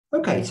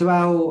Okay, so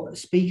our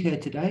speaker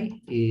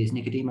today is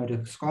Nicodemo Di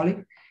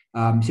Pasquale.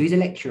 So he's a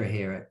lecturer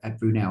here at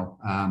Brunel,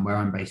 where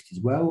I'm based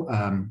as well.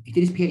 He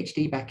did his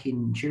PhD back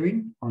in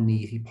Turin on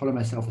the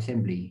polymer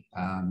self-assembly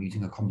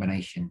using a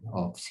combination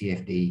of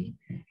CFD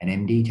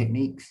and MD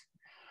techniques.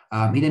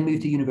 He then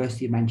moved to the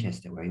University of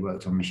Manchester, where he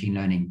worked on machine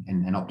learning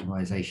and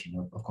optimization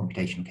of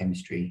computational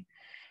chemistry,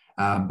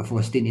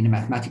 before a stint in the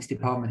mathematics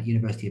department at the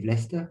University of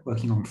Leicester,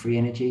 working on free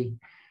energy.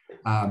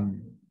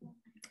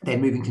 Then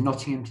moving to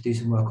Nottingham to do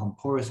some work on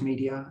porous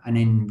media, and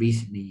then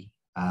recently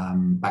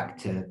back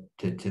to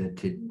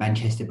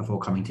Manchester before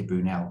coming to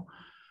Brunel.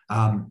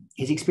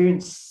 His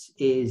experience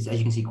is, as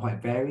you can see,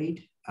 quite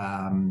varied,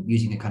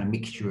 using a kind of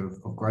mixture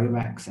of grow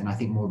racks, and I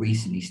think more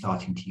recently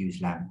starting to use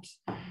LAMMPS.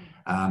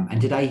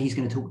 And today he's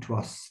going to talk to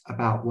us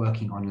about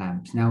working on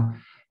LAMMPS. Now,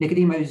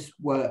 Nicodemo's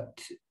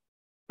worked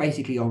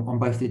basically on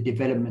both the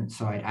development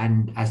side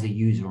and as a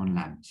user on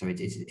LAMMPS. So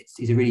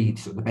he's a really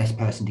sort of the best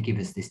person to give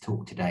us this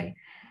talk today.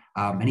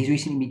 And he's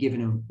recently been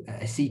given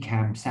a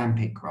CCAM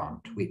Sandpit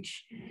grant,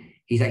 which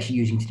he's actually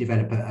using to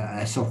develop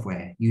a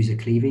software, user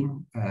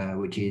cleaving,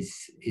 which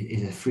is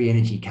a free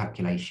energy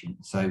calculation.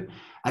 So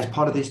as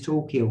part of this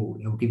talk, he'll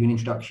give you an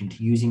introduction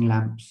to using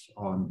LAMMPS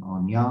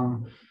on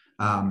Young,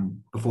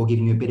 before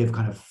giving you a bit of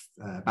kind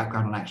of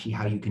background on actually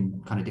how you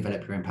can kind of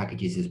develop your own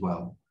packages as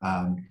well.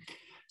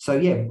 So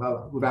yeah,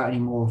 without any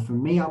more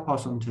from me, I'll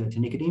pass on to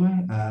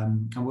Nicodemo,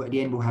 and at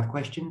the end we'll have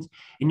questions.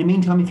 In the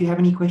meantime, if you have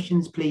any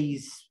questions,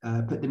 please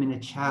put them in the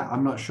chat.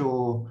 I'm not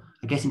sure,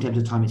 I guess in terms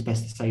of time, it's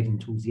best to save them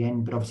towards the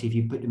end, but obviously if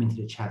you put them into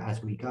the chat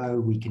as we go,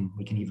 we can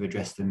either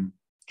address them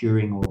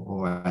during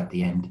or at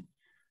the end.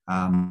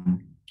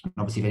 And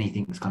obviously if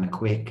anything's kind of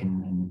quick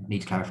and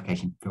needs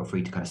clarification, feel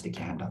free to kind of stick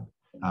your hand up.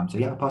 So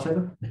yeah, I'll pass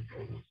over.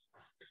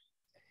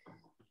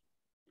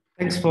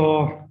 Thanks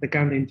for the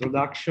kind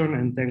introduction,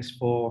 and thanks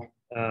for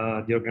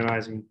the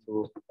organizing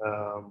to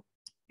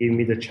give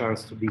me the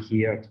chance to be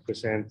here to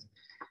present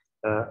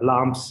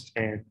LAMMPS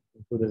and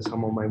include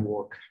some of my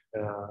work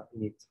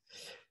in it.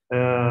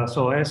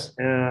 So as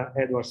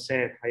Edward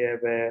said, I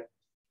have a,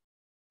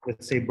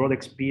 let's say, broad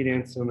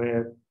experience on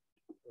a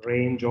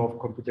range of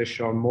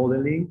computational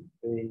modeling,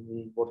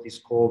 in what is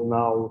called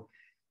now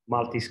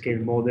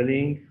multi-scale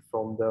modeling,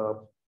 from the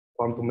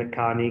quantum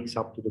mechanics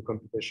up to the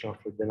computational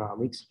fluid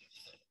dynamics.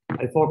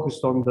 I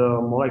focused on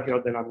the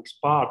molecular dynamics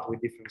part with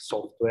different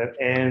software,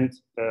 and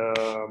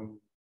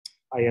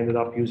I ended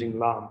up using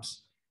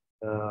LAMMPS,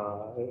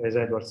 as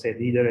Edward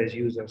said, either as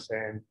users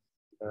and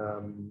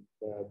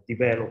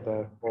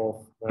developer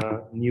of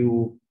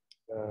new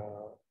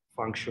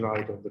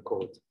functionality of the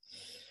code.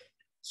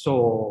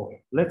 So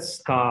let's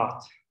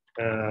start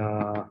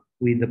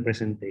with the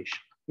presentation.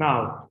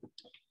 Now,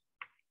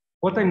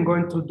 what I'm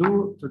going to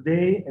do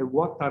today and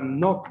what I'm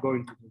not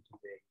going to do today.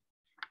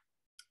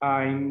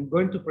 I'm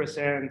going to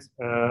present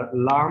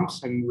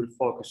LAMMPS, and we will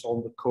focus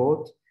on the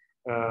code.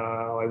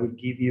 I will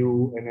give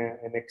you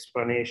an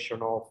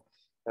explanation of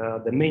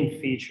the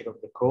main feature of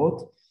the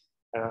code.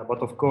 But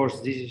of course,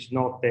 this is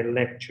not a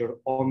lecture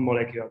on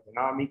molecular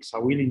dynamics. I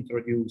will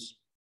introduce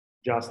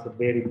just the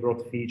very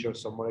broad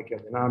features of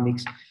molecular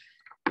dynamics,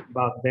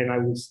 but then I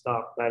will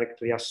start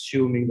directly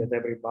assuming that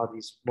everybody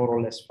is more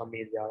or less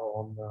familiar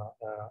on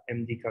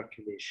MD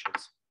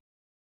calculations.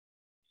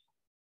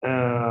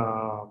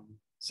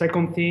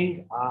 Second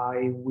thing,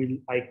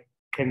 I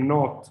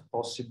cannot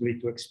possibly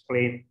to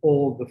explain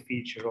all the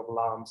features of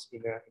LAMMPS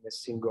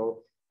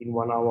in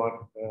 1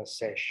 hour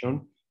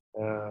session.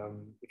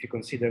 If you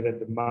consider that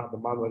the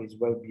manual is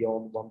well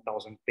beyond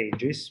 1,000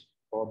 pages,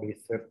 probably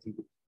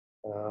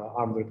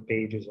 100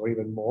 pages or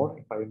even more,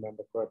 if I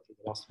remember correctly,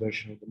 the last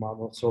version of the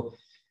manual. So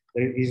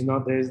there is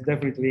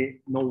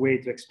definitely no way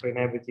to explain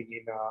everything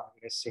in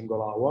a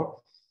single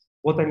hour.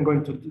 What I'm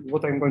going to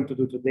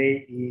do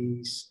today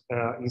is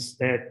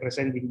instead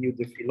presenting you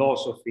the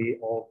philosophy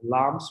of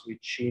LAMMPS,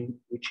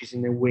 which is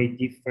in a way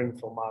different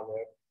from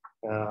other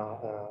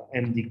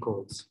MD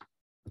codes.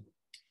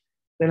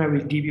 Then I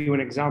will give you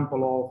an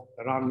example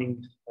of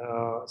running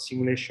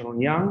simulation on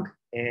Young,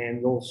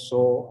 and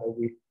also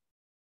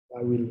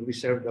I will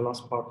reserve the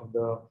last part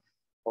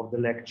of the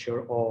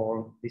lecture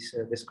on this,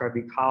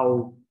 describing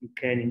how you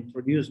can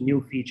introduce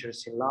new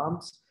features in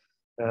LAMMPS.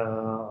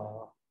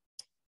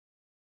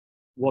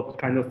 What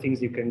kind of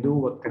things you can do,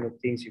 what kind of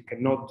things you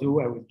cannot do.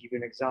 I will give you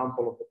an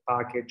example of the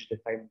package that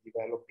I'm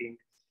developing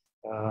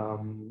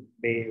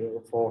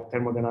for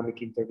thermodynamic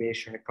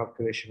intervention and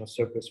calculation of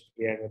surface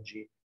free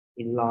energy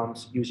in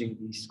LAMMPS using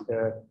this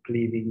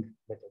cleaving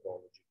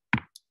methodology.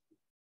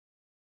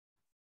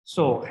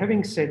 So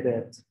having said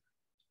that,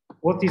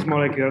 what is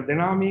molecular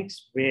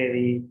dynamics?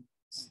 Very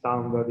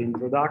standard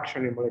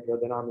introduction. In molecular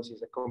dynamics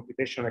is a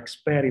computational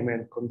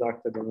experiment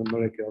conducted on a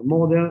molecular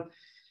model.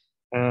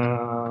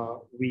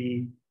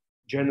 We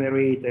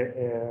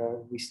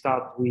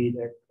start with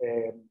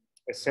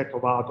a set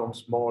of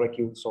atoms,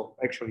 molecules, or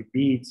actually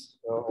beads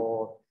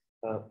or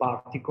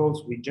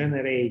particles. We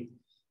generate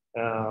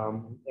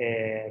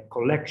a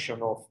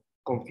collection of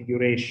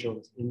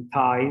configurations in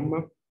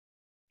time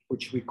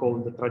which we call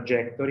the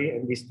trajectory.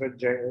 And this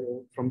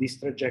from this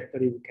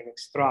trajectory, we can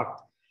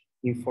extract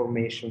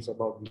informations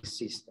about this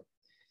system.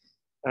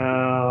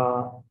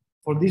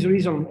 For this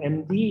reason,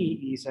 MD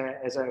is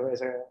as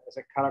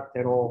a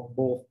character of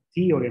both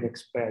theory and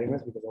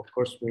experiments, because of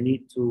course we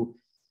need to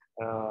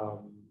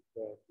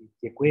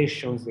the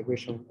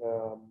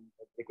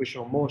equation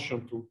of motion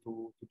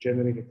to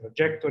generate a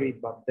trajectory,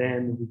 but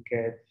then we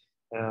can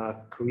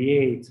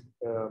create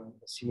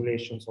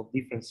simulations of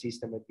different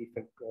systems at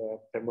different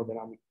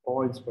thermodynamic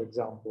points, for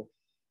example.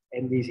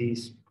 And this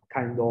is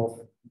kind of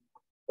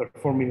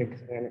performing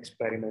an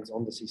experiment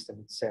on the system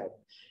itself.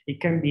 It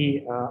can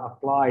be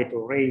applied to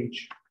a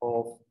range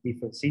of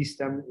different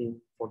systems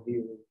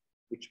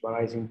which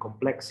varies in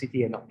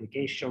complexity and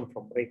application,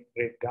 from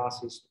rare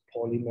gases to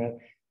polymer,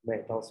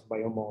 metals,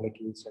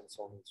 biomolecules, and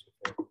so on and so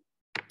forth.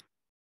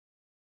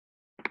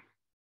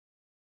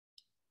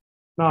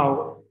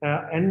 Now,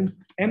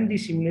 an MD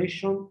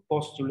simulation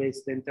postulates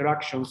the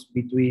interactions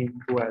between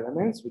two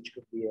elements, which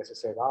could be, as I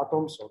said,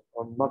 atoms,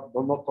 or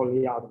not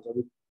only atoms. I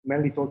will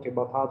mainly talk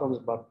about atoms,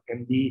 but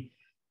MD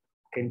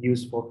can be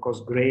used for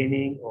coarse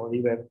graining or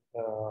even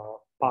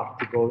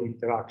particle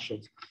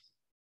interactions.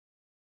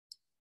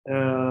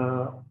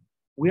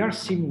 We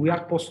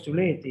are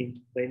postulating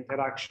the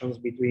interactions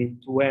between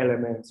two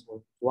elements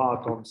or two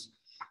atoms,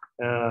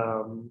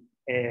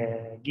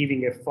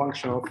 giving a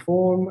functional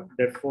form.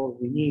 Therefore,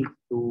 we need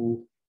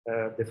to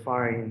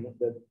define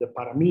the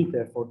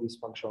parameter for this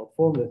functional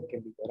form that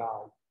can be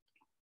derived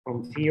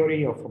from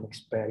theory or from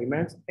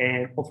experiments.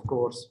 And of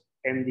course,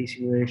 MD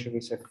simulation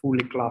is a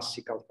fully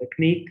classical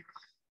technique.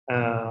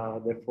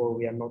 Therefore,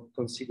 we are not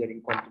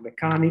considering quantum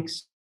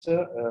mechanics,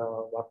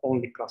 but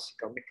only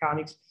classical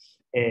mechanics,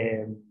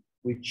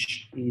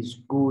 which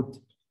is good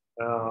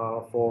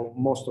for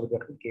most of the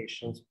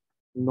applications,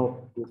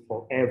 not good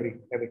for every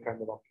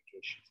kind of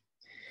application.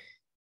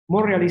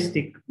 More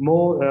realistic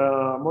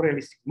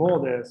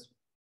models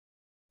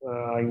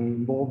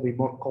involving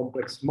more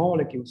complex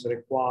molecules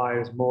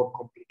requires more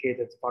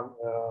complicated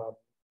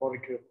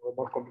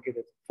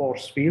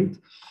force field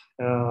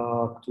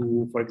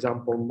to, for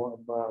example,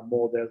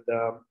 model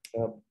the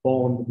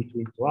bond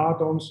between two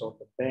atoms, or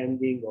the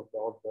bending, or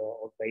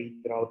the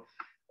integral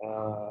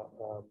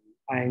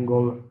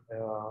angle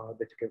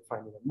that you can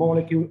find in a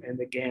molecule. And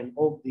again,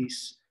 all this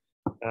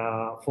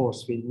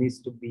force field needs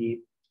to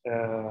be,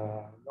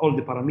 all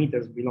the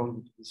parameters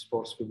belonging to this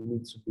force field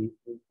needs to be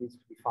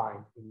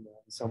defined in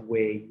some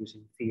way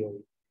using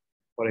theory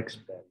or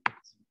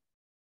experiments.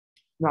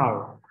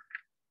 Now,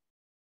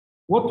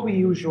 what we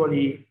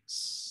usually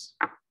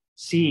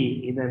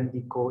see in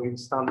MD course, in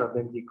standard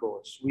MD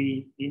course,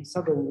 in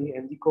standard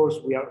MD course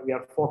we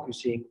are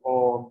focusing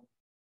on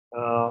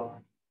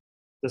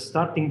the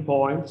starting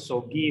point,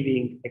 so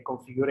giving a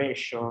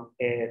configuration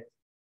at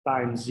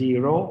time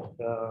 0,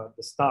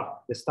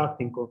 the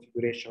starting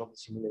configuration of the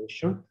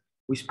simulation.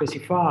 We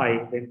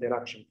specify the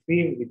interaction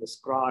field, we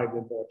describe the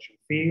interaction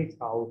field,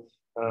 how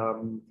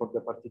for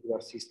the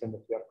particular system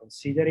that we are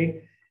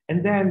considering.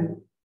 And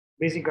then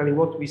basically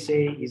what we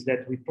say is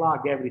that we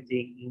plug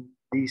everything in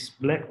this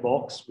black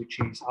box, which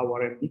is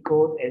our MD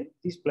code, and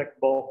this black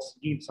box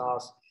gives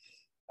us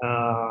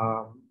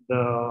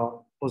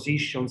the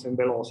positions and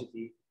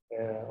velocity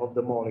of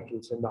the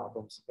molecules and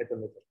atoms at a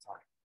later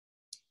time.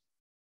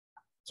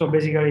 So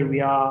basically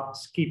we are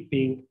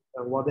skipping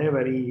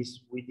whatever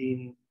is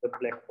within the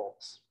black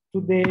box.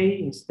 Today,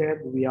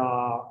 instead, we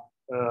are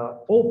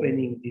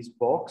opening this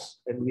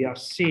box and we are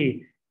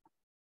seeing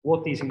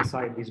what is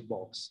inside this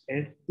box.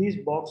 And this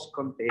box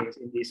contains,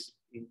 in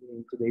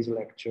today's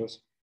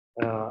lectures,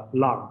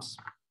 LAMMPS.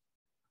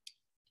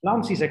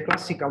 LAMMPS is a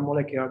classical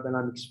molecular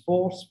dynamics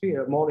force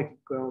field,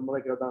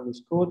 molecular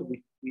dynamics code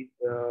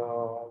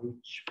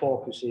which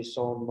focuses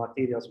on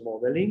materials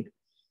modeling.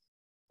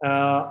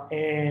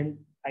 And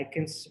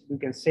we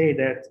can say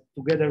that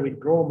together with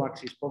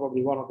GROMACS is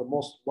probably one of the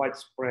most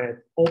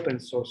widespread open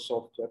source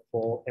software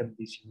for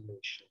MD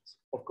simulations.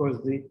 Of course,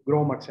 the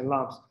GROMACS and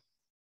LAMMPS,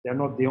 they are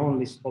not the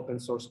only open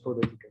source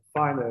code that you can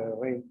find.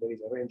 There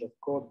is a range of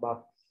code,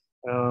 but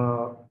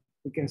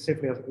we can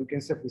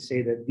safely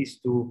say that these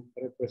two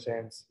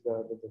represents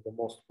the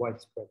most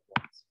widespread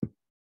ones.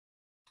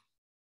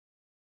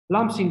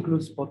 LAMMPS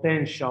includes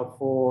potential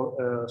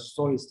for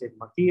solid-state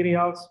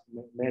materials,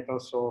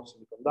 metals or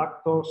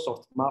semiconductors,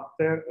 soft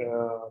matter,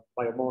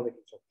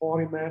 biomolecules or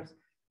polymers,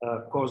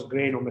 coarse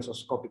grain or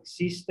mesoscopic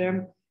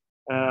system,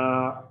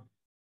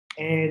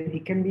 and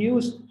it can be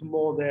used to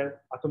model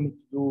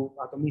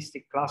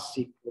atomistic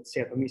classic, let's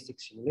say atomistic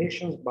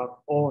simulations,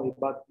 but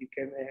you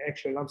can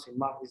actually LAMMPS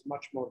is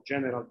much more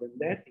general than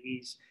that.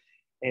 Is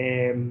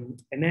an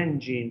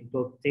engine to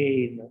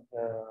obtain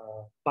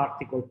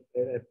particle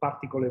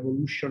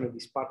evolution, and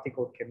this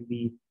particle can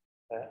be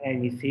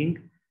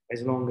anything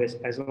as long as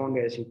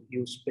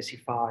you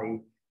specify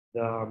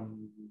the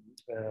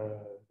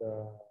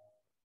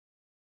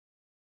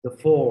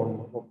form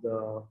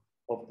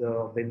of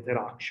the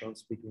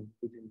interactions between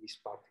these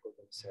particles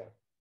themselves.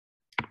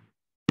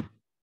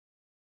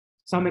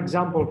 Some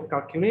example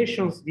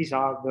calculations, these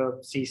are the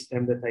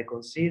system that I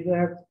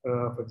considered,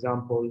 for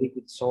example,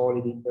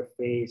 liquid-solid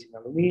interface in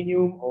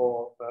aluminium,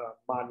 or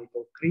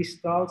mannitol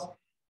crystals,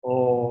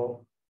 or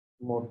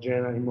more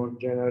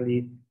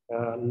generally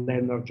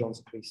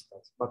Lennard-Jones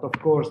crystals. But of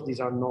course,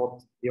 these are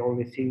not the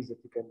only things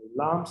that you can do in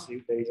LAMMPS.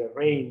 There is a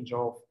range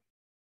of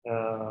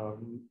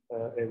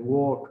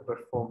work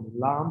performed in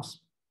LAMMPS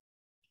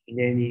in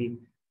any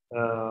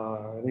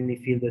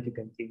field that you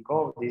can think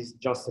of. This is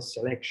just a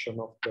selection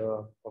of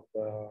the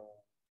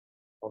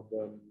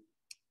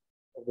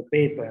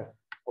paper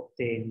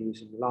obtained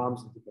using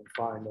LAMMPS that you can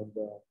find on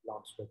the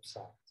LAMMPS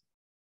website.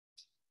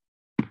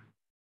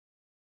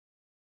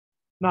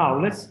 Now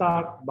let's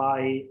start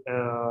by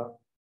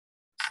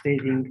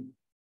stating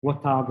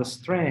what are the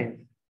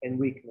strengths and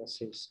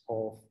weaknesses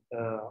of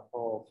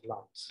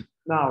LAMMPS.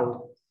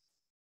 Now,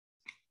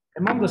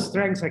 among the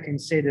strengths, I can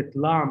say that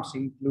LAMMPS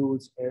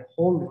includes a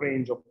whole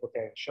range of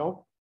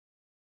potential.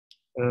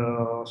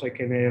 So I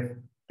can have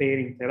pair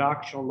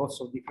interaction, lots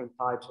of different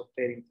types of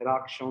pair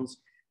interactions,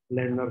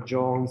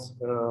 Lennard-Jones,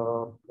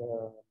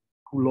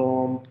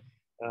 Coulomb,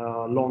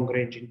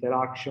 long-range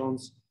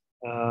interactions,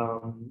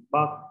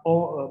 but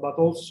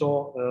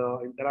also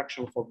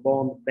interaction for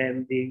bond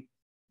bending,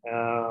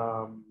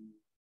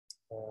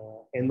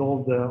 and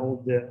all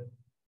the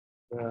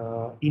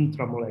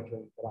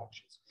intramolecular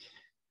interactions.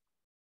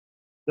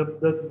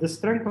 The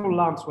strength of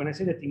LAMMPS, when I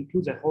say that it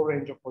includes a whole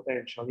range of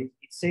potential, it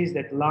says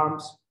that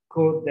LAMMPS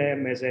code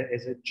them as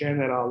a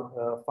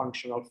general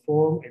functional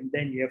form, and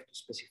then you have to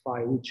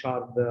specify which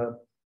are the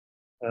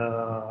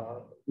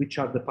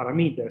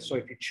parameters. So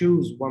if you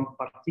choose one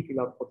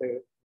particular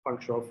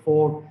functional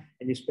form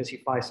and you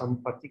specify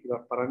some particular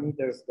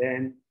parameters,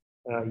 then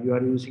you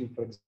are using,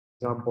 for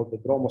example, the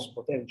Gromos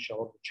potential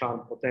or the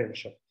charm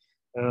potential.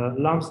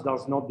 LAMMPS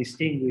does not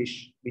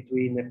distinguish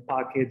between a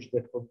package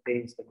that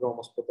contains the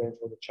Gromos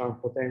potential, the charm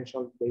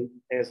potential. It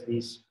has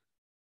this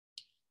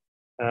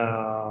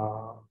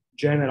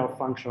general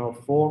functional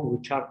form,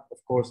 which are,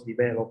 of course,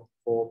 developed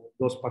for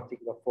those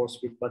particular force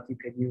fields, but you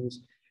can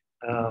use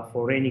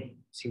for any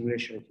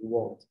simulation that you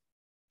want.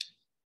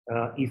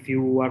 If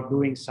you are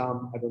doing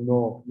some, I don't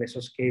know,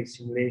 mesoscale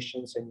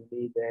simulations and you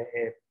need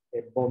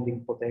a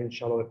bonding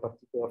potential of a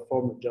particular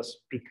form, you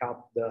just pick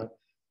up the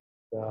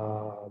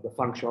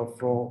functional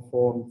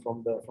form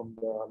from the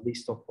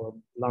list of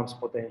LAMMPS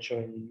potential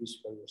and you use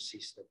for your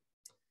system.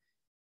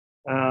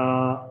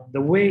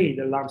 The way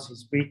the LAMMPS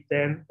is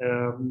written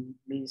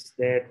means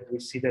that we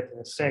see that in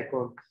a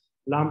second.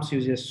 LAMMPS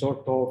uses a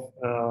sort of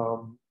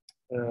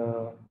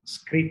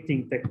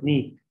scripting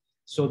technique.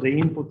 So the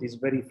input is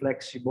very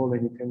flexible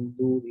and you can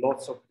do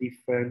lots of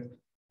different,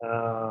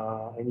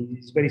 and it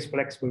is very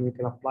flexible. You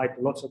can apply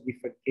to lots of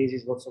different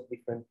cases, lots of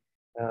different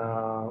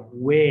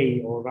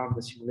way or run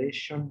the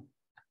simulation.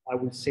 I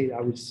will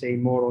say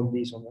more on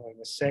this in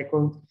a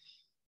second.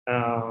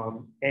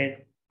 And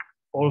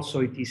also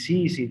it is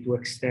easy to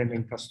extend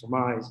and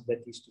customize.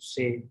 That is to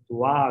say,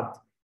 to add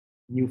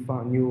new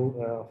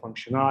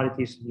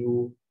functionalities,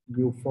 new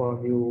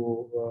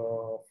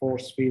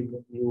force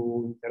field,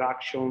 new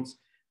interactions,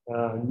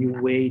 new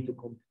way to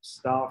compute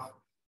stuff,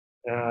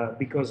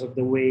 because of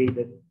the way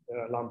that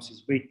LAMMPS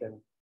is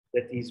written.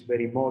 That is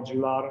very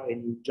modular,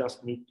 and you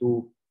just need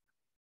to.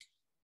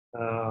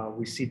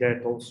 We see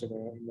that also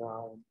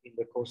in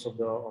the course of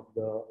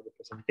the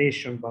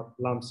presentation. But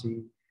LAMMPS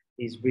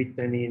is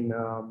written in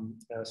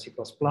C++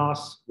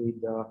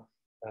 with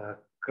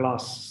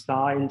class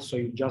style. So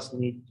you just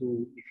need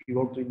to, if you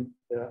want to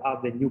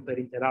add a new pair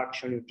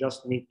interaction, you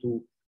just need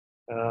to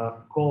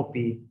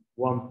copy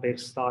one pair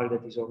style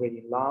that is already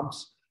in LAMMPS,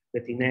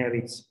 that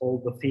inherits all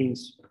the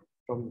things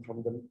from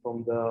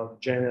the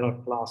general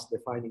class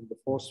defining the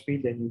force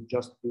field, and you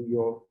just do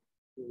your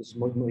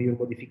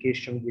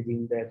modification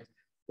within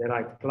the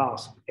right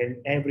class, and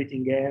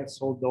everything else,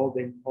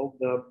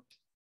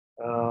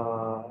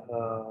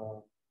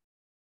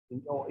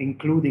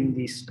 including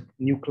this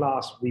new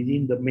class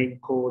within the main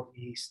code,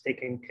 is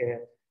taken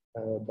care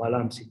by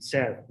LAMMPS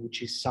itself,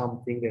 which is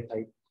something that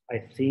I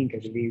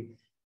believe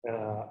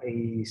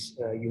is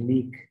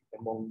unique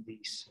among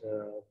these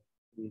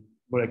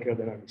molecular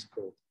dynamics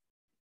code.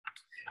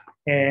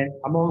 And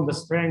among the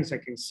strengths, I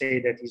can say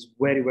that is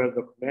very well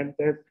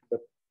documented.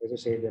 As I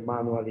say, the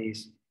manual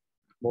is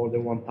more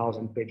than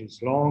 1,000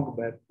 pages long,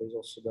 but there's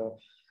also the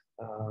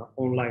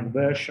online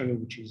version,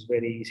 which is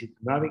very easy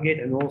to navigate.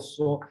 And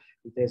also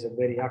it has a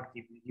very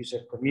active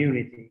user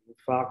community. In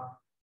fact,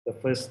 the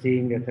first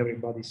thing that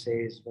everybody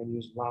says when you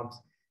use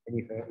LAMMPS, and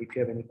if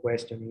you have any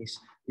question, is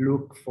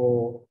look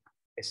for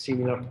a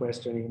similar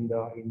question in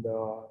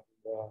the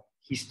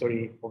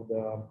history of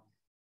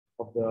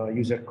the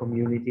user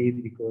community,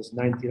 because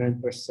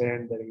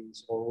 99% there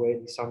is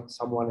already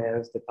someone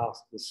else that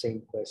asks the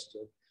same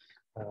question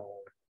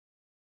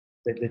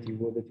that you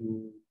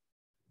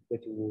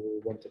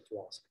wanted to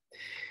ask.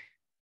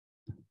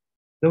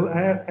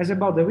 As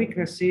about the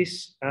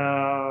weaknesses,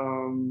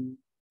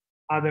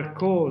 other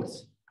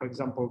codes, for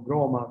example,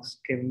 GROMACS,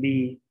 can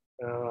be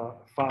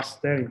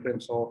faster in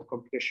terms of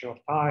computational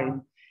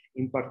time,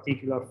 in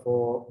particular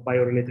for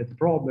bio-related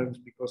problems,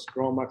 because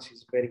GROMACS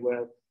is very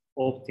well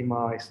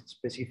optimized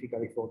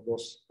specifically for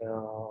those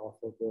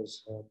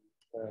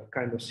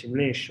kind of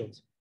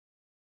simulations.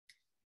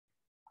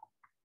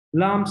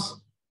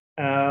 LAMMPS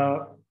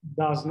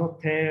does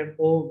not have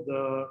all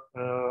the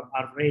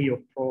array of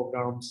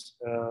programs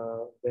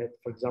that,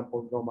 for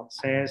example, GROMACS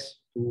has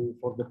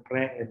for the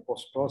pre and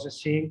post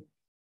processing.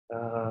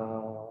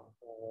 For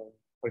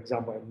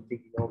example, I'm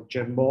thinking of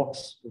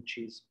GenBox, which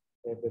is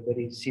a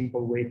very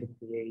simple way to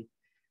create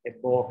a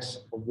box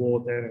of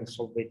water and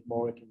solvate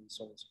molecules and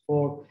so on and so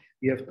forth.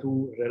 You have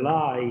to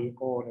rely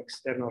on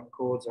external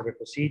codes or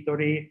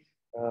repository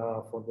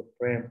for the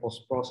pre and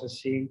post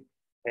processing,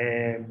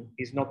 and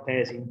is not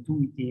as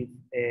intuitive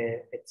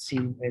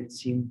and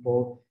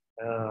simple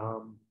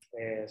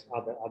as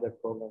other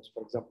programs,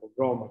 for example,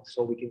 GROMACS.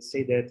 So we can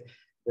say that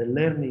the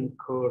learning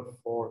curve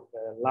for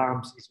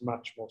LAMMPS is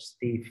much more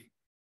steep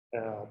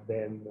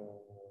than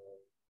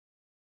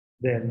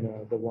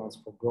the ones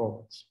for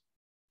GROMACS.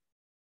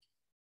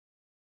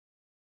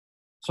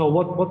 So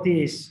what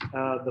is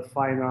the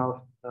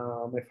final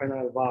my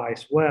final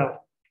advice?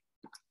 Well,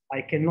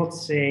 I cannot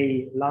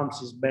say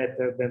LAMMPS is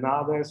better than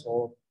others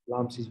or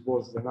LAMMPS is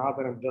worse than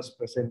others. I'm just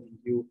presenting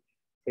you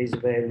face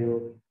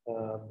value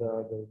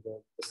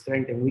the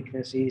strengths and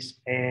weaknesses,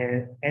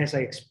 and as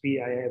I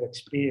have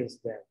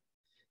experienced them.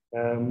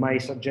 My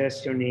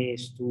suggestion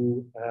is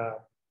to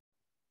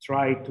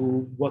try to,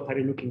 what are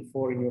you looking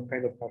for in your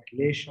kind of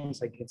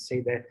calculations? I can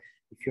say that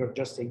if you're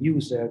just a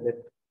user,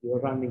 that you're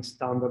running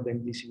standard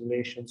MD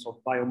simulations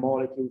of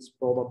biomolecules,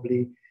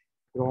 probably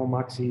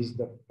GROMACS is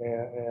the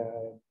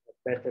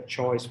better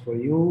choice for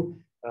you.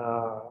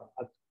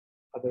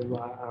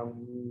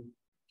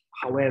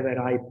 However,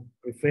 I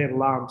prefer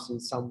LAMMPS in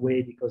some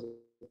way because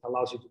it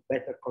allows you to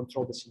better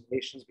control the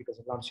simulations, because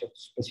it allows you to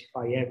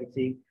specify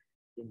everything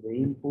in the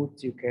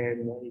input. You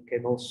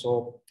can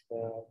also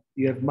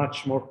you have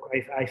much more.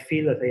 I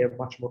feel that they have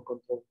much more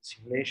control of the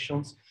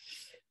simulations.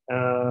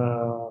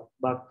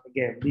 But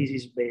again, this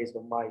is based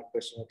on my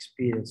personal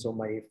experience. So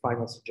my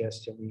final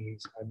suggestion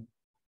is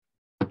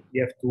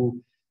you have to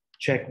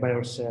check by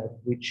yourself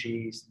which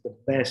is the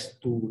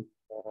best tool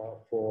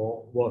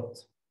for what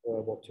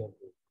you're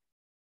doing.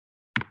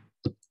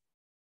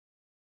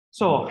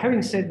 So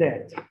having said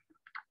that,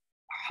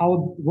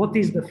 what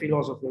is the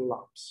philosophy of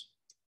LAMMPS?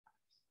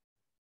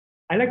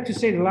 I like to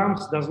say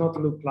LAMMPS does not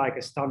look like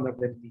a standard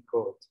MD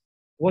code.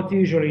 What you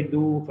usually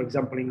do, for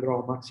example, in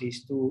GROMACS,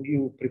 is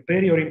you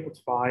prepare your input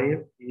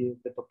file,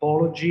 the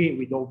topology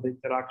with all the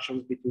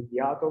interactions between the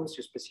atoms.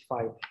 You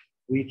specify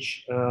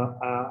which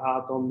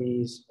atom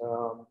is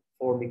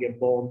forming a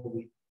bond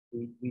with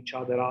which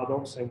other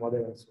atoms and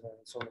whatever, and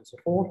so on and so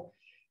forth.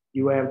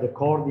 You have the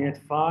coordinate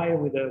file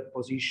with the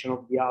position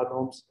of the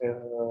atoms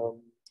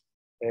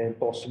and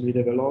possibly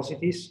the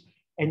velocities.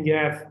 And you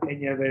have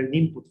an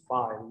input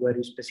file where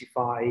you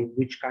specify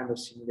which kind of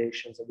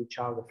simulations and which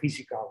are the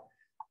physical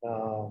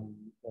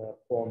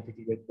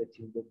quantity that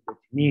you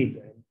need,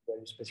 and where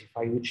you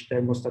specify which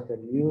thermostat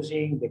you're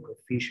using, the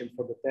coefficient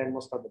for the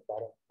thermostat, the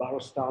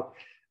barostat,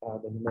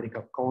 the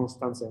numerical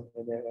constants, and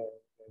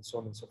so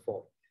on and so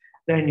forth.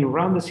 Then you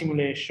run the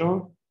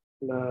simulation.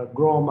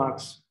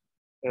 GROMACS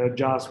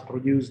just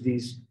produce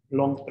this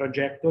long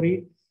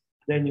trajectory.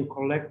 Then you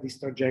collect this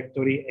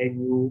trajectory and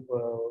you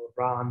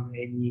run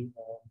any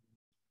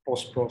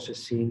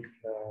post-processing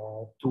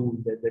tool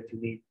that you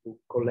need to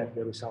collect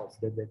the results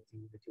that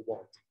you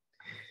want.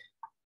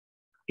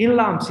 In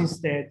LAMMPS,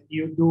 instead,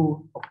 you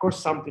do, of course,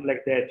 something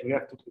like that.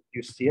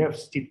 You still have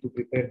to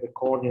prepare the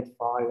coordinate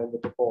file and the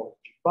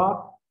topology.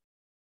 But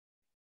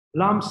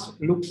LAMMPS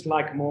looks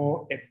like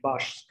more a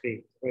bash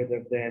script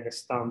rather than a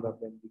standard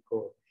MD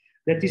code.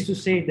 That is to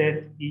say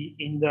that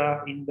in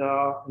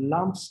the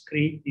LAMMPS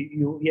script,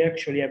 you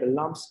actually have a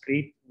LAMMPS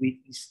script with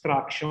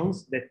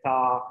instructions that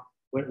are,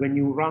 when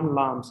you run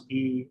LAMMPS,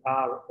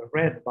 are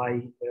read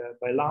by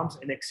LAMMPS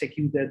and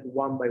executed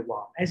one by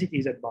one, as it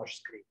is a bash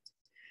script.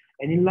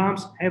 And in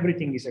LAMMPS,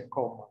 everything is a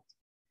command.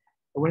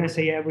 And when I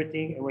say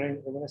everything, I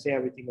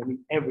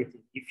mean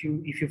everything. If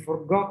you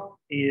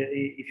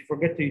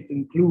forget to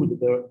include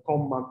the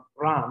command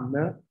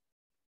run,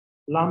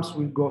 LAMMPS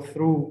will go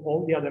through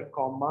all the other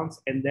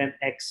commands and then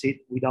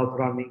exit without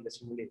running the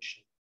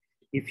simulation.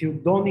 If you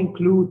don't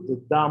include the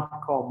dump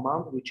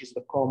command, which is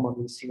the command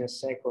we'll see in a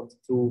second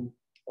to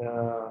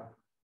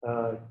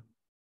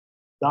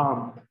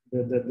dump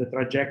the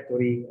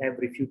trajectory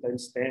every few time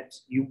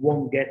steps, you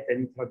won't get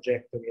any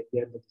trajectory at the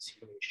end of the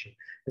simulation.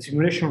 The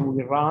simulation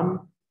will run,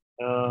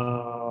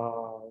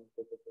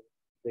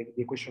 the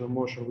equation of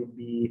motion will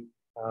be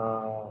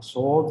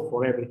solved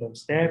for every time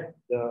step,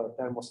 the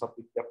thermostat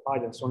will be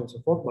applied and so on and so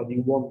forth, but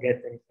you won't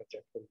get any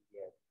trajectory at the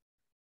end.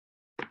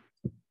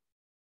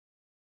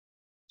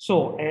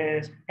 So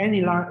as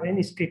any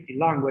scripting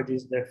language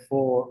is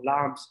therefore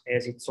LAMMPS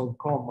has its own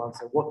commands,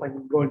 and what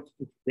I'm going to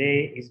do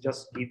today is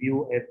just give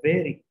you a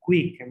very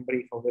quick and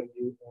brief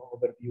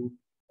overview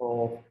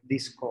of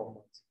these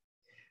commands.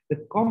 The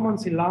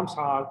commands in LAMMPS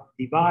are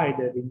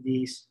divided in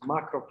these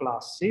macro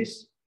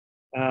classes.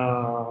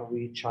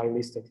 which I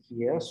listed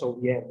here. So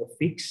we have the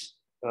fix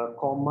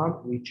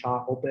command, which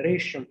are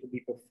operations to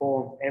be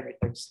performed every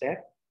time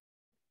step.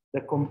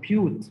 The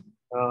compute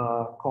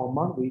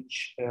command,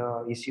 which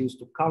is used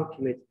to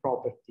calculate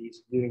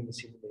properties during the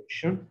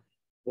simulation.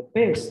 The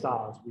pair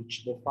stars,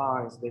 which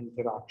defines the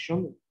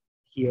interaction.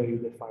 Here you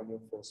define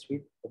your force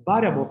field. The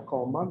variable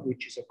command,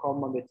 which is a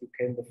command that you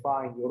can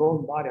define your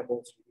own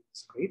variables within the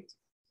script.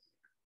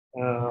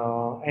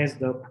 As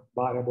the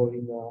variable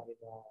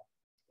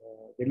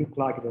they look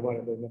like the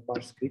variable in a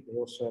bar script. They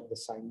also have the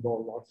sign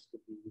dollars to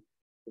be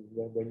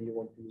when you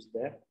want to use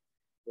that.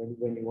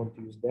 When you want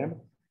to use them.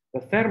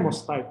 The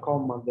thermostyle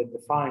command that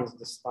defines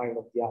the style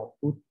of the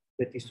output.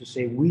 That is to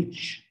say,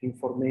 which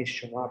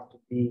information are to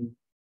be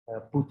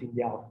put in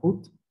the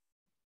output.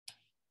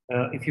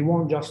 If you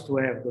want just to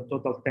have the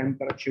total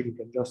temperature, you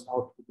can just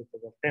output the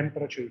total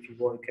temperature. If you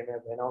want, you can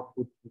have an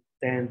output with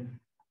 10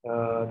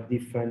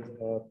 different,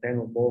 10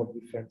 or more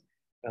different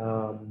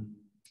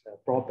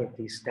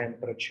properties: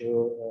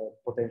 temperature,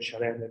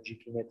 potential energy,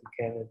 kinetic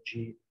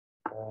energy,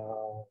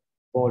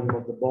 volume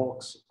of the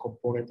box,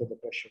 component of the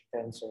pressure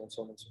tensor, and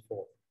so on and so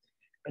forth.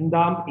 And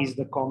dump is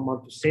the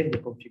command to save the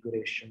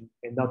configuration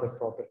and other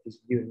properties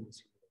during the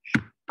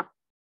simulation.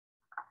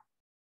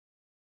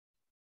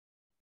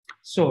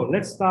 So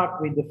let's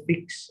start with the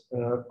fix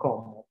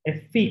command. A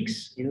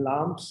fix in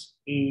LAMMPS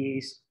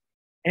is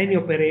any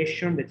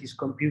operation that is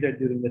computed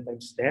during the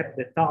time step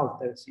that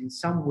alters in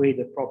some way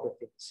the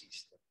property of the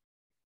system.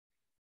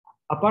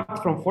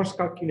 Apart from force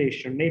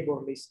calculation, neighbor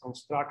list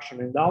construction,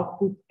 and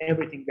output,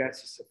 everything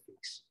else is a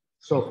fix.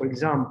 So, for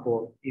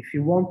example, if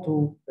you want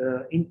to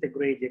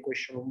integrate the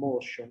equation of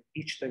motion,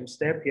 each time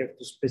step you have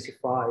to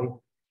specify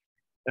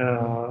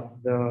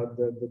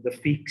the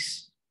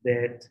fix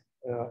that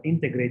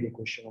integrate the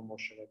equation of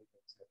motion every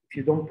time step. If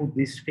you don't put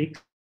this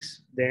fix,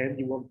 then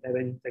you won't have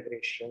an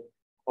integration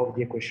of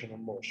the equation of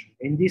motion.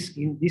 In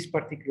this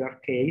particular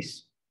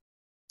case,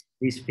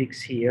 this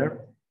fix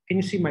here, can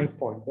you see my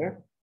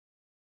pointer?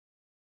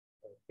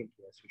 I think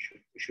yes,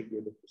 we should be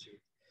able to see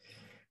it.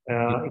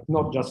 If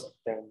not, just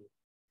tell me.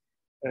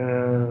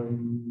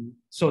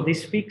 So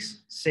this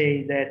fix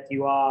say that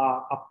you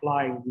are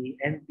applying the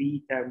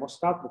NB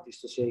thermostat, that is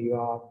to say you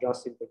are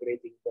just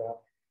integrating the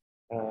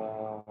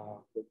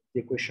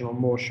equation of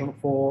motion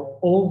for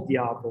all the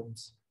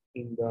atoms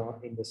in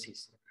the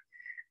system.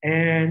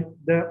 And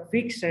the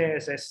fix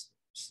has a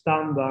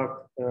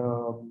standard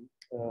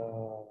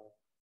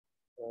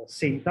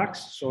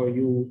syntax. So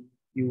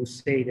you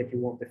say that you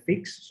want a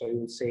fix. So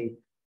you say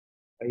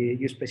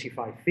you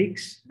specify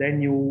fix,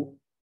 then you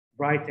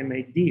write an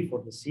ID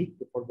for the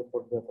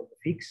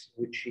fix,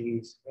 which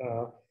is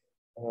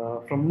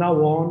from now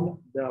on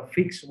the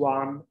fix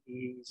one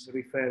is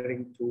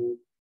referring to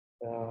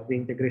the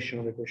integration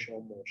of the equation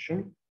of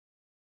motion.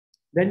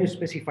 Then you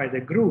specify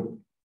the group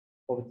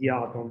of the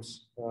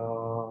atoms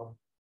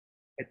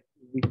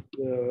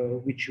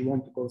which you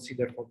want to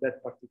consider for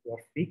that particular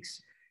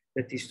fix.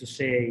 That is to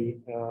say,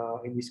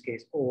 in this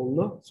case,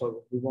 all.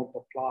 So we want to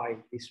apply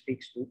this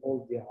fix to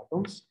all the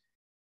atoms.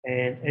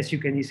 And as you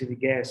can easily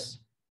guess,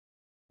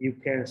 you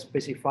can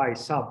specify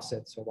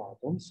subsets of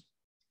atoms.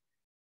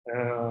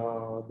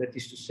 That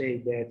is to say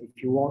that if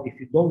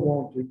you don't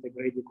want to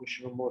integrate the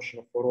equation of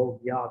motion for all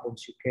the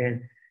atoms, you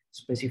can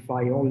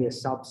specify only a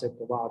subset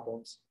of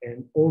atoms,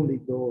 and only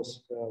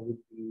those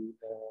with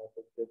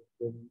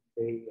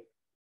the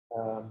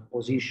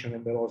position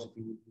and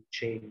velocity will be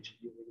changed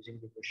using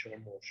the equation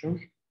of motion.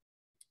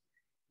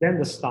 Then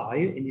the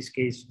style, in this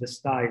case, the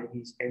style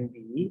is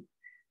NB,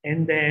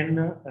 and then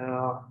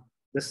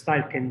the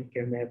style can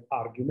have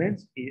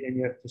arguments, and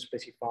you have to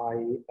specify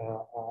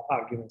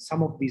arguments.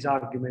 Some of these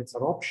arguments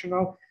are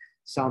optional,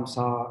 some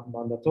are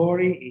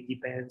mandatory. It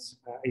depends.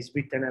 It's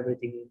written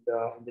everything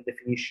in the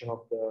definition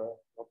of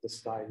the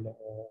style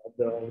of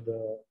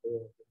the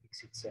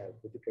fix itself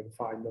that you can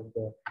find on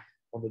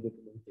the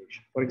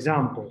documentation. For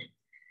example,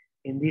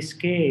 in this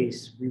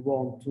case, we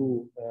want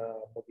to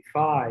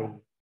modify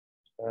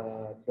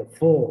the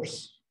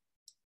force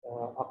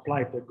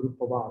applied to a group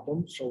of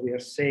atoms. So we are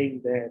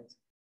saying that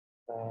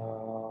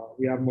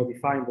we are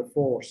modifying the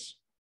force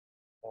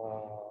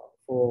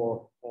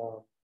for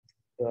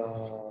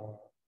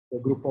the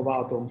group of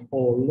atoms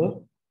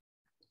all.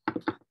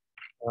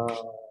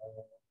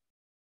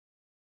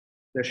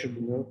 There should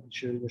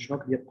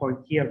not be a point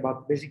here,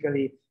 but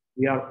basically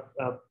we are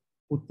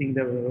putting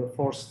the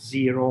force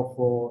 0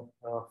 for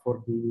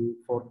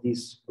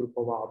this group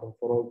of atoms,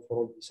 for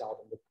all these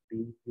atoms that could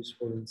be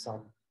useful in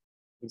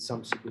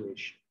some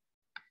situation.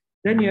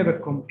 Then you have a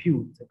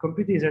compute. A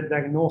compute is a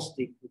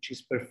diagnostic which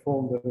is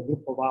performed on a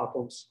group of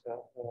atoms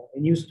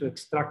and used to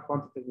extract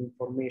quantitative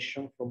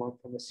information from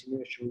a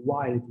simulation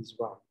while it is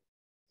running.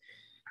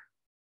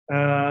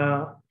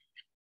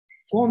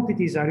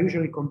 Quantities are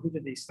usually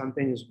computed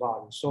instantaneous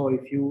values. So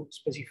if you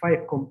specify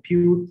a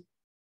compute,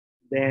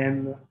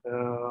 then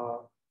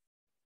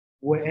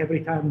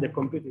every time the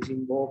compute is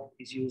involved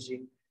is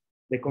using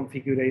the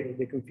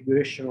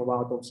configuration of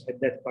atoms at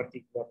that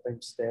particular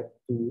time step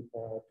to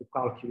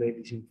calculate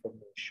this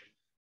information.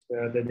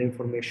 the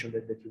information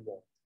that you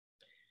want.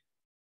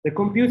 The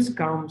computes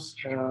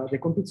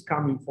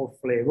come in four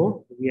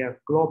flavors. We have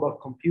global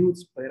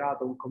computes, per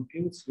atom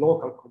computes,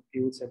 local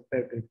computes, and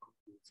per grid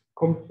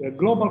computes.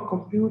 Global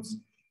computes,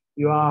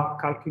 you are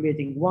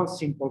calculating one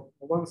single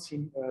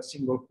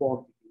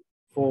quantity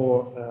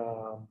for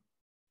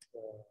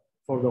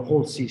the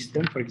whole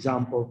system. For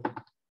example,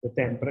 the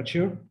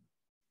temperature.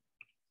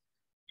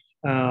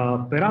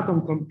 Per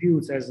atom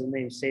computes, as the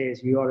name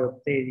says, you are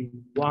obtaining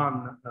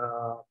one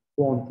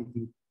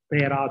quantity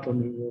per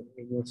atom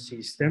in your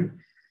system,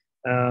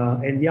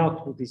 and the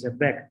output is a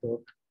vector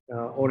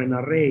or an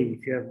array.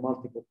 If you have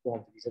multiple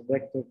quantities, a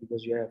vector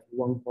because you have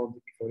one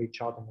quantity for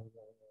each atom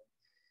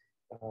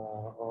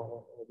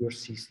of your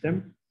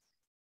system.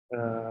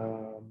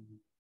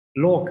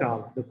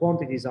 Local, the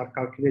quantities are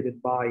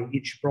calculated by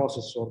each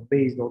processor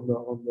based on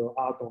the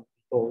atom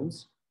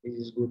tones. This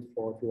is good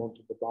for if you want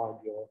to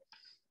debug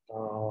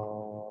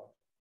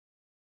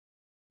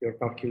your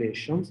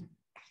calculations.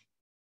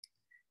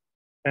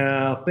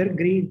 Per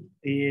grid,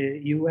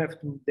 you have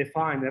to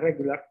define a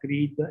regular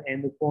grid,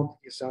 and the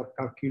quantities are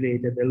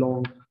calculated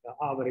along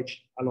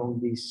average along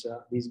this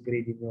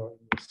grid in your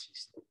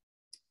system.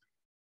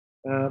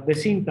 The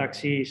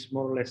syntax is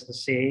more or less the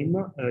same.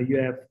 You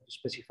have to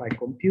specify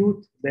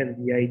compute, then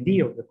the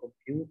ID of the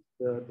compute,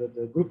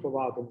 the group of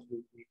atoms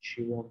which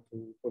you want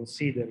to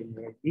consider in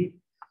your ID,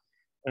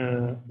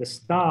 the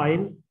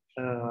style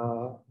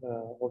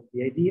of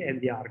the ID,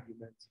 and the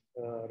argument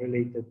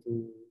related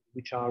to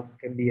which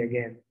can be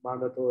again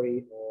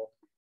mandatory or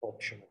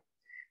optional.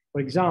 For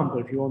example,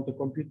 if you want to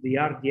compute the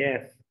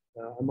RDF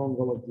among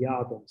all of the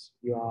atoms,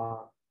 you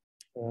are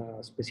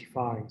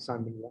specifying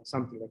something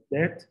like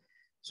that.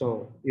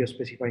 So you're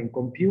specifying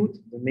compute,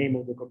 the name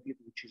of the compute,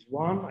 which is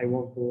 1. I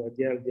want to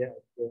the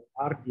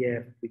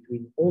RDF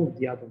between all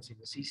the atoms in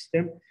the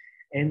system,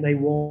 and I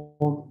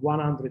want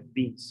 100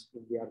 bits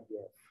in the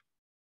RDF.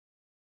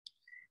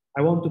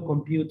 I want to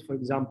compute, for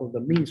example,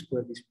 the mean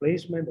square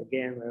displacement,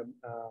 again,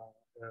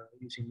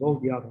 using all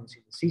the atoms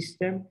in the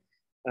system,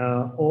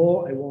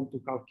 or I want to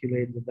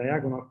calculate the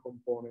diagonal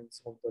components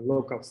of the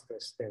local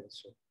stress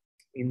tensor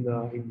in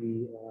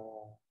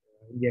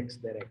the x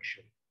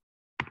direction.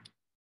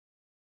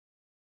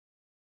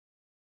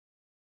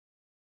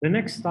 The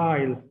next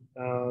style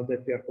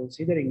that we are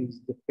considering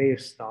is the pair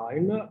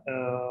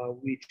style,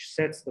 which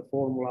sets the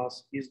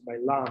formulas used by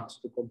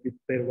LAMMPS to compute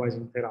pairwise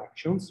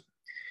interactions.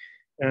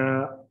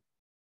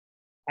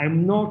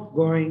 I'm not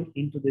going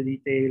into the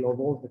detail of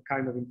all the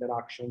kind of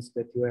interactions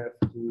that you have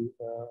to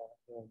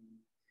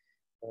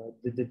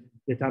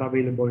that are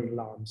available in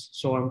LAMMPS.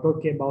 So I'm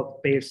talking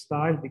about pair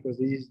style because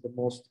this is the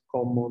most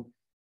common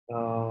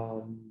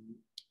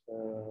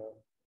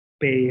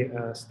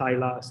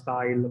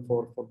style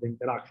for the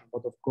interaction.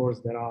 But of course,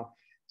 there are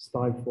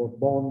styles for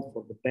bond,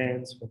 for the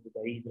bands, for the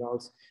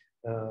dihedrals.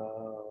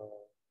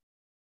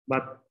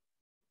 But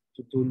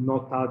to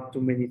not add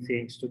too many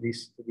things to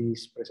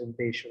this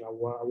presentation, I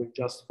will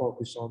just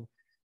focus on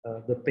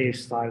the pair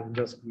style and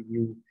just give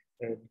you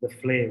the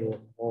flavor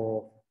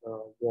of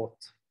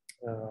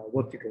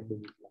what you can do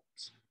with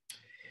LAMMPS.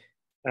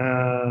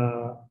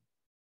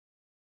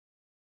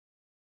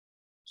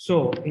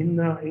 So in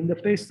the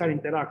pair style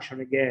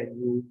interaction, again,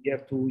 you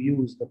have to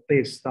use the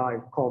pair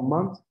style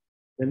command,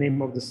 the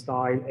name of the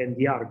style, and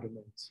the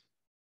arguments.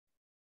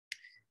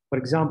 For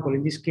example,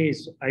 in this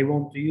case, I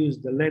want to use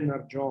the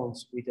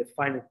Lennard-Jones with a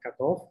finite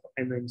cutoff,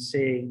 and I'm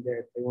saying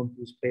that I want to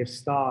use pair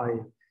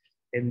style,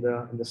 and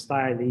the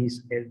style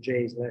is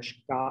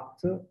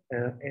LJ/cut,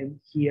 and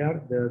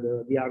here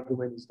the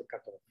argument is the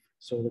cutoff.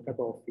 So the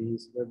cutoff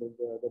is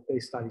the pair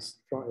style is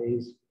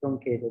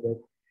truncated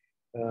at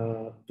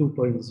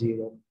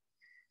 2.0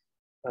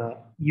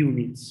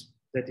 units.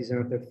 That is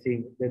another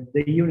thing.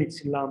 The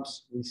units in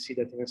LAMMPS, we'll see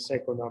that in a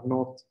second, are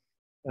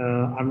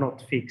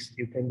not fixed.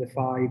 You can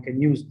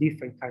use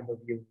different kind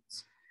of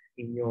units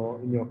in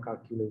your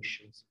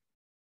calculations.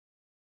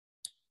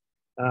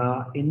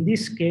 In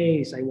this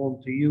case, I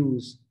want to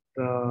use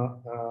the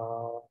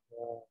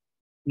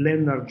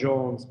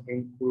Lennard-Jones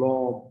and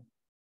Coulomb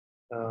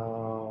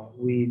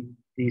with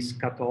this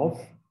cutoff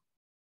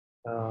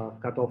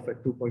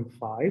at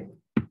 2.5.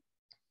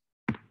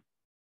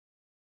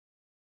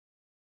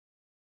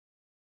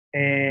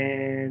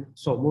 And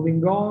so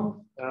moving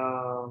on,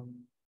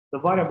 the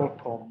variable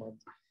command.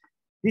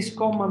 This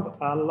command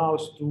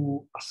allows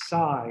to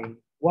assign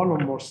one or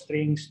more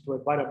strings to a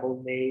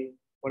variable name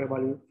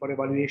for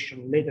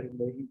evaluation later in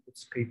the input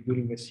script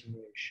during a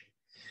simulation.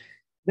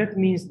 That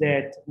means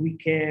that we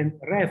can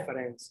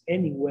reference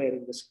anywhere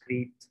in the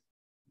script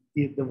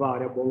the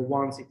variable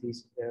once it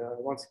is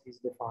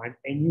defined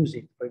and use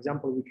it. For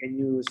example, we can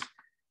use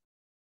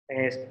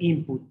as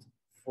input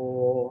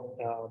for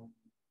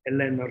a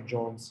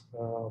Lennard-Jones,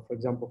 for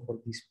example, for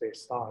this pair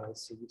style.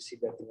 You'll see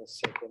that in a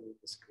second in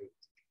the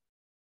script.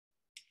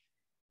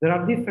 There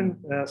are different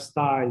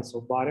styles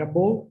of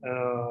variable.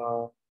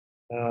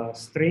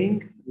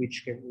 String,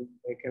 which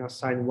can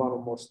assign one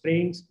or more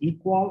strings.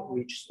 Equal,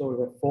 which stores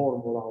a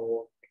formula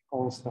or a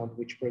constant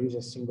which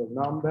produces a single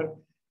number.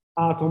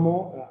 atom,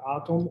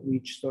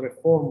 which store a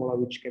formula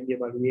which can be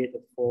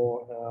evaluated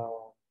for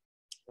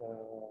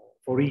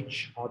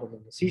each atom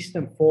in the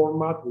system.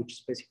 Format, which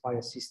specify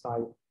a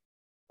C-style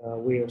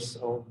ways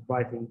of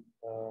writing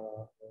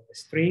a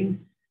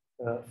string.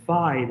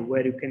 File,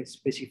 where you can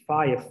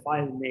specify a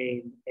file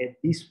name, and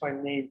this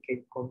file name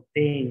can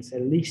contains a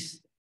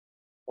list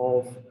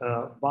of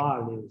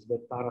values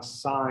that are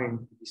assigned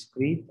to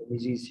discrete. And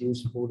this is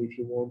useful if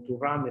you want to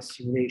run a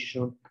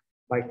simulation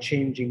by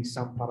changing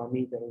some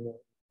parameter in the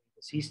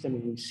system.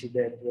 And you'll see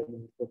that when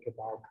we talk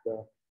about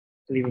the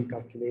cleaning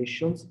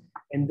calculations.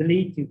 And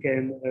delete, you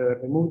can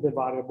remove the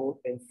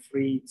variable and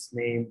free its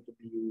name to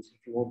be used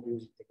if you want to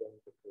use it again.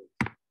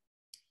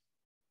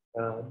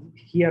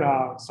 Here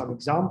are some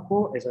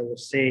examples. As I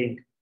was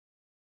saying,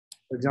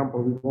 for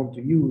example, we want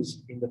to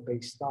use in the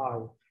page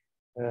style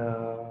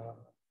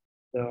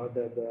the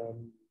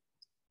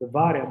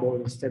variable,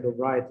 instead of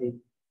writing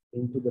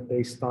into the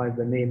page style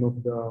the name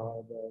of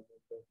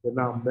the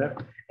number.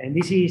 And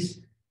this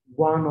is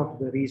one of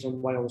the reasons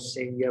why I was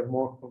saying you have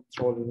more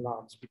control in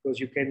LAMMPS, because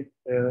you can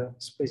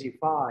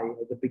specify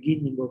at the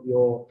beginning of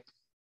your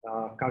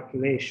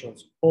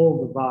calculations all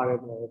the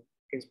variables.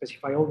 Can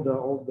specify all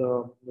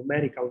the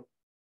numerical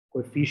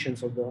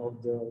coefficients of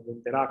the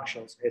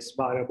interactions as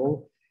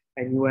variable,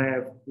 and you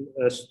have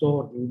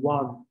stored in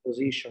one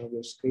position of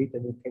your script,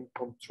 and you can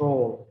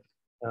control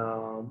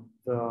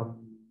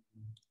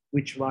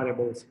which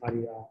variables are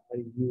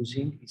you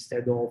using,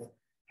 instead of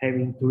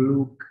having to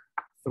look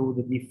through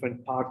the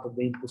different part of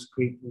the input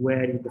script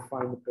where you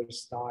define the page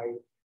style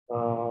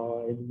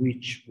and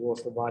which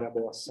was the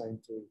variable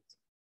assigned to it.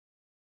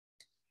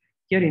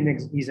 Here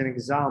is an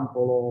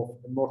example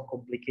of a more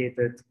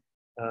complicated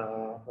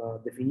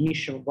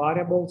definition of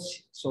variables.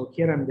 So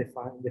here I'm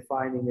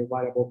defining a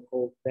variable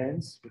called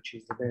dense, which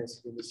is the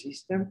density of the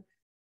system.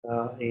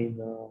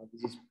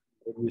 This is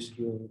reduced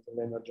unit and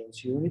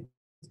Lennard-Jones unit.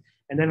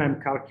 And then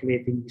I'm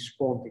calculating this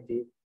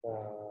quantity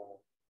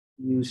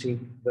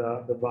using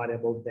the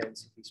variable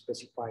density,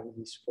 specifying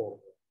this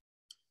formula.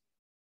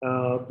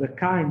 The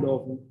kind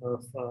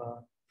of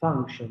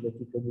function that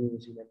you can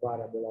use in a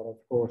variable are, of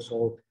course,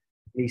 all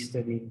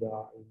listed in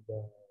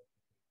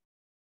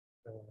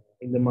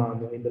the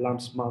manual, in the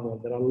LAMMPS manual.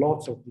 There are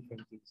lots of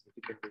different things that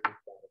you can do with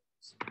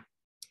variables.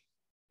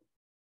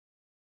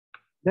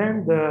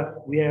 Then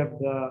we have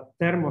the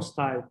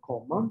thermostyle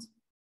command.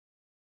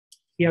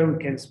 Here we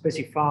can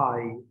specify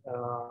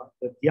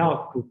that the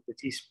output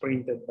that is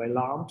printed by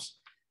LAMMPS,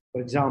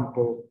 for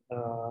example,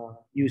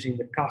 using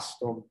the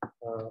custom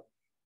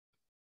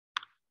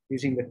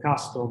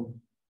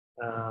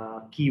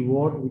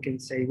keyword, we can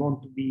say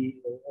for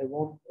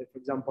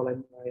example,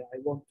 I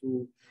want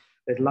to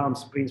that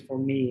LAMMPS prints for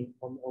me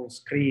on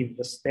screen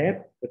the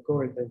step, the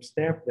current time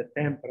step, the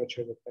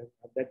temperature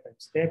at that time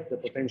step, the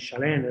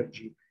potential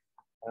energy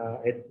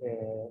at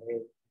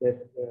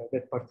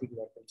that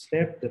particular time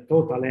step, the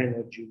total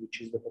energy,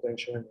 which is the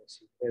potential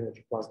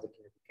energy plus the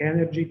kinetic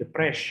energy, the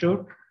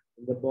pressure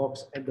in the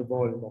box, and the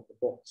volume of the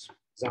box. For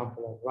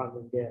example, I'm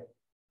running there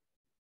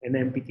an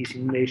MPT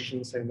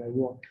simulations, and I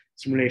want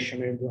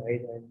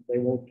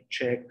to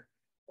check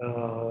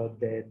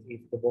that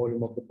if the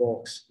volume of the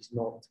box is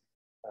not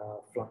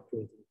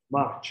fluctuating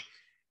much.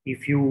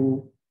 If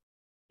you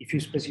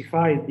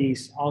specify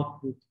this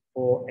output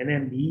for an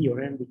MBE or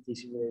MBT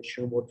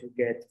simulation, what you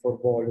get for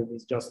volume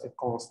is just a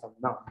constant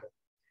number.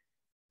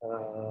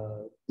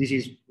 This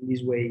is in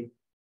this way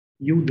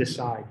you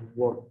decide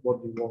what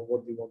you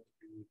want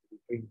to be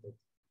printed.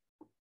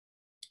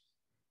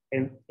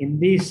 And in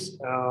this,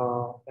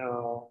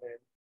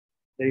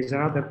 there is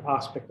another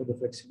aspect of the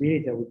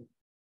flexibility. I will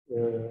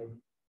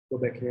go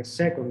back in a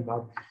second,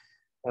 but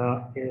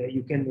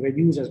you can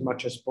reduce as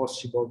much as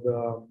possible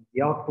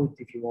the output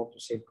if you want to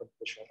save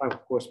computational time.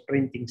 Of course,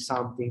 printing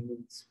something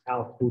means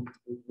output,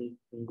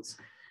 means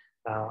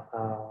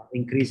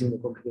increasing the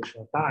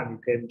computational time.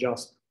 You can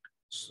just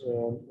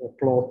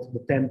plot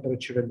the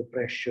temperature and the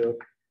pressure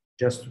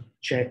just to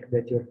check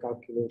that your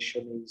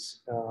calculation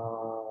is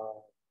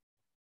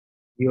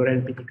your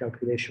NPT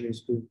calculation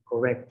is doing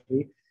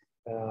correctly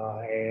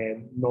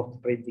and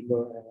not printing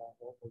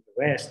all the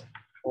rest.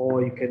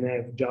 Or you can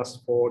have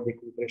just for the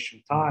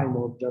equilibration time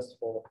or just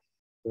for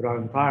the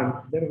run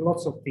time. There are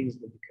lots of things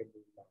that you can do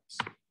in LAMMPS.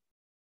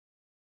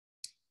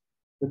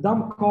 The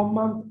dump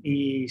command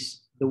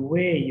is the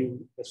way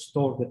you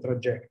store the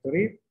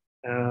trajectory.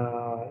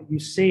 You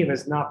save a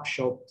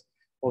snapshot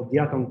of the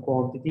atom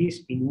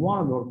quantities in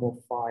one or more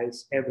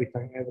files every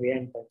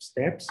n time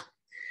steps.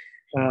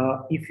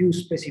 If you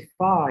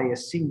specify a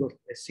single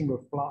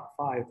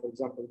file, for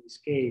example, in this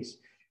case,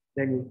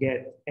 then you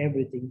get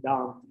everything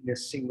done in a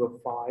single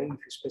file. If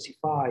you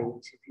specify,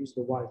 if you use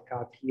the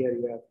wildcard here,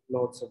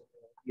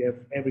 you have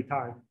every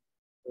time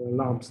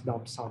LAMMPS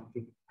dumps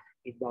something,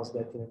 it does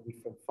that in a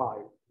different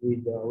file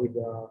with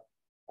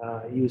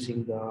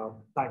using the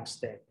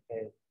timestamp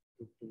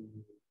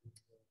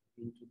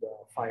into the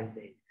file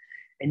name.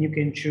 And you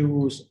can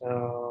choose,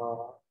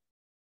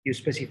 you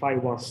specify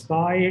one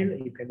style,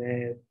 you can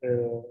have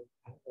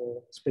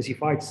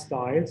specified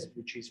styles,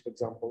 which is, for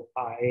example,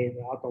 the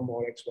atom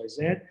or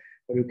XYZ,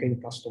 or you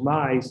can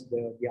customize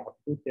the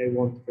output. I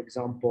want, for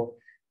example,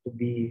 to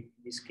be,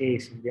 in this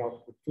case, in the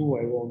output 2,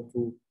 I want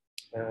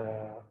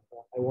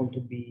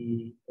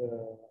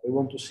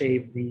to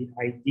save the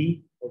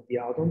ID of the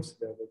atoms,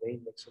 the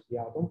index of the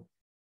atom,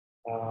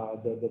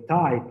 the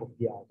type of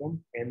the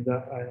atom, and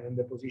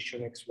the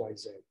position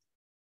XYZ.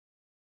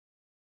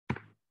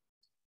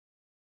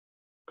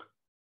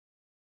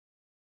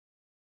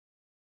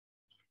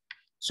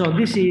 So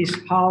this is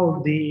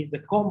how the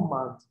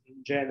command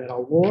in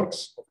general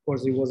works. Of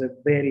course, it was a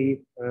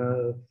very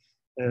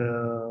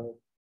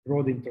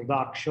broad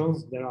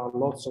introductions. There are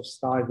lots of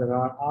styles. There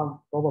are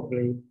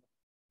probably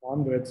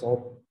hundreds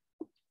of,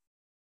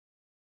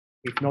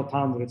 if not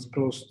hundreds,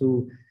 close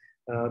to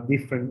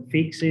different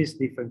fixes,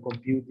 different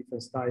compute,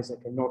 different styles. I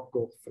cannot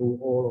go through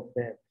all of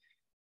them.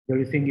 The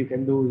only thing you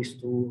can do is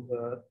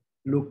to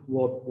look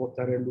what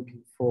are you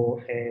looking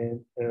for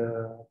and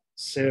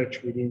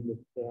search within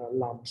the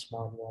LAMMPS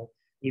manual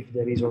if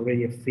there is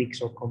already a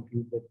fix or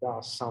compute that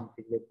does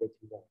something that you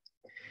want.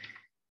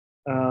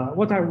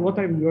 What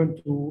I'm going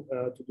to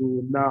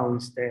do now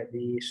instead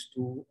is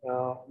to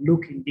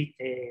look in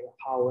detail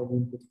how an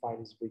input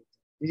file is written.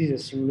 This is a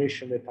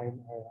simulation that I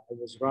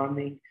was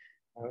running.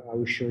 I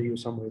will show you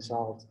some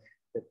results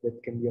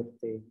that can be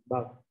obtained,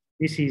 but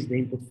this is the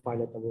input file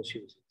that I was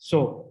using.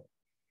 So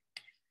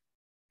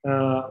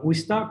we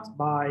start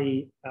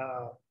by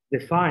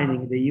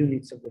defining the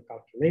units of the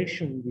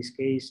calculation. In this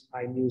case,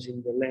 I'm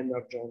using the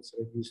Lennard-Jones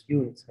reduced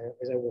units.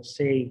 As I was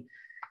saying,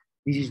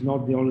 this is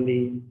not the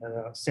only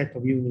set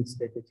of units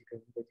that you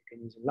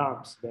can use in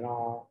LAMMPS. There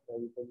are,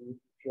 if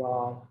you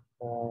are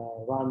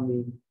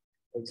running,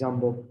 for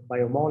example,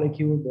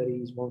 biomolecule, there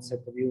is one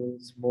set of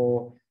units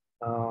more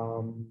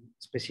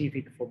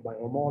specific for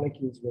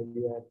biomolecules, when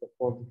you have the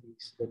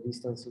quantities, the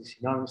distances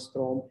in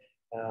angstrom,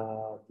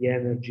 the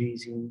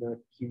energies in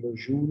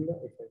kilojoule,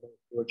 if I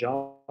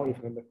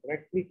remember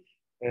correctly.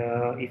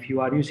 If you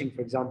are using,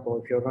 for example,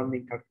 if you're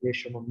running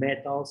calculation on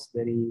metals,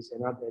 there is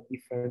another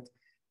different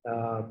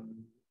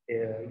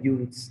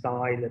unit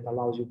style that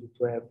allows you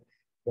to have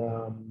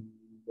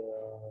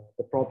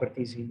the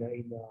properties in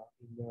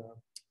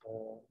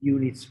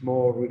units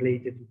more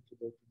related to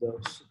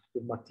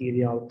the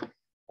material,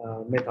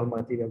 metal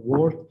material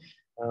world.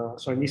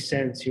 So in this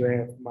sense, you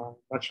have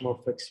much more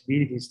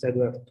flexibility instead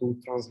of have to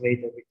translate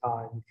every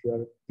time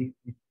if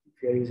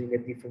you are using a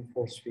different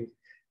force field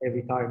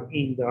every time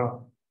in the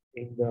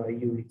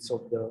units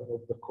of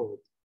the code.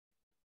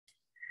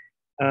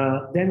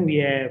 Then we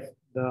have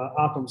the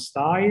atom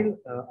style,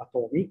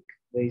 atomic.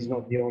 There is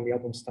not the only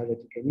atom style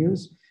that you can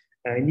use.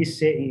 In this,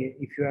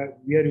 if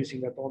we are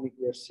using atomic,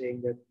 we are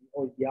saying that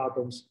all the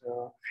atoms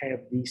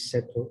have this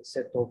set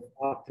of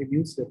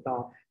attributes that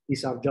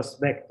these are just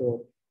vector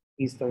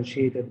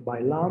instantiated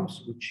by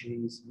LAMMPS, which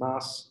is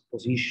mass,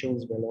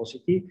 positions,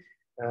 velocity.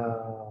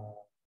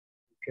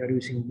 If you are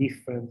using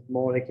different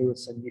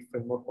molecules and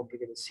different more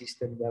complicated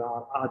systems, there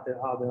are other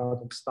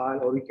atom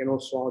style, or you can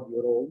also add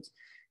your own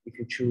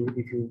if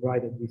you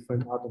write a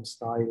different atom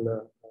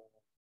style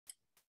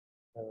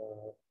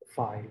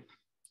file.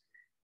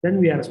 Then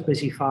we are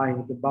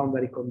specifying the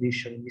boundary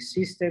condition in this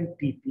system.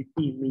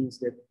 PPP means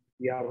that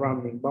we are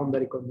running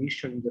boundary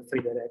condition in the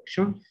 3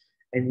 direction.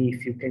 And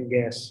if you can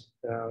guess,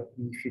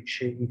 if you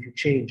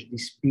change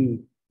this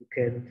P, you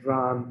can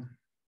run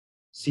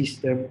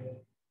system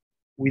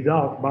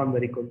without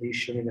boundary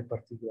condition in a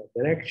particular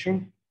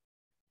direction.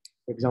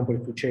 For example,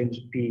 if you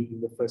change P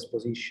in the first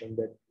position,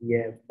 that we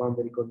have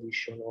boundary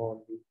condition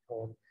on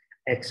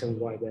X and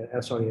Y,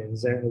 and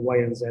Z, Y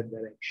and Z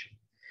direction.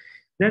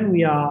 Then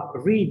we are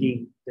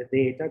reading the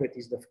data, that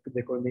is the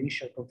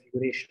initial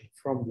configuration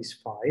from this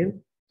file.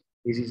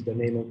 This is the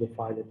name of the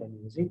file that I'm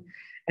using.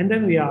 And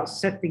then we are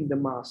setting the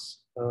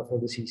mass for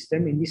the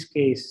system. In this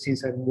case,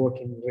 since I'm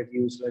working with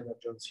reduced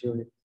Lennard-Jones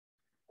unit,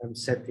 I'm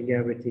setting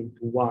everything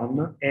to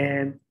 1.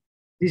 And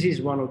this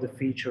is one of the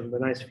features, the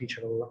nice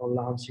feature of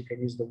LAMMPS, you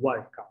can use the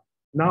wildcard.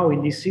 Now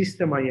in this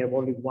system, I have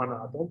only one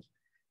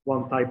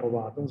type of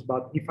atoms,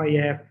 but if I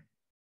have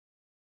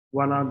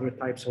 100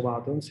 types of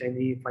atoms, and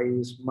if I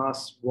use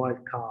mass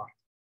wildcard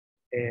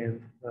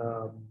and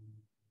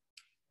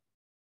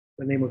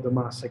the name of the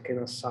mass, I can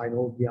assign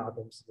all the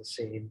atoms the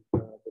same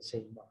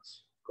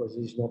mass, because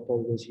it's not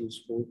always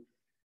useful,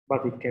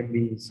 but it can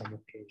be in some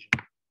occasion.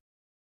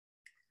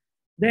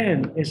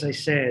 Then, as I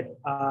said,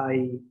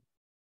 I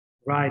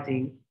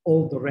writing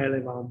all the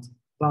relevant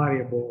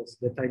variables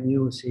that I'm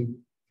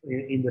using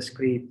in the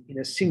script in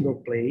a single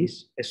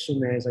place as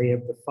soon as I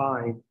have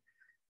defined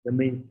the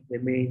main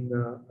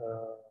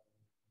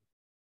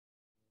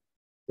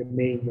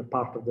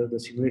part of the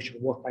simulation,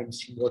 what I'm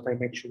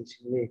actually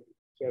simulating.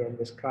 Here I'm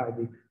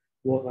describing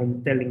what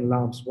I'm telling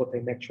LAMMPS what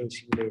I'm actually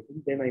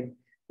simulating. Then I'm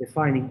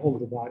defining all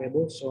the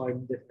variables. So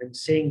I'm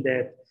saying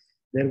that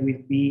there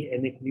will be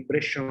an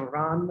equilibration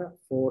run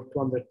for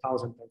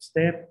 200,000 times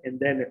step, and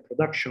then a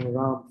production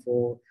run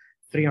for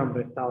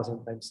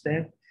 300,000 times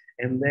step,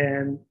 and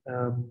then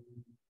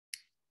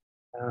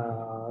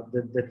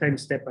The time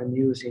step I'm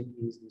using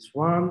is this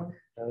one.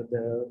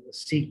 The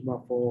sigma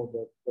for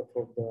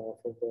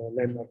the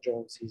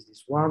Lennard-Jones is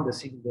this one. The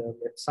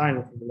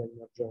epsilon for the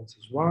Lennard-Jones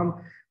is 1.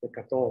 The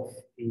cutoff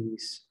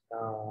is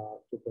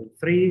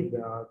 2.3.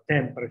 The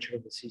temperature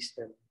of the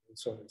system, and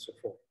so on and so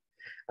forth.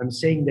 I'm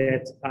saying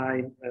that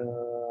I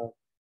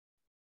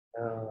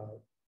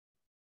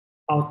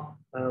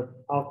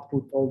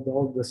output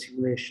all the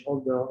simulation,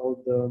 all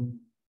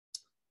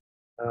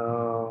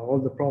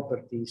the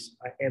properties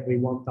every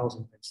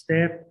 1,000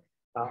 step.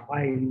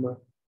 I'm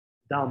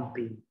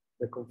dumping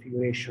the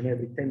configuration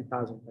every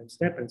 10,000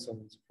 step, and so on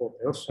and so forth.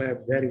 I also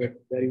have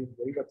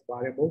derivative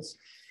variables,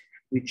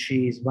 which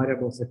is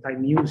variables that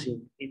I'm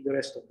using in the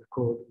rest of the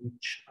code,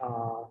 which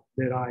are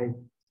derived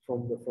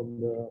from the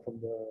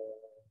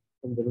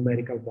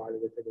numerical value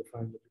that I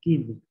defined at the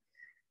beginning.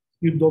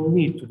 You don't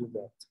need to do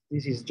that.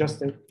 This is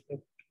just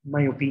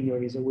my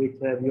opinion, is a way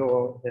to have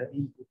your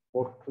input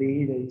more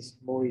clean. It is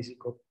more easy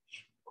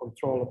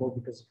controllable,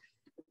 because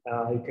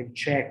you can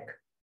check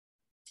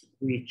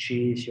which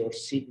is your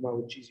sigma,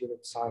 which is your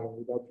epsilon,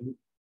 without looking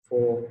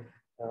for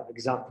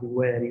exactly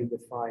where you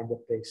define the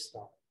phase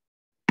style.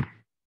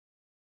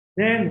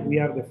 Then we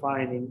are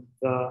defining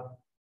the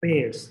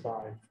pair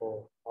style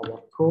for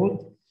our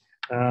code.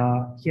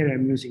 Here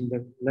I'm using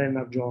the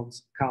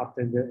Lennard-Jones cut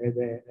and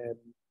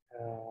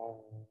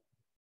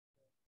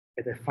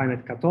at a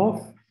finite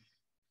cutoff.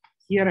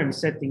 Here I'm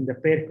setting the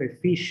pair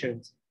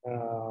coefficient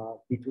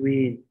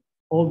between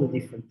all the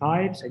different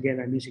types. Again,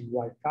 I'm using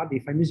wildcard.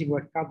 If I'm using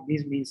wildcard,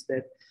 this means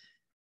that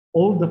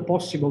all the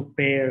possible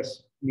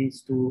pairs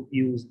needs to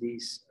use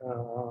this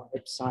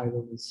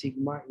epsilon and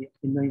sigma.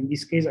 In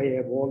this case, I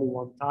have only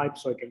one type,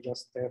 so I can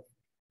just have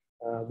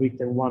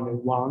written 1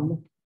 and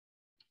 1.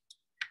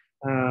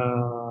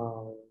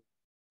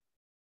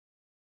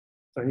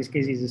 So in this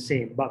case, it's the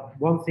same. But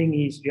one thing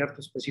is you have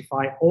to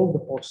specify all the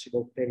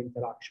possible pair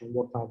interaction.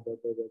 What are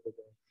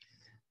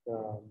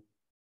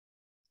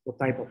what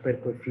type of pair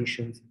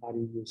coefficients are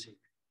you using?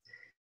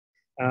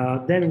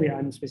 Then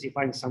I'm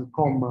specifying some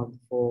command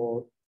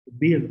for to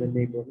build the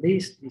neighbor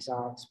list. These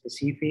are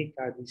specific.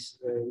 This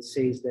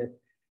says that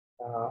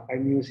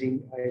I'm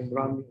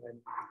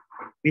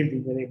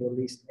building the neighbor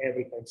list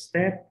every time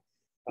step,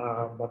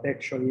 but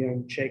actually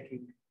I'm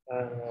checking.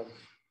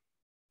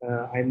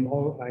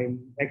 I'm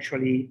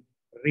actually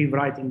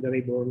rewriting the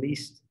neighbor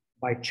list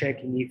by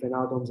checking if an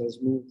atom has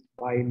moved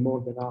by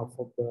more than half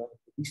of the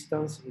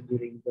distance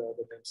during the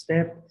time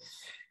step.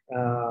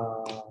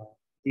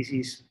 This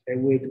is a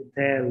way to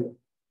tell,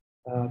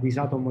 this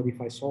atom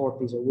modify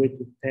sort is a way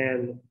to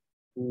tell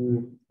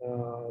to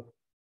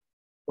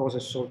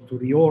processor to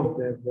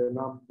reorder the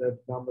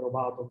number of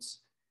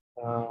atoms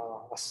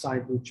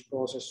assigned to each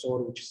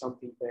processor, which is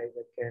something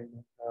that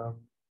can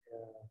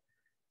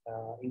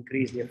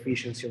increase the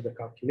efficiency of the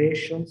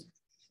calculations.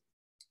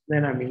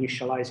 Then I'm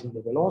initializing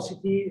the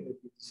velocity.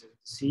 This is the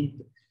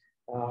seed.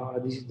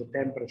 This is the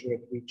temperature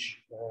at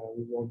which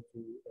we want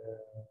to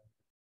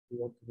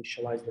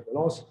initialize the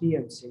velocity.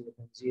 I'm saying that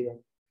I'm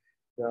zeroing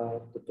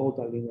the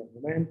total linear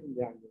momentum,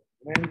 the angular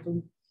momentum.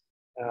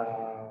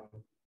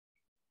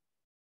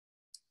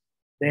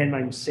 Then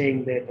I'm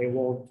saying that I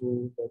want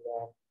to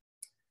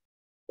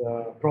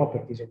the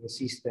properties of the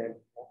system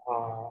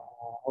are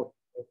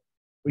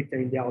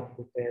written in the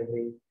output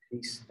every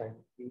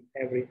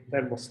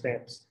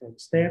thermosteps and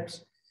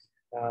steps.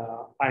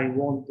 I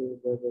want the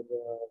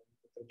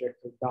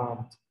trajectory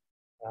dumped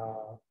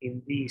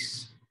in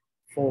this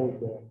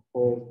folder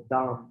called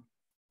dump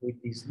with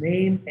this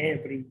name,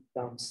 every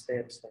dump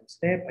step.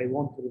 I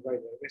want to rewrite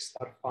a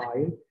restart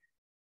file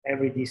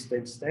every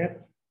distance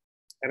step.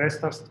 A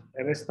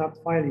restart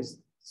file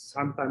is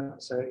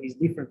sometimes is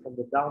different from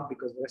the dump,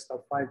 because the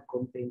restart file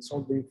contains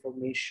all the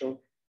information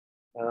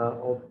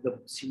of the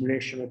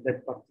simulation at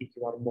that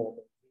particular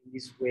moment. In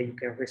this way, you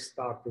can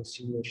restart the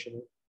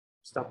simulation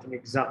starting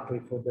exactly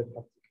for that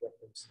particular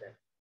step.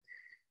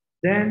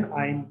 Then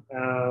I'm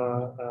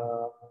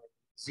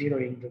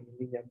zeroing the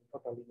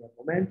total linear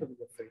momentum in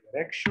the free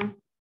direction.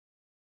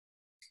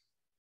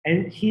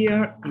 And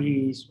here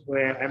is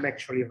where I'm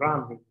actually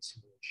running the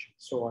simulation.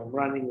 So I'm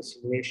running the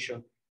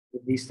simulation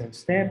with this time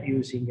step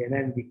using an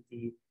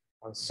NDT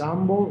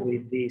ensemble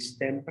with this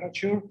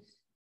temperature.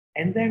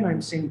 And then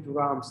I'm saying to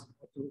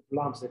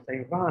LAMMPS that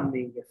I'm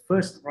running the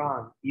first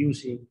run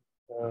using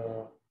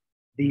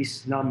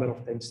this number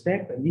of time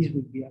steps, and this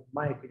would be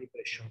my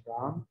equilibration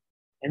run.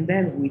 And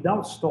then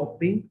without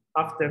stopping,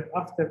 after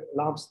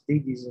LAMMPS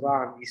did this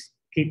run, is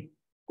keep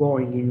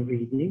going in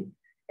reading,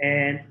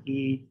 and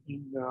it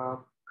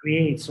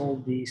creates all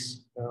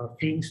these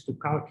things to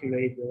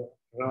calculate the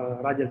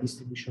radial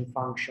distribution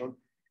function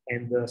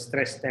and the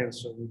stress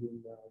tensor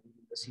within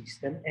the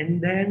system.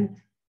 And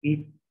then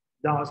it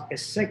does a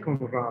second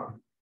run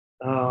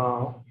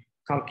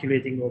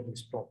calculating all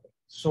these properties.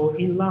 So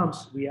in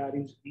LAMMPS, we are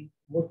using,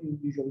 what you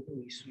usually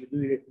do is you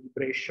do your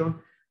equilibration,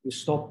 you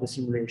stop the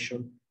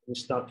simulation, you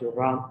start your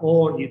run,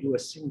 or you do a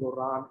single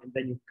run and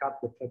then you cut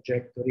the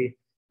trajectory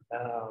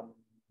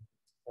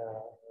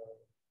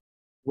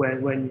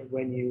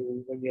when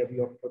you have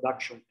your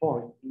production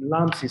point. In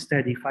LAMMPS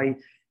instead, if I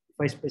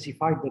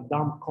specify the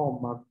dump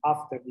command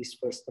after this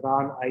first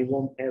run, I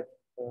would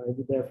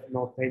have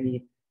not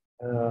any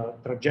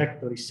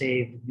trajectory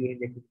saved during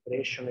the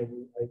preparation. I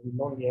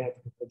will only have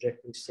the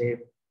trajectory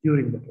saved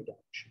during the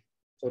production.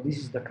 So this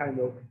is the kind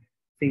of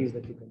things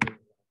that you can do.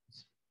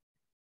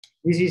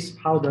 This is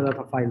how the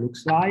data file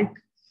looks like.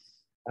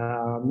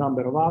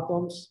 Number of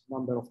atoms,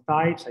 number of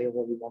types. I have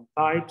only one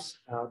types.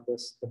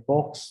 The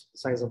box, the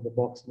size of the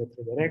box in the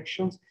three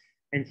directions.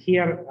 And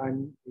here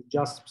I'm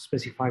just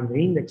specifying the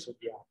index of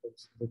the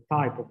atoms, the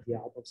type of the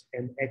atoms,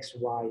 and X,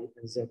 Y,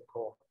 and Z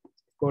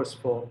coordinates. Of course,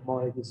 for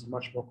molecules, it's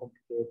much more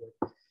complicated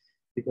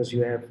because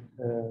you have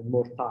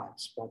more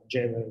types, but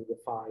generally the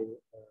file,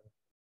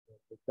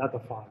 the data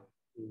file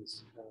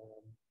is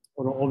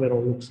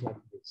overall looks like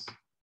this.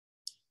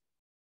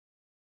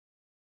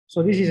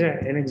 So this is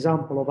an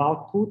example of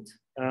output.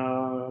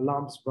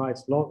 LAMMPS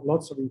provides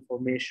lots of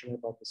information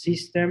about the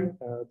system.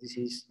 This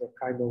is the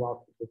kind of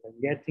output that I'm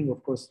getting.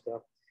 Of course,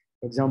 for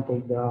example,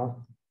 the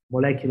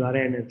molecular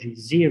energy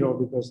is 0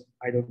 because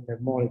I don't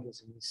have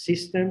molecules in the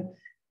system,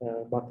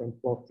 but I'm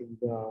plotting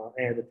the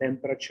air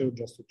temperature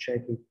just to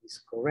check if it's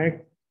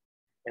correct.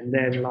 And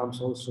then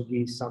LAMMPS also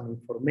gives some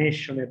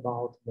information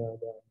about the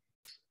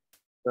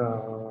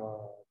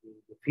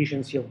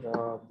efficiency of the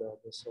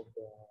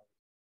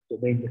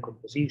domain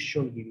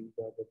decomposition, giving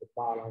the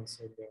balance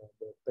and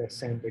the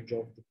percentage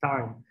of the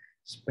time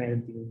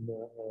spent in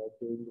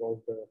doing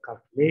all the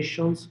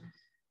calculations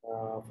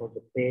for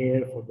the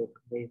pair, for the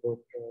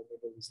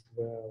neighborist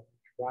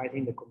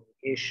writing, the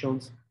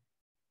communications,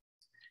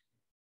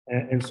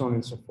 and so on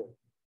and so forth.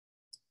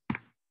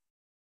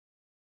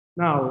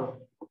 Now,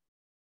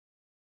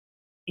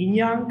 in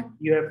Young,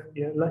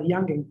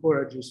 Young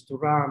encourages to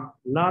run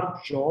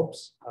large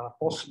jobs,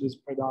 possibly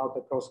spread out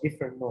across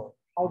different nodes.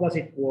 How does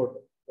it work?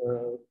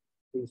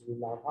 Things with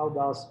LAMMPS. How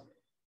does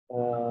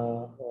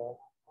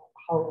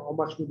how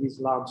much do these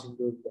LAMMPS in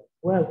doing that?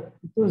 Well,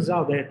 it turns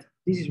out that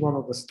this is one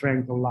of the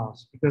strengths of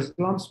LAMMPS because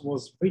LAMMPS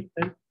was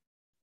written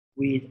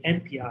with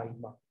MPI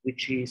in mind,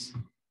 which is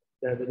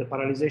the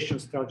parallelization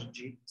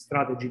strategy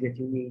that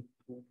you need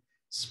to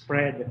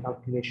spread the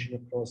calculation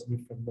across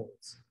different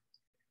nodes.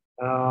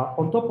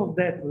 On top of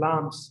that,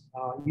 LAMMPS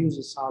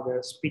uses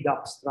other speed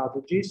up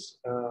strategies,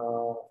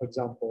 for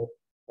example,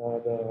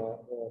 the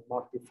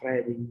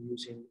multi-threading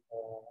using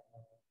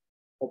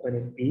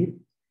OpenMP,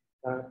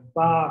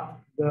 but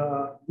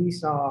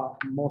these are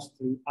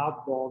mostly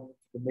add-on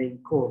to the main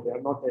code. They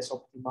are not as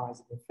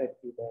optimized and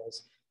effective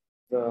as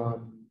the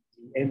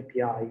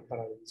MPI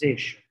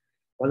parallelization.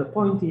 But the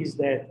point is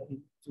that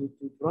to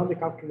run the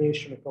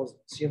calculation across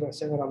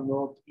several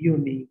nodes, you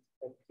need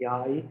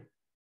MPI,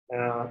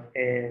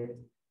 and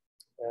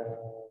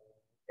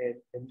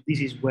this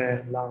is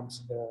where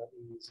LAMMPS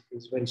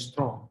is very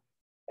strong.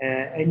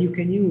 And you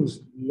can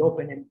use the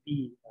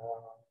OpenMP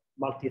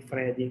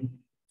multi-threading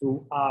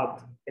to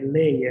add a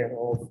layer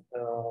of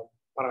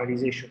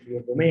parallelization to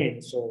your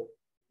domain. So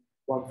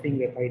one thing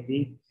that I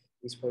did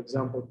is, for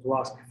example, to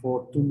ask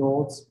for 2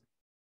 nodes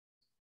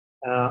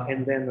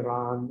and then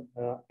run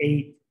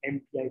 8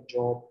 MPI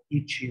jobs,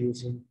 each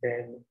using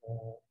 10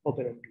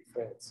 OpenMP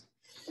threads.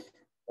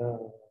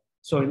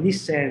 So in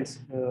this sense,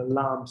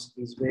 LAMMPS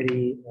is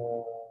very,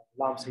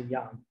 LAMMPS and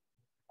Young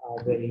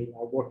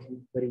are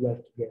working very well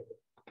together.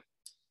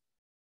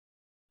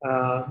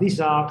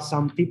 These are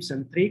some tips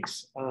and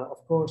tricks.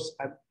 Of course,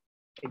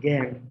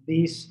 again,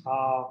 these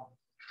are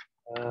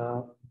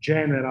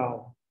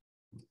general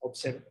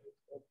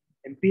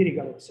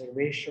empirical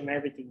observation.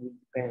 Everything will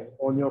depend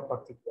on your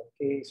particular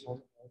case,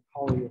 on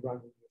how you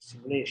run your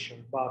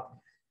simulation. But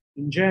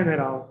in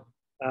general,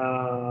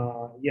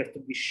 you have to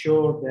be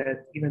sure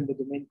that even the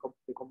domain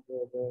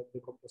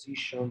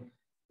decomposition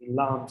in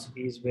LAMMPS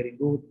is very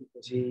good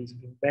because it is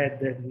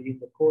embedded within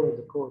the core of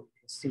the code. You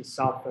can still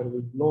suffer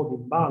with load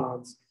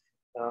imbalance.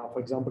 For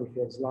example, if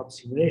you have slab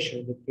simulation,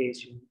 in that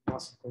case, you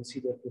must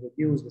consider to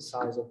reduce the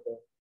size of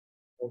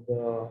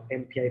the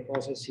MPI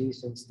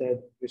processes,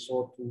 instead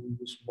resort to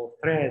use more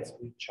threads,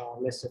 which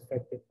are less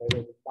affected by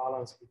load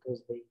imbalance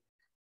because they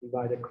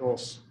divide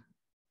across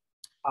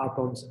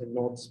atoms and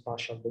not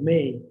spatial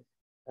domain.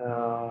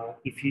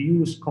 If you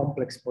use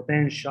complex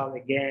potential,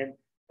 again,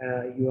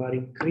 you are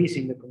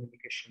increasing the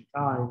communication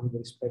time with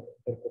respect to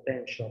the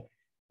potential.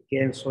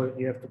 Again, so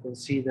you have to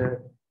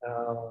consider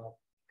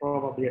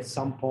probably at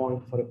some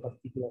point for a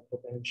particular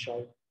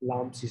potential,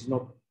 LAMMPS is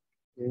not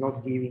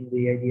giving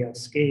the ideal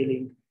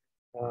scaling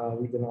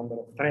with the number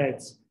of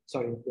threads,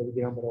 sorry, with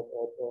the number of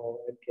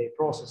MPI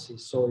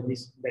processes. So in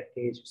that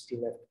case, you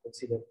still have to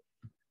consider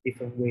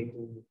different way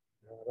to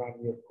run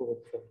your code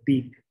for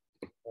big,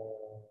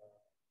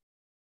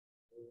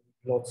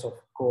 lots of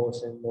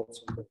cores and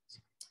lots of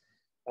things.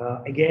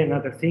 Again,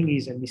 another thing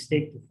is a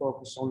mistake to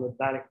focus on the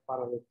direct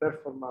parallel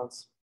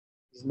performance.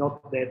 Is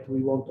not that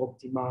we want to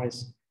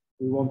optimize,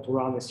 we want to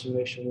run a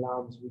simulation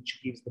LAMMPS which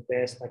gives the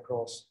best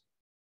across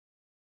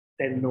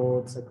 10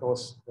 nodes,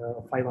 across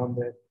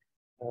 500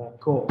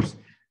 cores.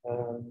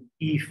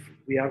 if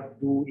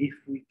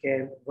we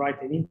can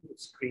write an input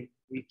script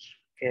which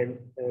can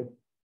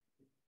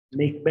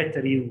makes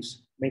better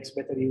use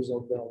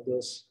of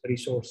those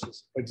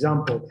resources. For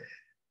example,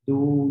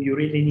 do you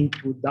really need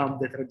to dump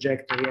the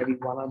trajectory every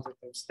 100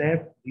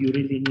 step? Do you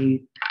really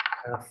need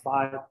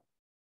five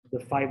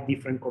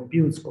different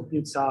computes?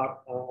 Computes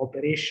are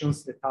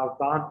operations that are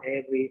done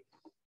every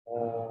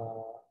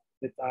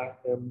that are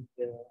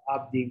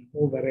adding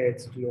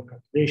overheads to your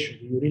calculation.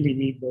 Do you really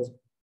need those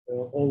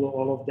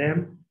all of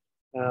them?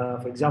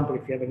 For example,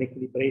 if you have an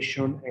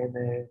equilibration and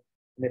a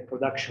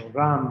production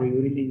run, do you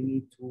really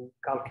need to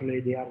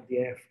calculate the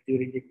RDF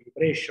during the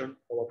equilibration?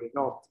 Probably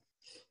not.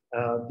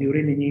 Do you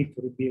really need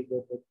to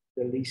rebuild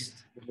the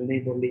list, the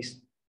neighbor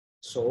list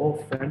so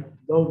often?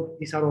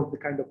 These are all the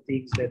kind of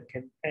things that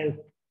can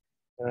help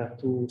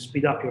to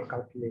speed up your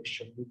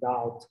calculation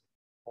without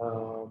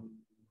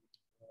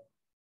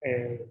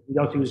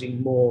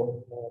using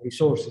more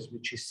resources,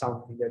 which is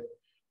something that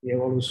we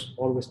have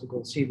always to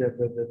consider.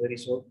 The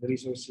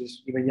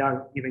resources, even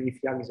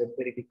if Young is a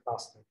very big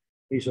cluster,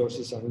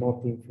 resources are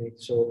not infinite,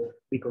 so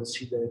be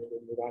considerate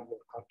when you run your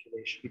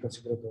calculation. Be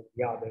considerate of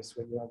the others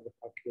when you run the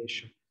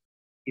calculation.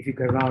 If you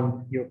can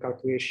run your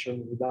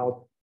calculation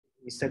without,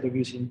 instead of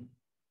using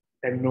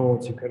 10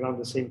 nodes, you can run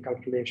the same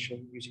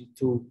calculation using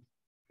 2.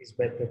 It's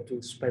better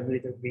to spend a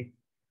little bit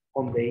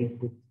on the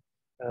input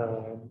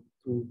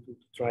to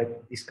try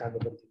this kind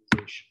of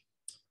optimization.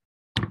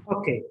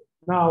 Okay,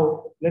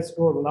 now let's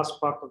go to the last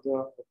part of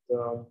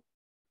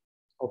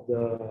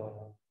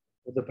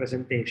the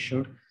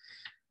presentation.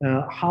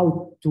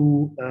 How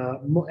to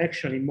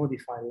actually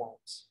modify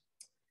LAMMPS.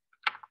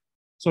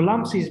 So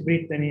LAMMPS is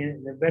written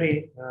in a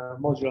very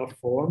modular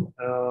form,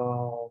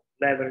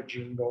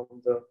 leveraging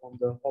on the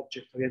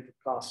object-oriented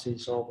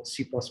classes of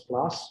C++.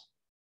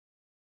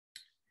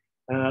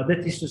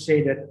 That is to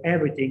say that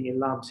everything in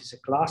LAMMPS is a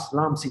class.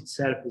 LAMMPS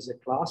itself is a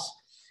class,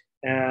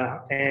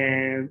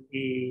 and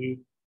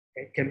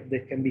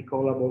that can be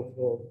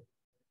callable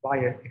by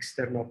an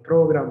external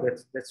program.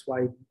 That's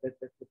why that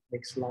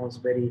makes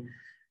LAMMPS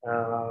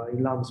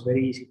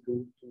very easy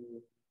to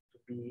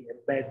be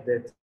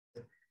embedded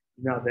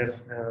in other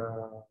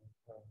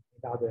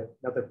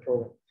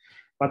program.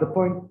 But the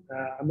point,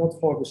 I'm not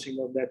focusing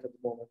on that at the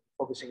moment. I'm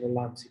focusing on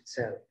LAMMPS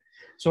itself.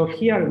 So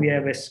here we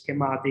have a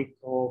schematic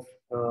of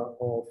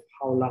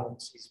how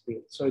LAMMPS is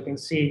built. So you can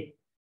see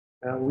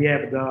we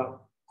have the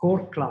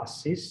core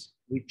classes,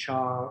 which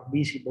are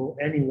visible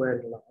anywhere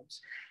in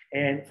LAMMPS,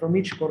 and from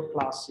each core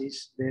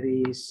classes there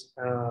is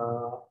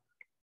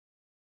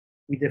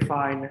we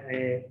define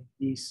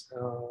these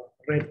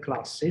red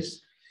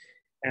classes,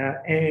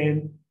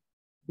 and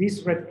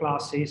these red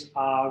classes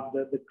are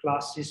the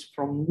classes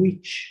from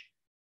which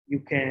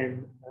you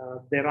can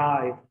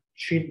derive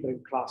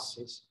children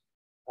classes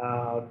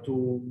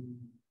to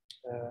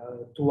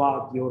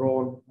add your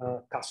own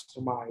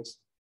customized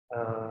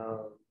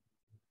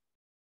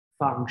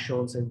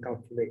functions and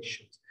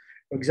calculations.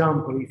 For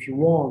example, if you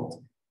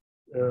want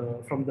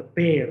from the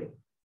pair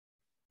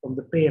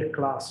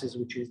classes,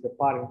 which is the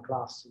parent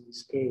class in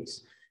this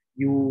case,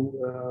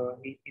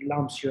 in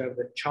LAMMPS you have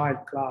the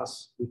child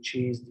class, which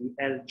is the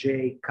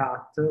LJ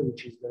cat,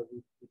 which is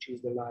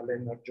the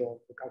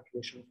Lennard-Jones, the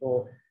calculation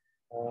for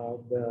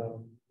the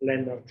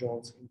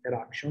Lennard-Jones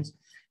interactions.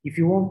 If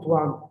you want to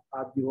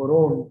add your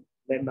own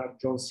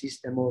Lennard-Jones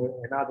system or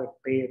another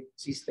pair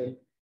system,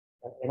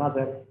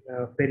 another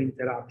pair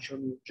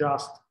interaction, you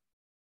just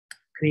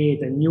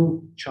create a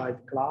new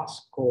child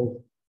class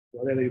called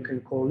whatever you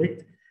can call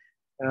it,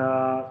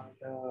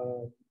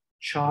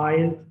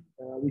 child,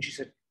 which is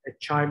a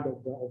child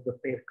of the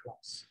pair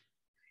class.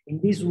 In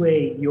this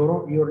way,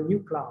 your new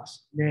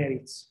class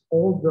inherits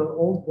all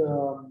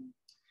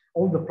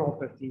the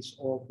properties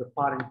of the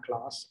parent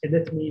class, and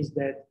that means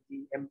that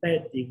the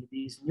embedding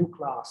this new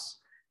class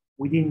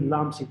within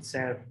LAMMPS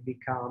itself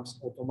becomes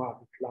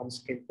automatic.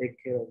 LAMMPS can take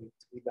care of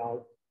it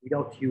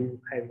without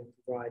you having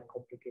to write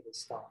complicated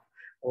stuff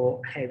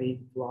or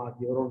having to add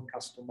your own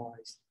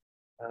customized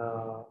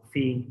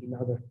thing in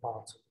other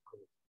parts of the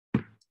code.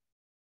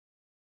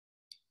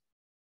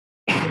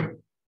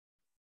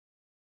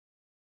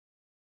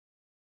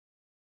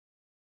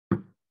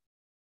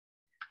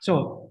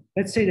 So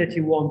let's say that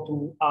you want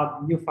to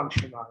add new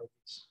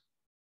functionalities.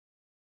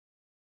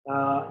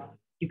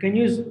 You can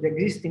use the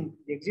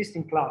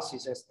existing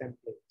classes as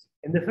templates.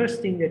 And the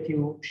first thing that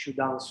you should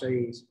answer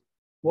is,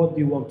 what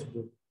do you want to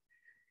do?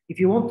 If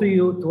you want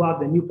to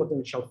add a new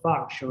potential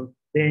function,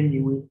 then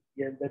you will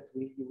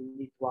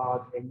need to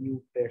add a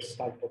new pair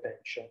style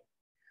potential.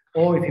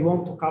 Or if you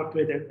want to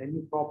calculate a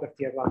new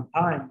property at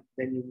runtime,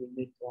 then you will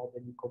need to add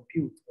a new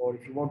compute. Or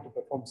if you want to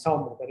perform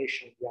some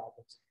operation of the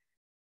atoms,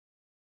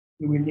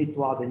 you will need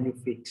to add a new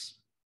fix.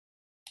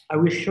 I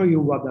will show you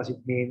what does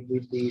it mean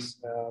with this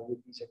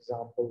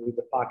example, with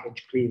the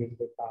package cleaning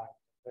that I'm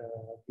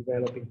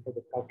developing for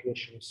the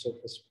calculation of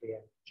surface free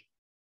energy.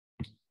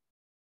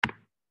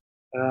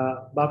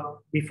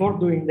 But before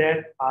doing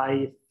that,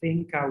 I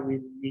think I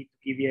will need to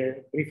give you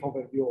a brief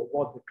overview of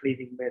what the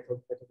cleaving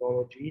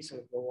methodology is.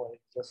 And don't worry,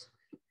 just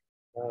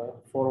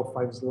 4 or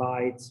 5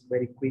 slides,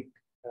 very quick.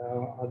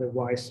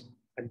 Otherwise,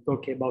 I'm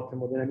talking about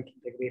thermodynamic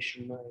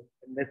integration,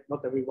 and that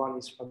not everyone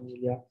is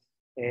familiar,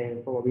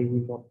 and probably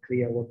will not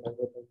clear what I'm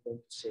going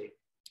to say.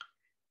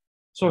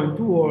 So in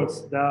 2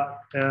 words,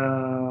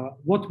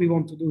 what we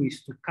want to do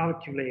is to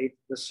calculate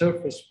the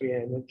surface free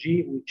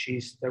energy, which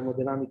is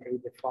thermodynamically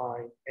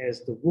defined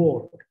as the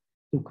work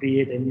to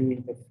create a new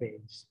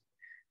interface.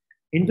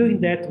 In doing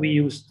that, we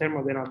use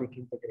thermodynamic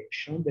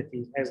integration. That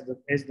is, as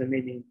the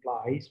name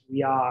implies,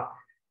 we are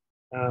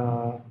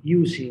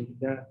using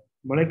the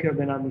molecular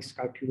dynamics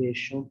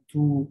calculation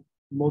to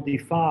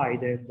modify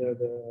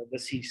the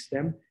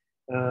system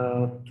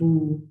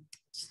to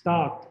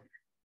start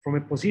from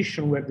a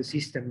position where the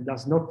system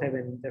does not have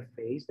an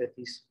interface, that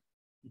is,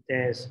 it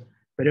has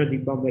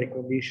periodic boundary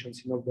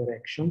conditions in all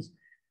directions,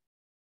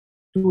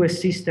 to a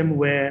system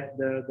where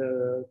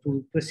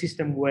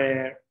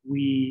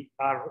we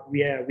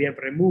have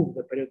removed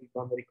the periodic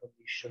boundary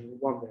condition in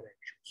one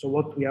direction. So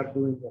what we are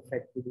doing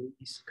effectively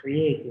is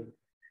creating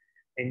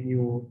a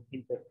new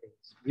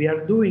interface. We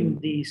are doing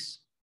this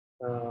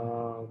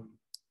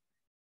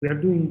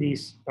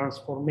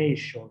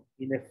transformation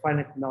in a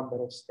finite number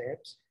of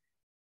steps.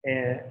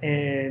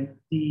 And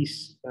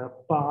this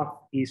path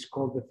is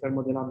called the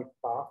thermodynamic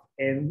path,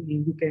 and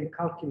you can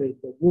calculate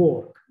the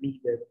work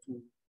needed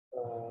to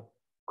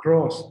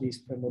cross this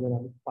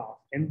thermodynamic path,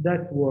 and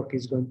that work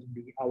is going to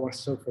be our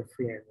surface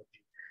free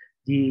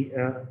energy,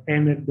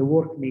 the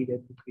work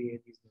needed to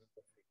create this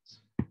interface.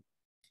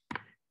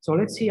 So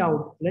let's see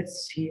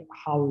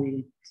how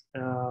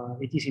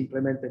it is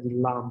implemented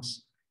in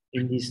LAMMPS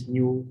in this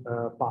new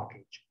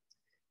package.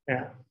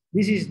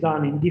 This is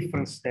done in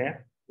different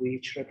steps,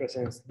 which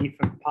represents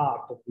different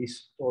part of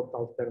this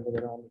total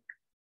thermodynamic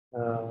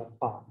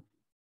path.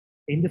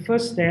 In the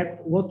first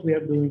step, what we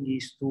are doing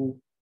is to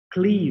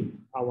cleave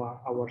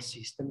our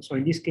system. So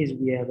in this case,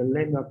 we have a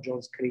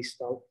Lennard-Jones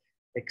crystal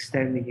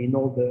extending in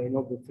all the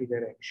 3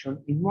 directions.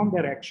 In one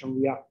direction,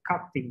 we are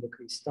cutting the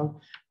crystal,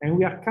 and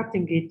we are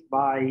cutting it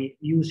by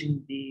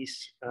using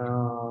these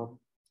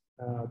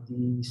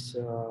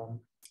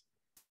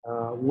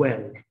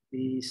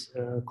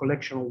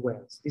collection of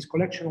wells. These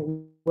collection of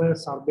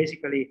wells are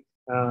basically,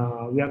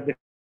 we are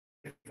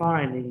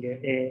defining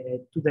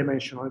a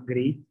 2-dimensional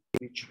grid,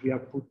 which we are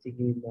putting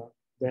in the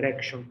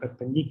direction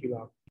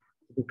perpendicular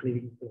to the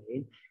cleaving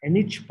plane. And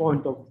each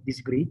point of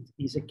this grid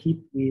is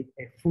equipped with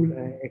a full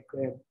an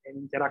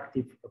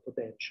interactive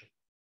potential.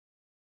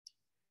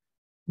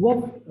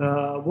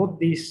 What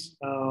this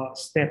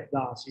step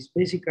does is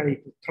basically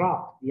to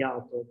trap the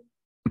atom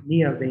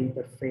near the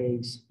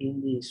interface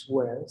in these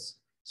wells.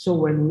 So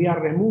when we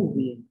are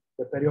removing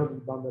the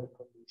periodic boundary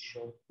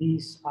condition,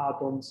 these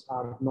atoms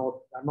are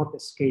not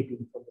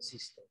escaping from the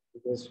system,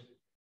 because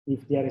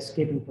if they are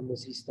escaping from the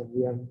system,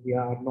 we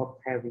are not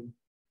having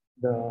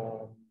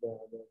the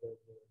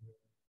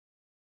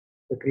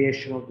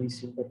creation of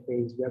this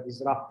interface. We are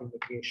disrupting the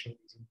creation of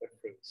this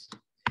interface.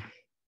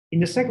 In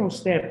the second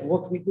step,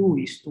 what we do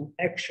is to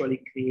actually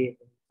create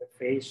an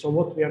interface. So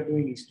what we are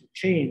doing is to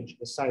change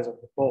the size of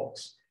the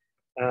box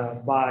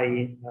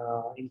by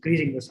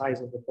increasing the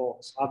size of the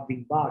box,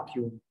 adding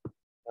vacuum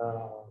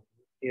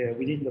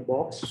within the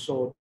box.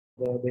 So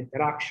the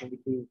interaction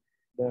between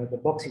the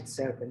box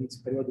itself and its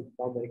periodic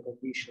boundary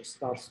condition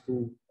starts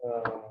to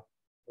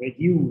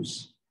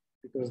reduce,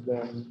 because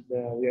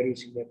we are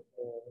using the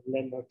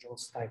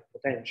Lennard-Jones type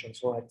potential.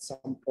 So at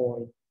some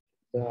point,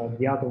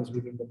 the atoms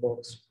within the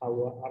box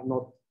are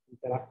not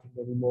interacting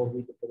anymore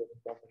with the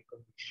periodic boundary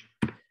condition.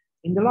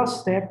 In the last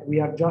step, we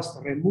are just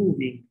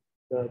removing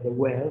the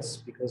wells,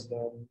 because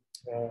the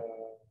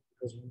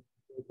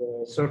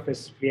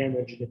surface free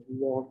energy that we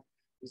want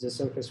is the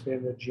surface free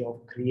energy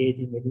of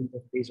creating an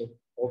interface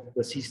of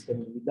the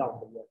system without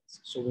the wells.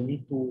 So we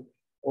need to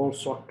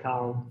also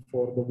account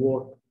for the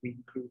work we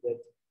included.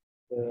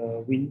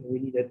 We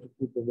needed to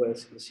put the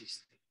wells in the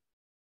system.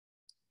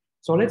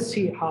 So let's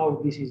see how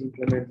this is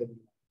implemented in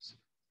LAMMPS.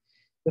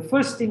 The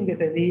first thing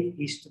that I did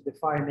is to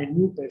define a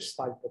new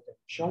peristyle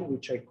potential,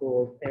 which I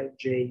call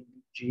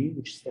LJBG,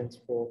 which stands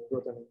for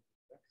Brunel.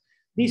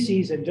 This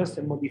is just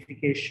a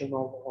modification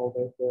of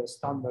the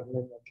standard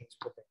Lennard-Jones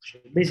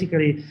potential.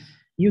 Basically,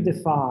 you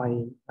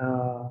define,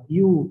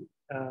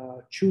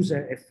 choose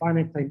a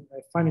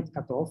finite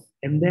cutoff,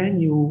 and then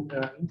you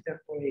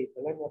interpolate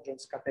the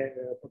Lennard-Jones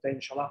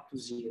potential up to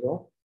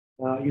 0.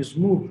 You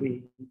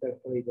smoothly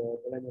interpolate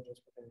the Lennard-Jones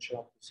potential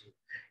up to 0.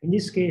 In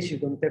this case, you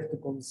don't have to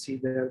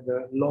consider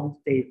the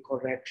long tail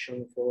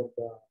correction for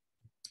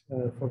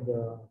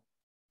the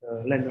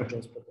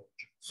Lennard-Jones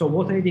potential. So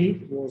what I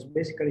did was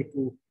basically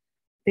to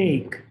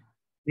take,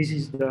 this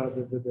is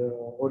the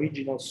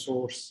original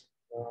source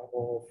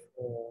of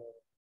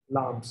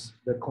LAMMPS,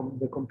 the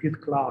compute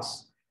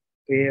class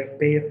pair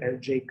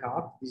LJ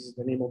cut. This is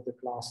the name of the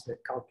class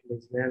that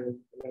calculates the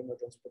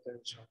Lennard-Jones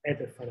potential at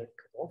a finite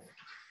cutoff.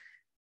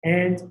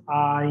 And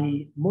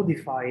I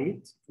modify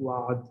it to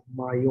add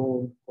my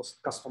own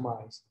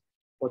customized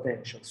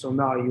potential. So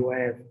now you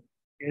have,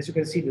 as you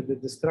can see,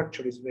 the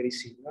structure is very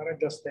similar. I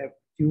just have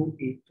two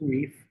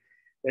if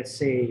that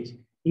says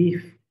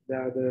if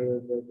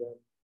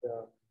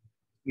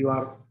you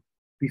are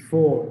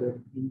before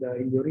in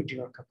the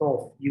original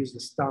cutoff, use the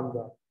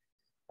standard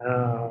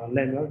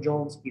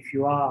Lennard-Jones. If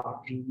you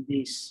are in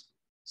this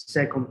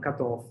second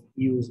cutoff,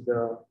 use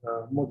the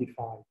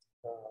modified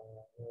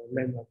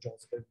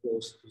Lennard-Jones that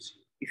goes to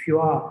 0. If you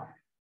are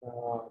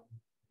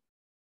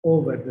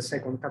over the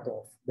second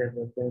cutoff, then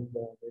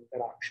the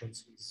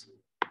interactions is 0.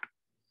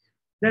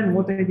 Then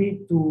what I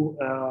did to,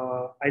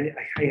 I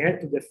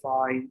had to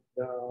define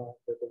the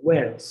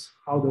wells,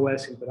 how the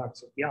wells interact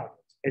with the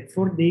atoms. And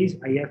for this,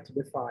 I have to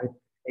define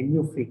a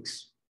new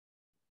fix.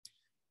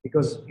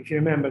 Because if you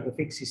remember, the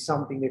fix is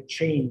something that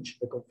changes,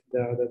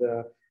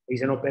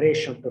 is an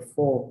operation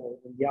performed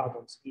on the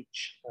atoms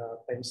each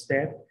time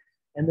step.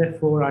 And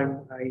therefore,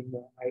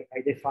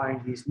 I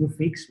define this new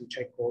fix, which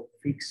I call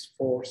fix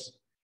force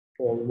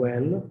for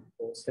well,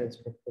 or stands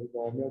for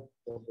polynomial,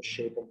 for the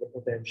shape of the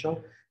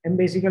potential. And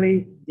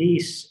basically,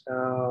 this,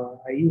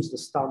 I use the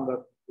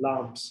standard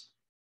LAMMPS,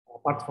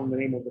 apart from the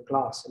name of the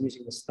class, I'm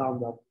using the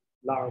standard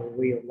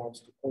way of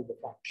LAMMPS to call the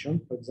function.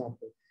 For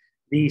example,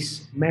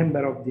 this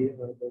member of the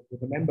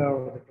member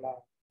of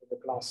the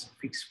class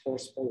fixed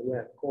force for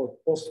well called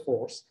post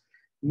force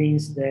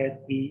means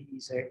that it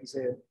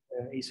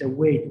is a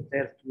way to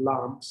tell to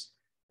LAMMPS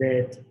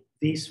that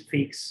this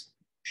fix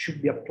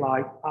should be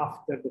applied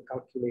after the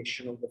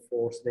calculation of the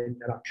force, the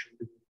interaction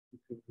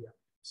between the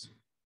atoms.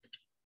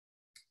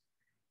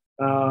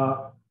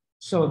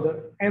 So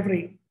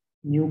every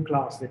new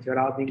class that you're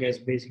adding has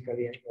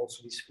basically, and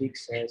also this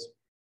fix has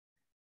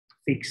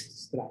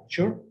fixed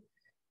structure.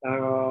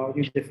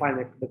 You define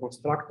the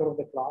constructor of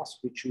the class,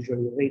 which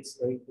usually rates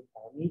the input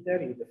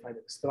parameter. You define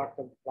the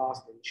constructor of the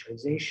class, the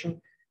initialization,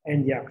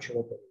 and the actual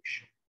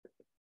operation.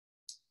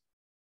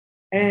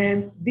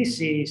 And this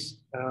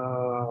is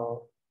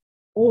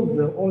all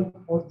the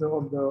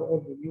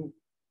new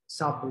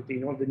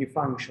subroutine, all the new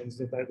functions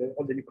that are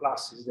all the new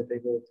classes that I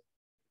wrote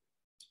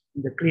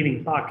in the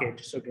cleaning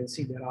package. So you can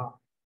see there are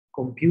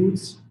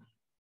computes,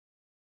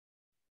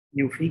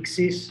 new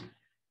fixes.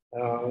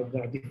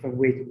 There are different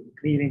ways to do the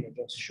cleaning. I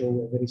just show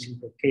a very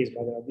simple case,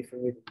 but there are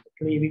different ways to do the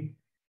cleaning.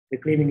 The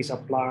cleaning is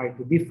applied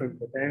to different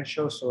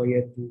potentials, so you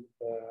have to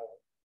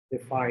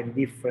define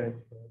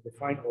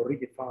or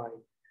redefine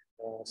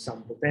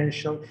some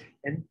potential.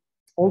 And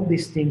all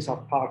these things are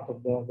part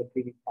of the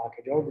cleaning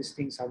package. All these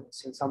things are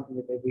something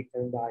that I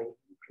and I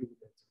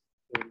included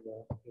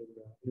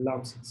in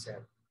LAMMPS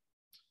itself.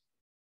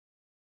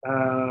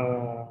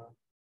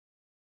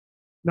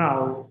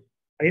 Now,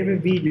 I have a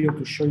video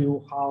to show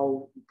you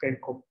how you can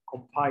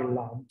compile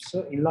LAMMPS.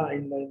 In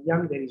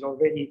Young, there is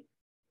already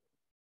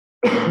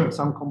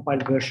some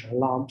compiled version of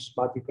LAMMPS,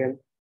 but you can,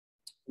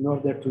 in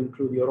order to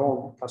include your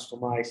own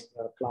customized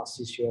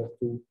classes, you have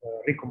to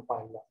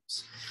recompile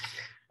LAMMPS.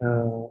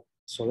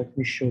 So let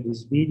me show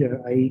this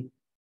video. I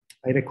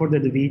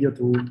recorded the video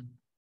to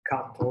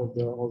cut all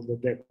the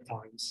dead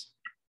times.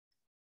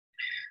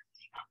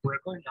 We're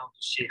going now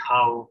to see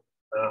how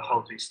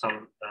to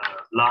install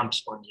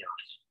LAMMPS on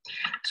Young.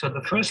 So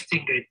the first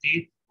thing I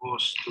did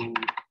was to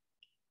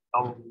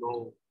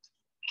download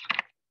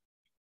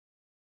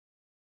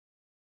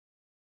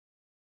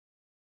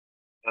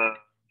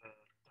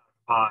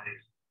file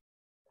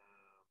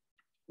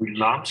with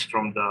LAMMPS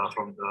from the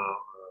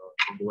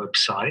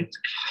website.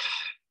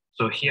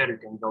 So here you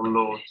can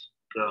download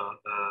the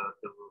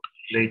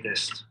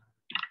latest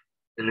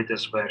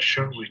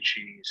version, which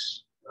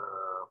is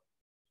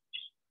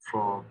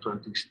from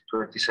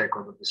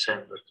 22nd of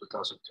December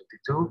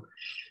 2022.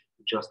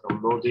 You just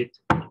download it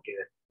and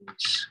get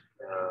this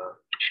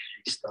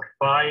star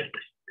file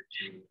that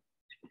you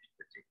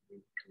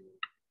need to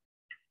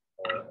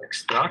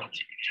extract.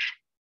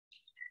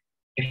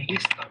 In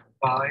this star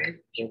file,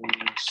 there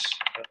is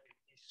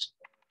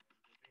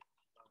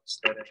this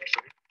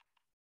directory.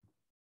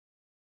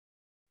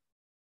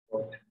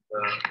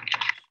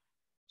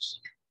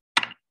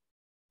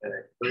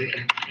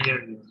 And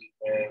here you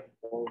have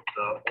all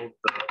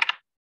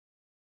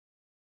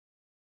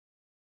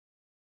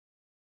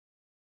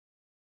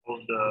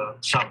the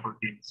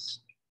subroutines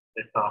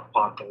that are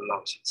part of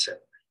LAMMPS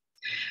itself.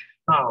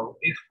 Now,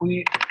 if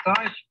we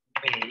type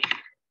make,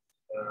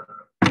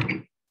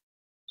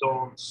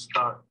 don't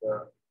start the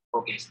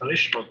program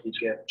installation, but we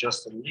get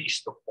just a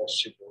list of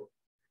possible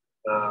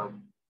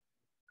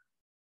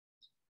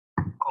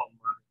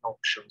common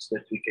options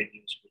that we can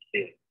use with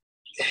it.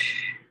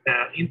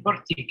 In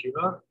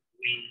particular,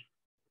 we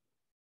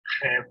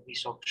have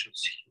these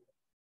options here.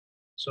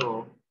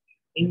 So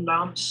in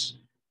LAMMPS,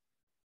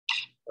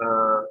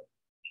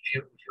 if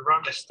you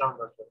run a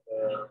standard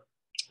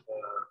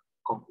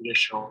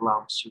compilation of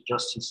LAMMPS, you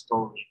just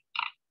install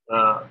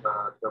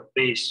the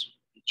base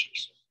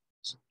features.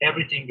 So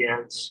everything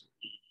else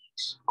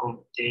is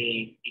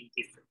contained in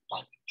different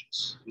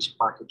packages. These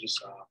packages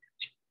are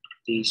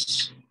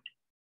these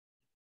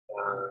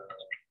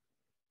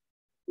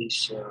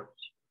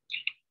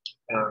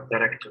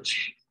directories.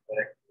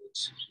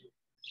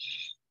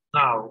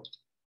 Now,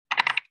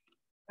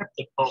 at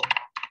the bottom,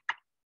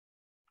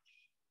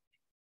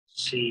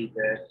 see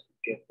that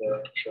get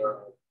the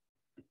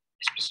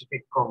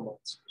specific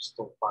commands to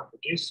install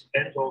packages,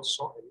 and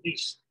also a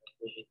list of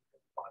the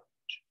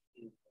package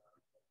in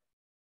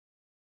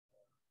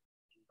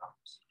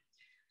LAMMPS.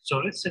 So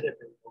let's say that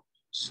I want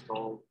to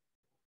install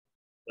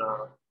the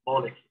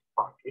molecule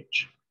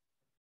package,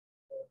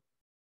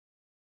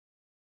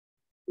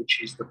 which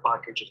is the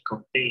package that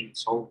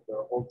contains all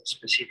the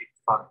specific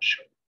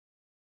function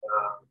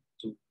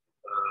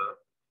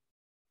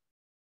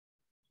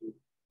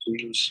to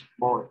use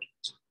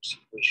molecules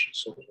situation.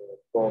 So the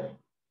bond,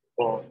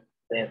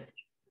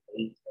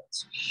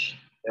 elements,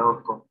 they all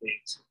contain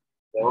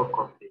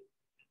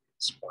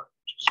this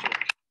package. So,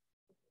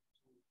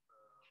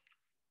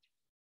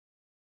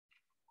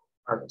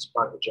 and this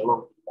package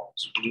along the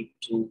lines, we need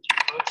to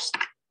first.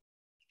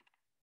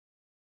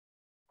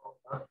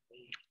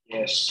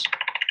 Yes.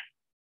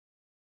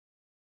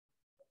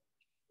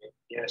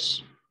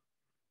 Yes.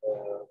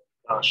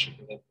 That should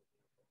be the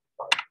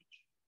package.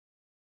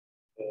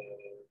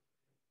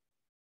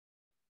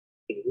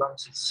 The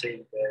LAMMPS is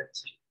saying that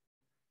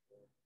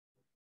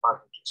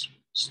packages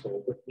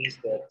installed. That means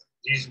that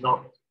this is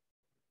not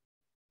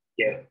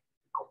yet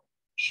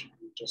configuration.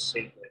 We just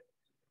say that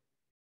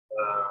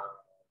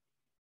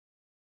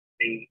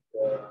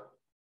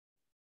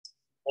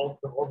all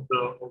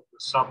the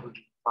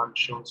subroutine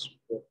functions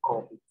were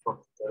copied from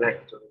the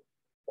directory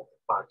of the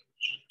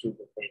package to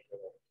the main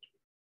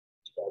directory,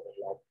 to the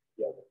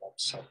other lab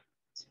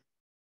subroutines.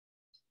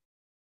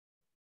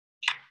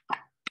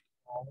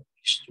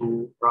 Is to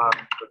run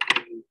the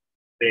very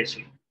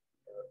basic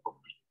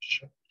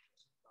configuration.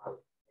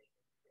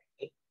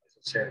 As I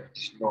said,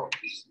 this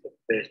is the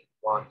basic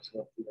one. It's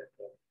not even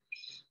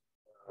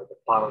the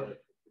parallel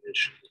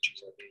configuration which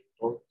is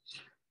available.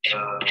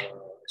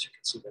 As you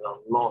can see, there are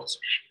lots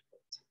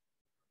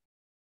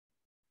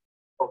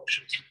of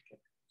options.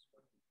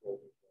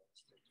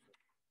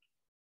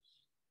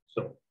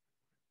 So,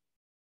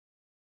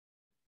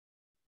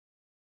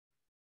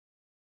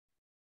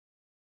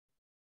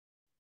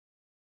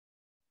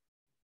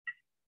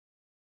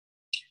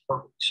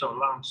 so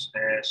LAMMPS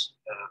has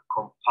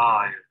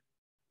compiled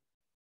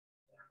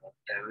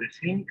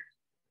everything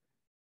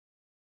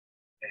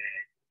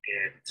and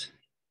get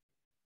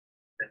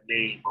the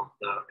name of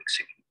the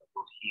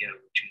executable here,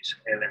 which is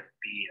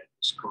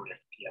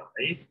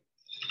LMP_API.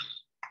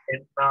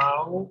 And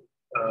now,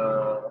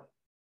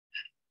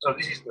 so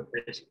this is the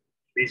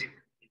basic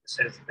in the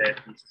sense that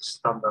it's the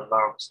standard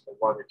LAMMPS, the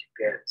one that you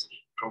get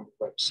from the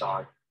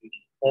website with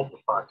all the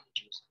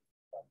packages.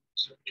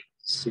 So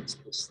it's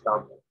the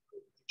standard.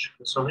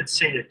 So let's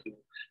say that you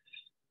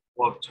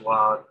want to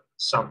add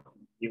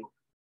something new.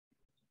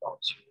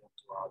 So you want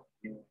to add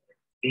new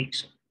things.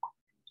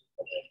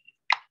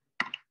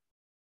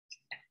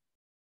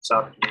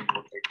 Something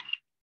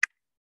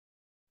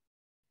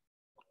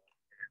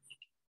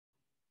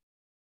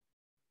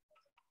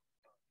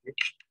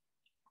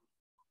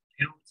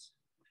new.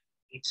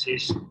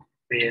 Mixes,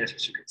 pairs,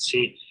 as you can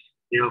see,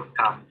 they all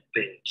come in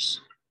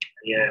pairs.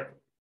 I have,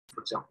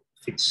 for example,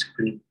 fixed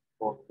screen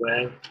for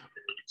web,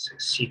 it's a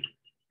C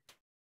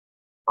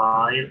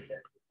file and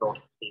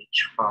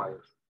 .h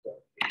file.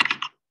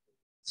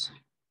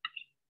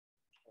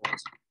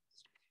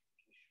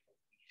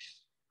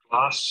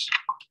 Class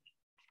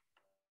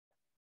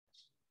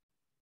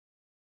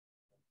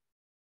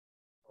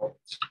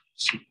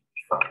 .c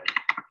file.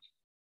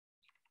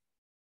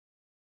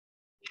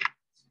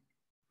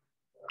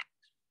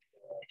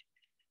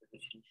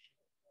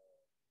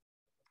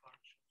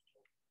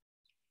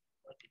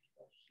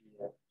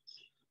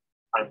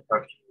 I'm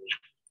talking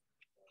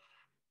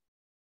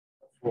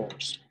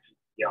forms,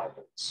 the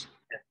others,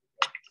 and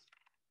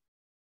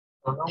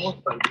so now what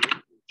I do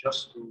is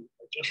just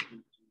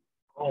need to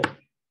call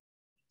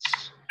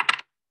this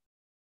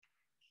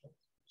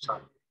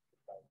something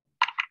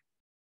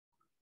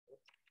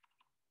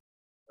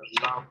the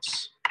LAMMPS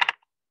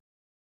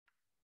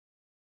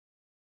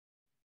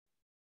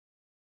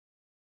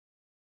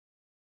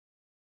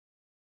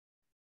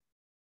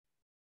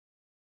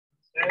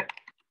there.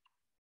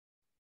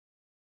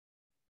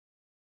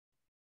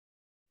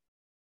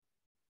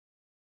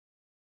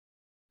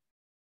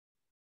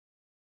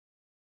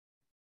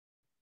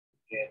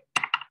 Yeah.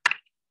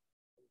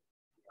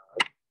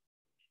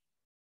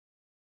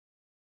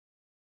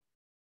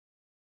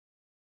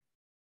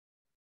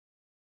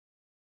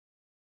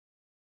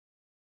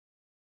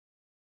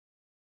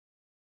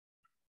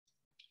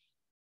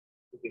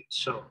 Okay,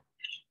 so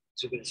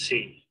as you can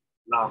see,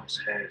 LAMMPS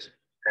has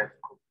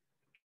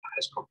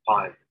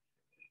compiled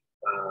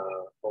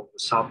all the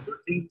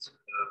subroutines,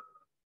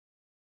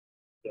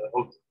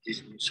 all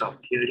these new sub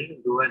here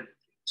didn't do anything.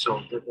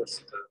 So that was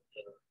the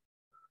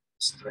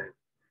strength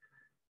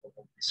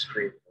of this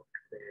framework.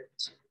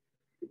 That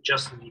you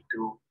just need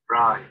to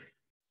write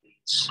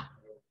these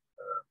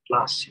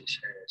classes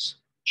as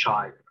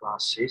child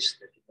classes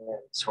that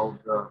inherits all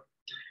the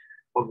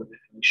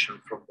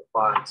definition from the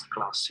parents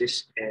classes,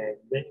 and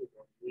then you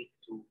don't need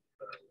to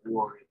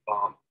worry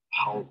about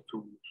how to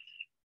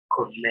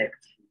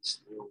connect these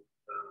new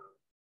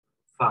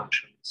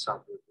function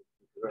subroutine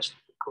with the rest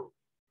of the code.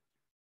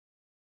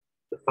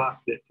 the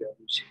fact that you are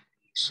using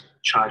these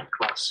child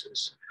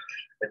classes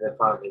and the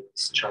fact that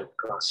these child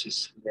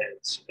classes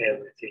nets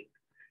everything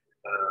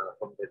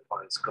from the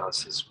files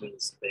classes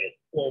means that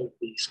all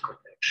these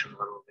connections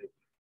are already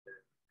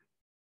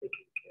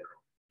taken care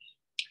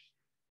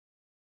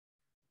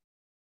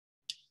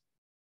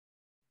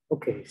of.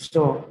 Okay, so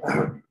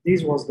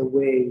this was the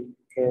way you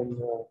can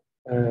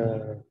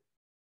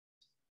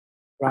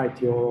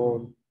write your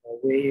own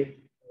way.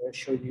 I'll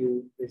show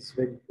you this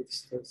very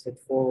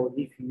straightforward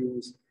if you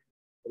use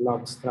the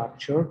LAMP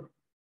structure.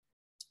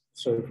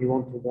 So if you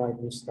want to write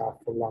new stuff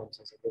for LAMPS,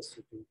 I suggest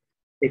you to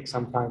take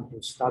some time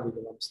to study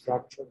the LAMP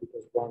structure,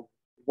 because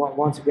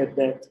once you get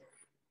that,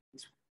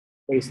 it's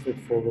very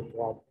straightforward to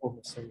have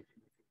almost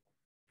anything.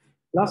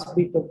 Last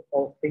bit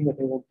of thing that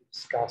I want to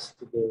discuss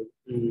today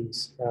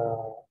is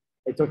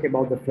I talk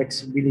about the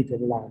flexibility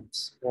of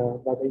LAMPS,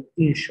 but I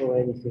didn't show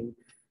anything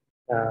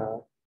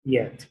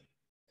yet.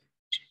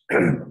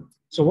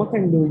 So what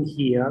I'm doing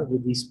here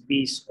with this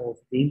piece of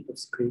the input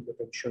script that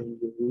I'm showing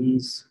you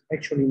is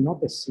actually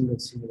not a single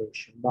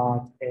simulation,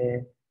 but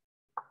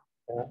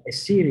a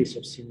series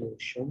of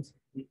simulations.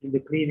 In the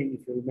cleaning,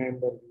 if you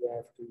remember, we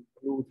have to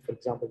include, for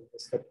example, in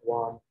step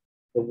 1,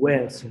 the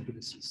wells into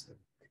the system.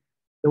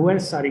 The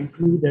wells are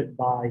included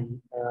by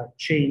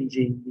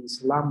changing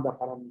this lambda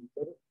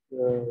parameter,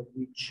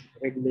 which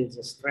regulates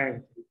the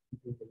strength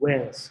between the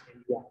wells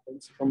and the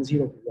atoms from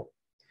 0 to 1.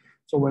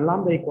 So when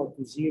lambda equal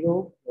to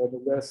 0,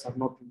 the wells are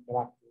not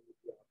interacting with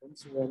the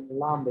atoms. When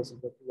lambda is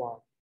equal to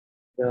 1,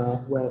 the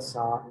wells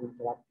are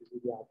interacting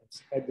with the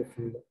atoms at the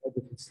full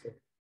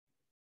state.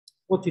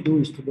 What you do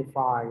is to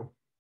define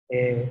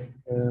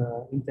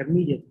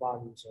intermediate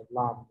values of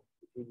lambda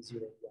between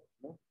 0 and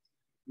 1.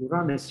 You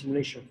run a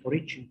simulation for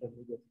each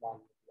intermediate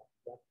value of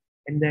lambda,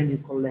 and then you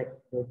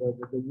collect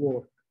the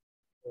work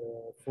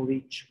for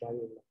each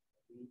value of lambda.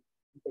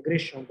 The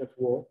integration of that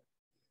work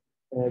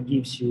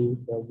gives you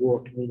the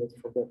work needed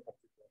for that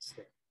particular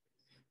step.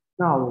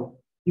 Now,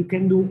 you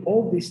can do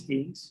all these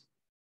things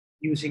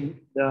using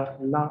the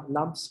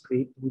LAMP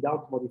script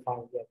without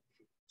modifying anything.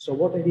 So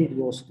what I did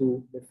was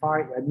to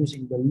define, I'm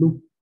using the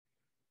loop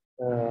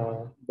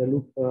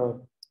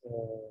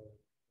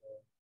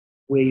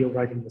way of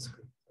writing the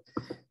script.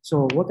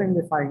 So what I'm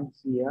defining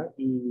here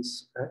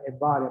is a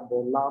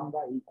variable lambda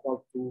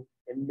equal to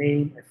a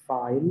name, a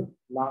file.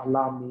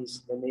 Lam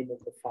is the name of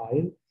the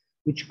file,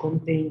 which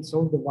contains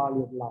all the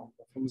value of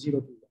lambda from 0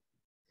 to 1.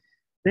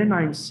 Then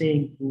I'm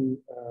saying to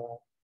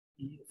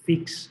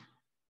fix,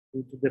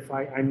 to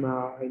define,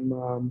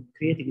 I'm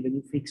creating the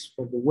new fix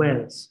for the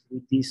wells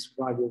with this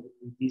value,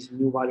 with this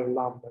new value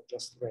lambda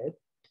just read.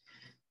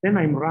 Then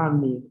I'm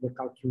running the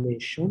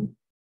calculation.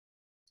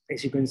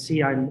 As you can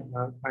see, I'm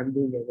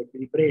doing an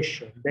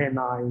equilibration. Then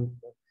I'm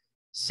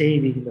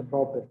saving the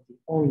property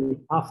only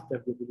after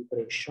the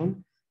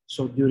equilibration,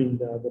 so during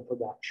the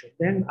production.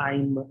 Then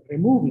I'm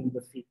removing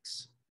the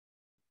fix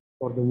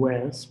for the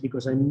wells,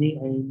 because I need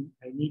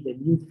a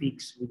new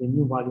fix with a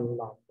new value of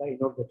lambda. In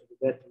order to do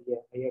that,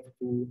 I have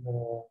to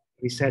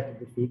reset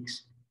the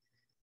fix.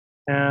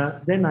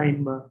 Then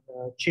I'm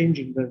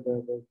changing the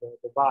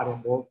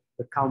variable,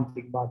 the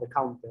counting by the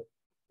counter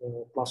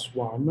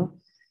 +1.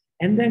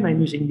 And then I'm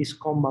using this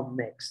command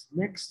next.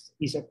 Next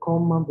is a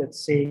command that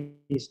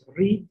says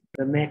read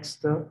the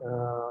next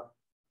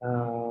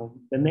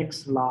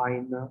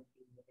line in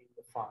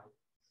the file.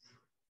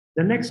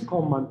 The next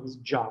command is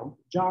jump.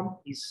 Jump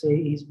is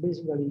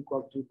basically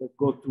equal to the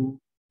goto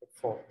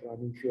Fortran,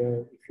 if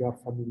you are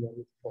familiar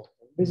with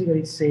Fortran.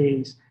 Basically, it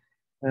says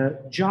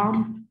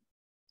jump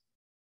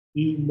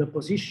in the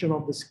position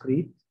of the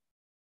script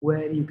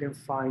where you can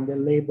find a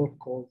label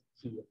called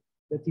here.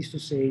 That is to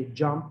say,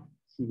 jump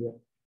here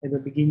at the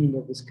beginning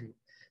of the script.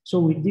 So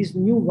with this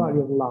new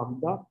value of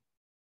lambda,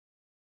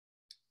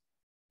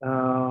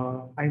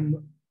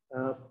 I'm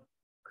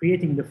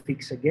creating the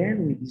fix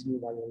again with this new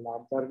value of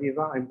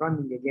lambda. I'm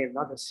running again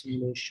another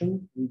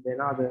simulation with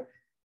another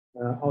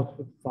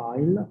output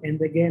file,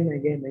 and again,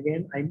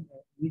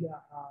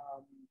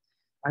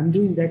 I'm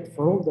doing that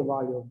for all the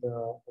value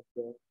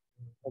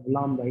of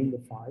lambda in the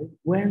file.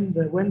 When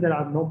there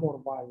are no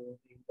more values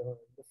in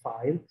the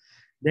file,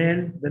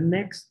 then the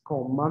next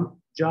command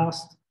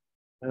just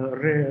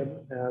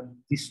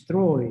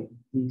destroy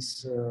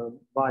this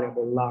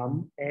variable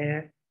lam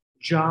and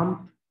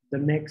jump the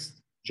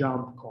next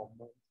jump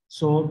command.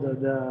 So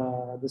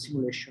the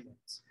simulation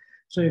ends.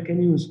 So you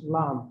can use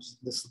LAMMPS,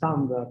 the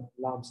standard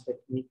LAMMPS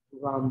technique, to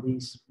run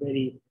this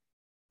very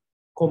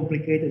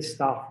complicated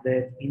stuff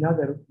that in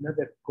other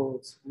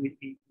codes we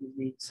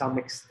need some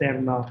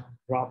external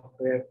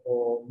wrapper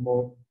or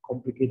more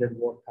complicated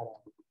workaround.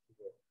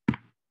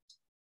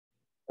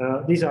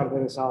 These are the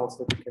results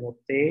that you can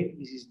obtain.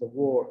 This is the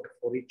work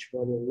for each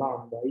value of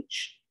lambda.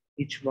 Each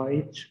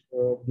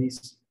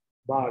this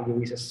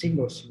value is a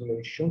single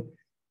simulation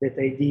that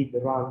I did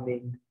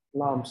running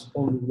LAMMPS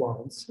only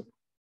once.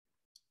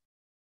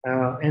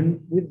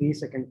 And with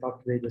this, I can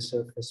calculate the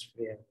surface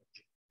free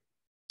energy.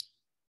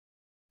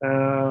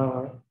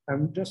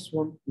 And just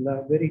one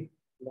very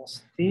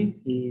last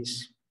thing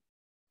is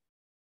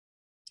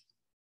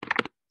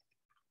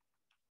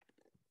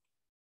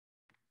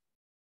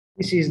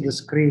This is the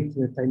script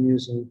that I'm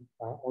using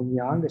on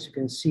Young. As you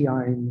can see,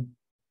 I'm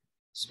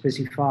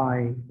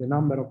specifying the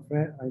number of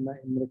threads. I'm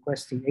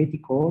requesting 80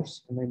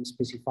 cores, and I'm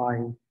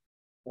specifying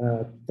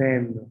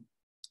 10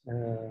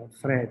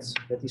 threads.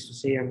 That is to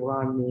say, I'm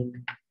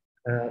running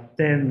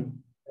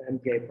 10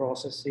 MPI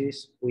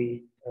processes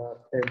with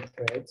 10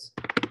 threads,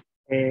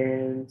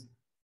 and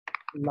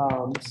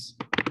LAMMPS,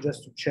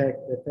 just to check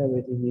that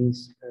everything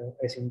is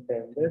as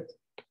intended.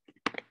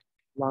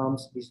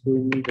 LAMMPS is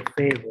doing me the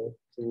favor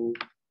to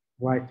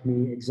write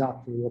me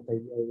exactly what I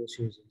was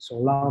using. So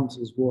LAMMPS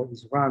is what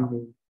is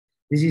running.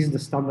 This is the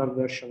standard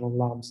version of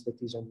LAMMPS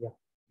that is on Yahoo.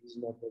 This is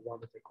not the one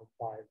that I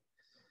compiled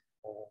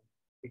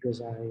because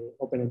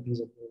OpenMP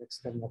is an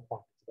external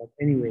package. But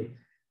anyway,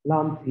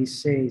 LAMMPS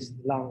says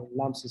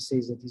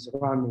that it's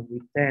running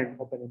with 10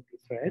 OpenMP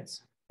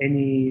threads and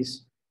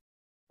is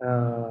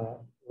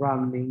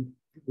running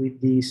with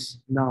this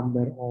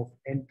number of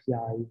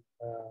MPI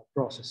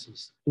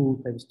processes,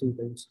 2 times 2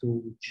 times 2,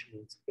 which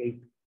means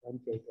 8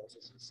 MPI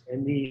processes,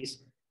 and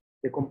is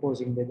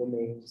decomposing the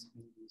domains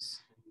in this.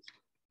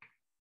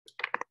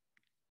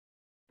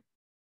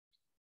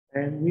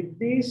 And with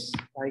this,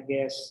 I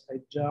guess I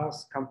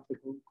just come to the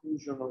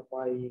conclusion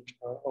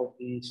of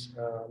this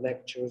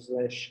lecture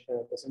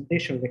 /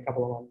 presentation with a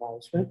couple of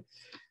announcements.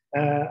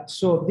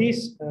 So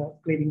this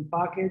cleaning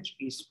package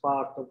is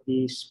part of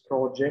this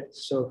project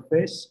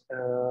Surface,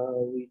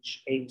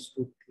 which aims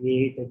to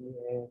create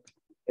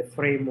a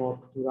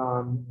framework to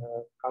run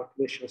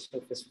calculation of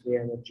surface free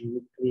energy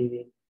with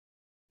cleaning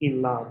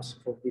in labs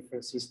for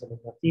different systems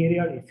and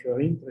material. If you're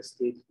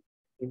interested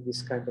in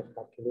this kind of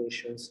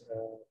calculations,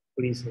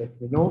 please let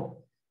me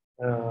know.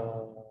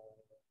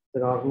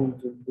 There are room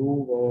to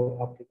improve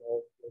or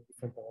apply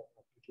different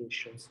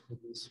applications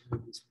with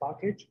this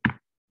package.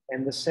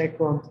 And the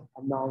second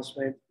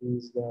announcement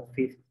is the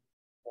 5th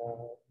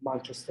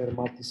Manchester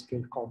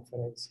Multiscale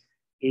Conference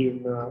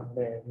in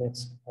the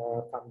next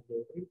coming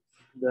day.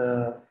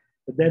 The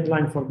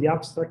deadline for the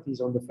abstract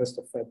is on the 1st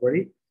of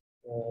February.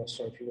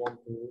 So if you want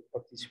to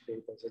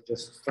participate, I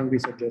strongly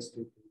suggest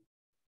you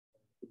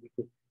to be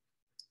good.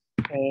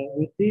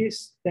 With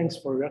this, thanks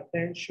for your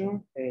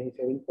attention. And if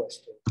you have any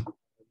questions, I'm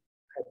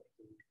happy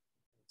to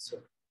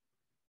answer.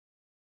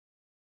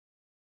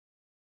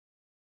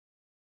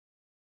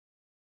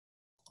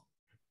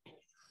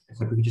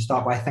 So we could just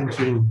start by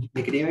thanking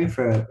Nicodemo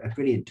for a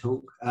brilliant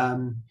talk.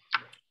 Do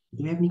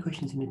we have any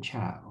questions in the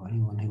chat, or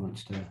anyone who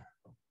wants to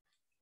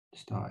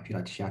start? If you'd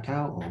like to shout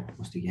out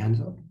or stick your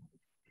hands up.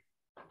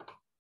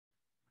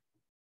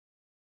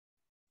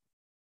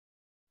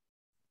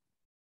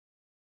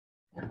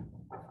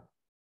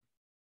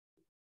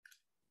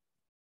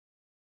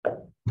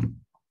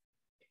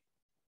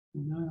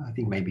 No, I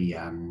think maybe,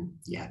 yeah,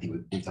 I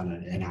think we've done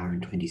an hour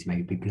and 20, so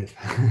maybe people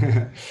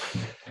have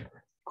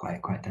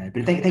quite tired.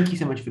 But thank you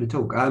so much for the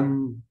talk.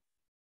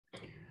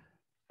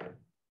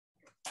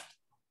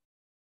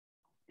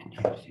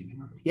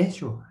 Yeah,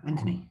 sure,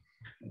 Anthony.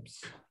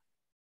 Oops.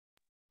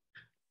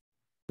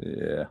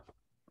 Yeah.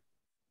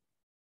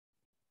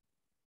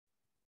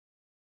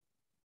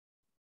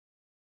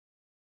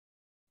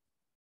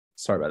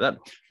 Sorry about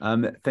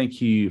that.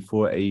 Thank you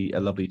for a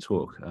lovely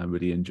talk. I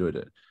really enjoyed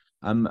it.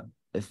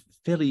 A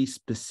fairly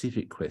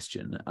specific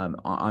question.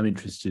 I'm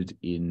interested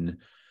in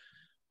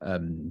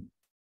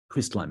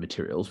crystalline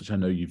materials, which I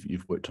know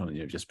you've worked on and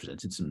you've just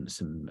presented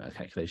some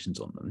calculations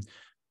on them.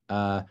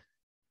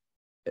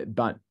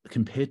 But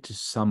compared to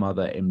some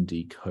other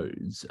MD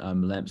codes,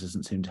 LAMMPS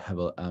doesn't seem to have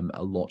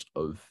a lot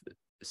of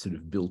sort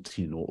of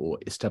built-in or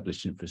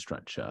established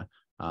infrastructure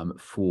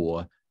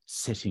for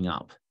setting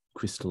up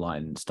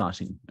crystalline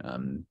starting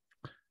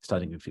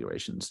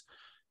configurations.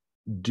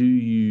 Do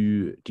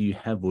you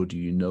have, or do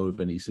you know of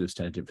any sort of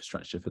standard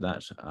infrastructure for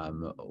that,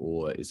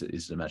 or is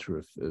it a matter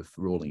of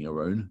rolling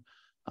your own?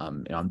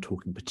 I'm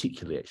talking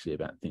particularly actually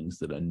about things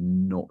that are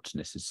not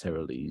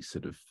necessarily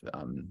sort of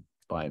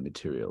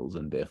biomaterials,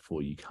 and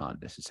therefore you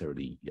can't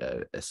necessarily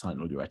assign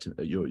all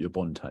your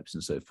bond types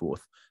and so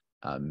forth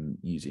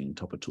using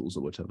topper tools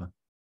or whatever.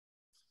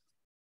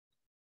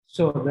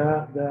 So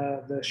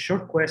the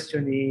short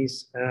question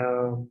is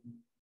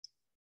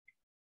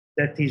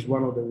that is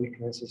one of the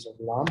weaknesses of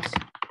LAMMPS,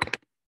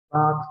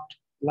 but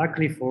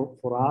luckily for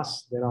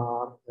us there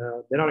are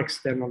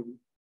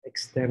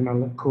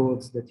external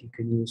codes that you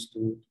can use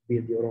to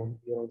build your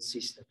own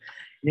system.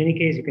 In any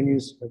case, you can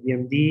use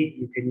VMD.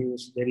 You can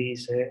use, there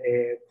is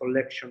a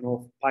collection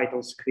of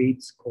Python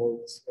scripts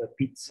called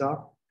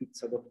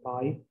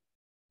pizza.py,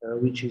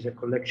 which is a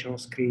collection of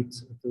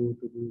scripts to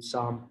do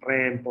some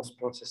pre and post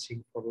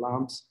processing for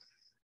LAMMPS.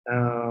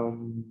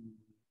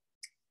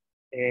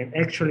 And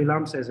actually,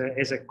 LAMMPS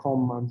has a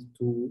command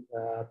to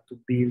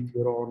build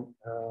your own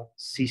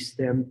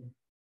system.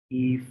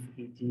 If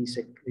it is,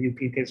 you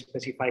can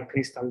specify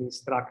crystalline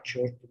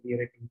structure to be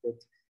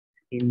repeated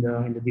in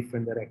the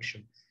different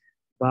direction.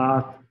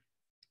 But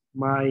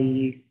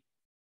the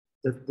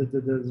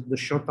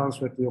short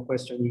answer to your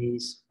question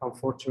is,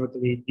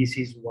 unfortunately, this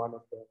is one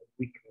of the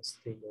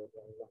weakest things of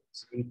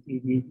LAMMPS.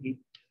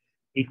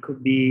 It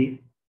could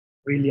be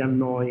really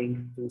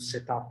annoying to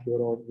set up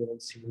your own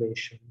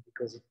simulation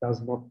because it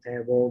does not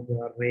have all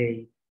the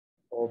array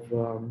of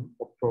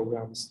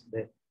programs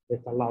that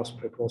allows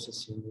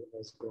preprocessing,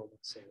 as Gromek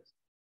says.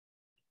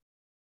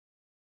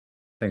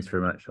 Thanks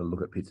very much. I'll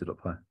look at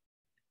pizza.py.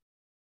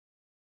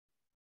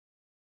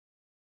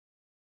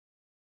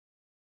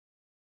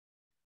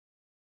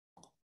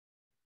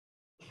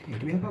 Okay,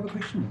 do we have other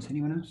questions?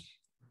 Anyone else?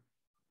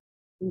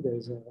 I think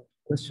there's a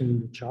question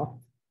in the chat.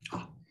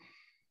 Oh.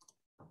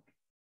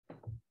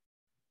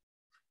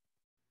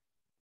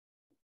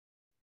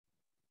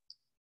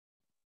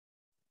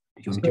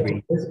 Do you want me to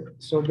read?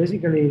 So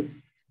basically,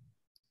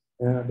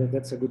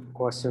 that's a good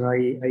question.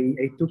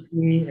 It took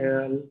me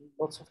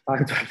lots of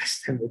time to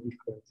understand the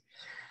difference.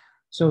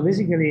 So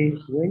basically,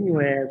 when you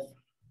have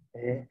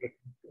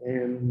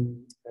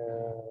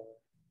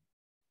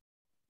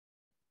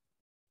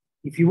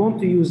if you want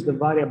to use the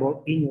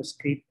variable in your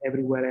script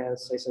everywhere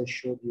else, as I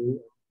showed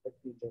you, let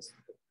me just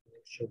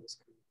show the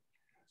screen.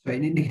 So,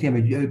 Nicodemo,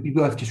 it would be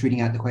worth just reading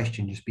out the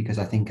question, just because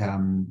I think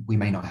we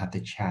may not have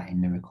the chat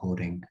in the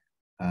recording.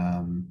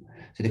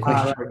 So the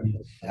question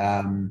is,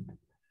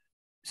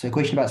 so a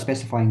question about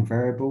specifying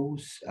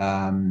variables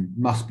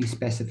must be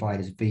specified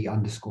as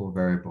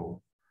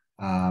v_variable,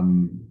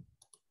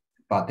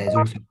 but there's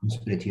also a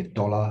possibility of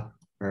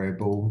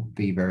 $variable,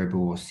 v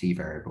variable, or c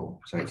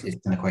variable. So it's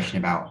a question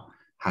about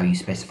how you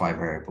specify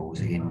variables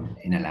in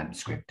a LAMMPS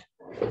script.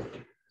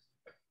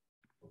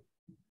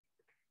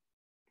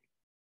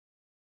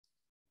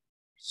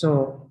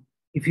 So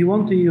if you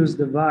want to use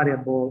the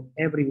variable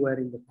everywhere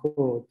in the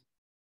code,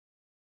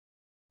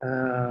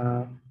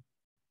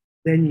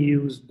 then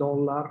you use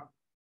 $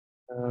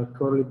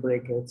 curly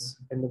brackets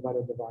and the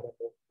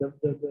variable.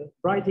 The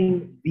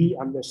writing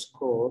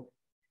v_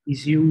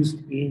 is used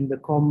in the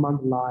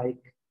command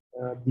like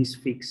this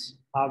fix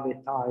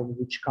time,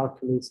 which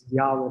calculates the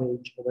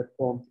average of a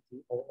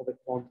quantity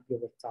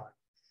over time.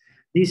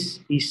 This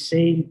is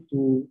saying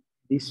to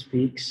this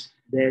fix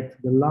that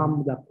the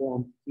lambda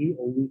quantity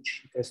of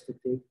which it has to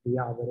take the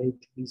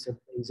average is a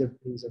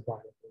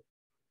variable.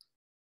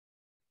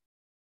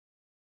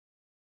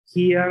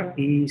 Here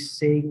is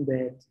saying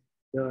that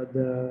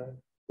the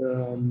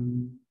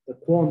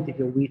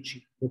quantity of which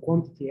the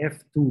quantity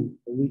F2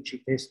 of which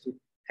it has to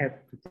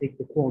take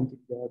the quantity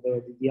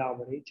the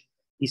average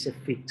is a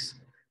fix.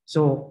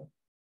 So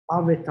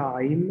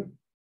time,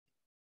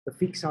 the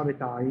fix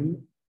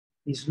time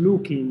is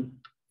looking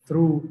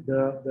through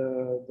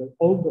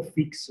all the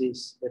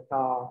fixes that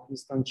are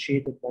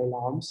instantiated by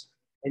LAMMPS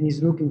and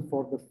is looking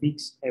for the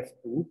fix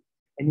F2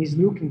 and is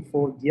looking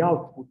for the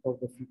output of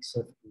the fix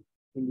F2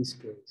 in this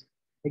case.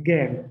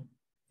 Again,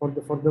 for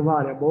the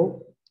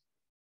variable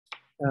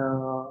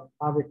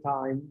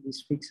time,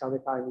 this fix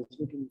time is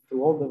looking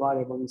through all the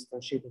variables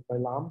instantiated by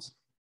LAMMPS,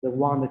 the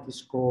one that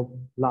is called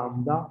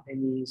lambda,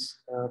 and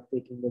is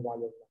taking the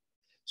value of lambda.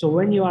 So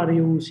when you are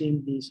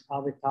using this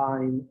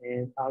time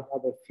and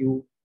other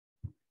few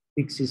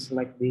fixes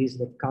like this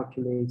that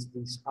calculates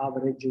these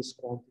averages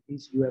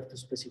quantities, you have to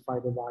specify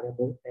the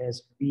variable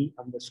as v_,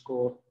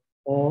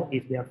 or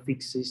if they are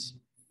fixes,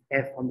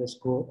 f_,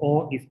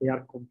 or if they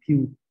are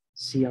compute,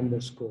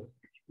 c_.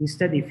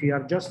 Instead, if you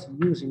are just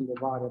using the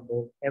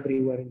variable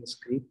everywhere in the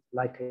script,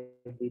 like I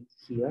did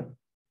here,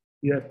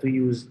 you have to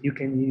use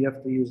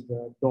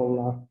the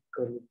 $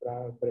 curly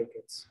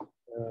brackets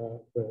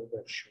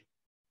version.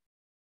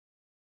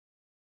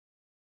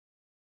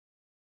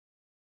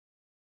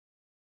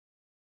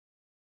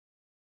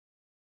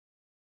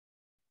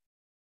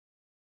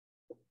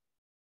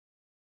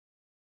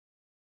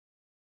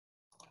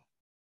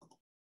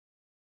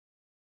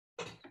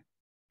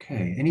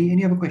 Okay,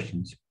 any other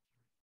questions?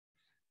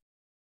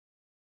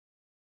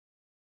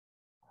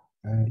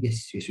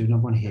 Yes, we have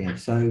another one here.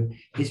 So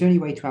is there any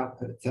way to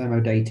output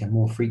thermo data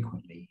more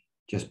frequently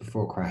just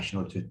before crash in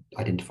order to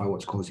identify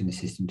what's causing the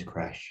system to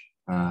crash?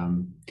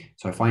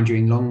 So I find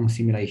during long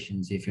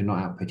simulations, if you're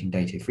not outputting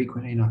data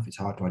frequently enough, it's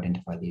hard to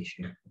identify the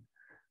issue.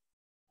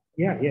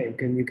 Yeah, you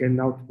can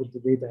output the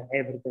data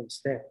every time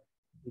step.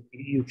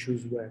 You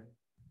choose when.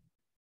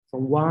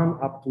 From 1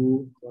 up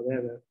to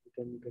whatever,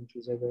 you can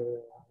choose every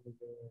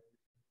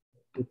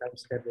time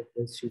step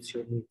that suits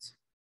your needs.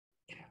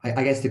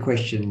 I guess the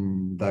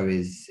question though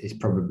is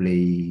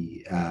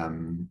probably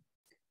in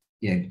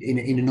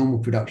a normal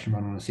production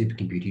run on a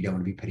supercomputer, you don't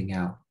want to be putting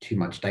out too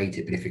much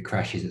data, but if it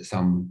crashes at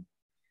some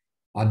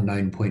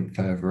unknown point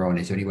further on,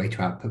 is there any way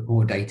to output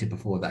more data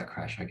before that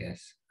crash, I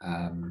guess?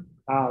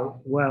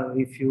 Well,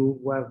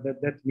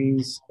 that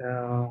means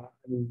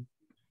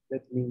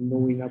that means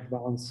know in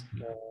advance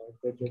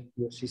that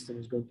your system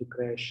is going to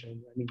crash,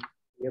 and I mean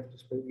you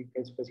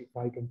can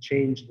specify, you can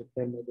change the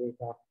thermal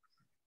data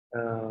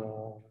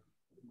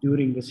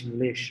during the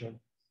simulation,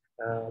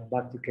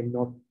 but you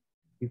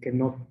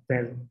cannot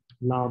tell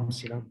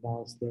LAMMPS in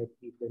advance that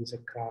if there is a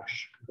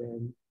crash,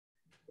 then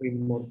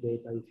bring more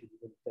data if you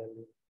didn't tell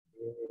it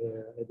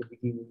at the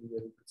beginning of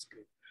your input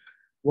script.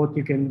 What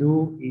you can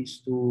do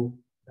is to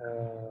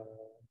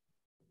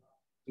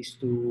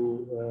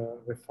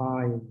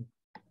refine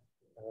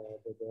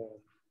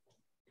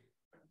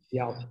the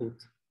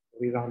output,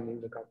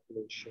 rerunning the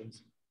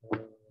calculations.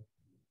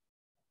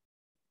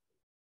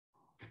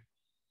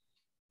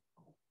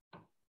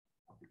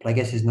 But I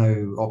guess there's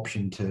no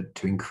option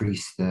to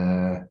increase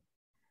the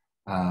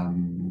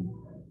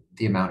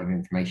amount of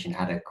information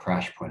at a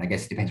crash point. I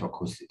guess it depends what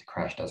causes it to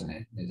crash, doesn't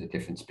it? There's a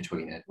difference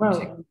between it.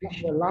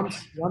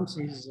 LAMMPS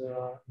is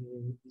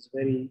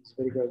very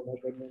good. I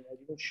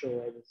didn't show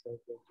everything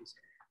like this,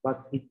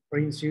 but it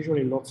brings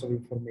usually lots of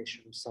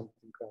information if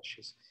something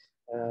crashes.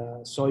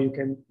 So you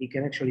can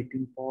actually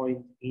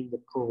pinpoint in the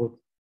code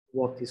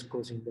what is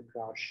causing the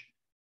crash.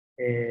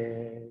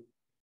 It's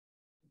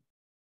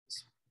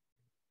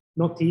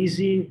not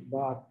easy,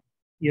 but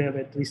you have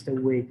at least a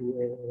way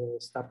to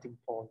a starting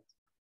point.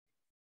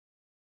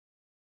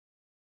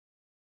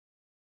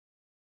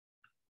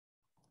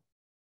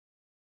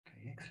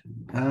 Okay,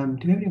 excellent.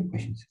 Do we have any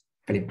questions?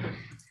 Philip,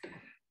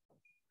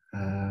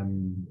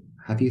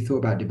 have you thought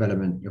about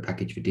development your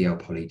package for DL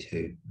Poly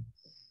 2?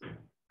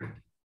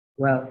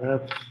 Well,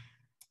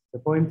 the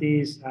point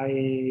is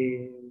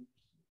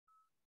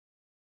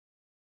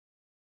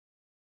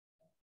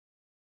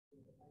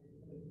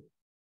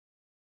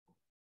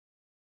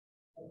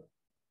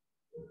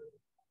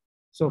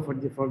so for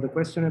the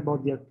question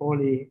about the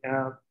poly,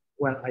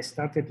 well, I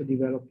started to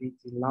develop it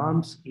in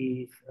LAMMPS,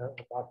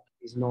 but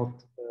is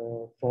not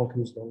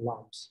focused on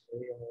LAMMPS.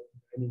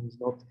 I mean, it's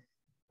not.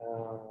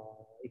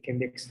 It can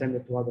be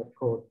extended to other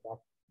code, but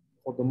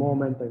for the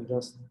moment, I'm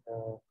just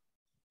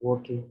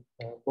working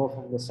both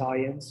on the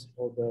science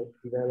of the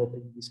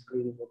developing this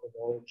cleaning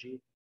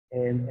methodology,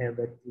 and have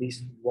at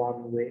least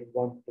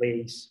one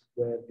place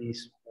where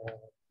this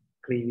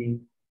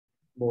cleaning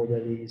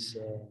model is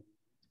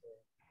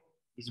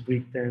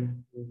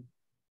written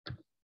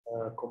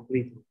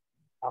completely.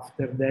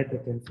 After that, I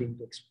can think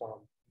to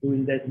expand.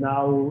 Doing that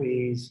now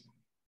is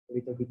a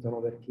little bit an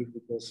overkill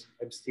because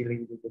I'm still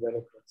in the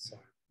development side.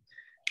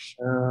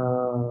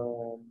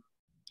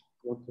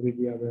 Want to read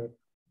the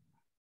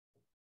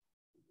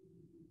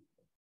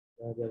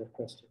other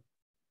question?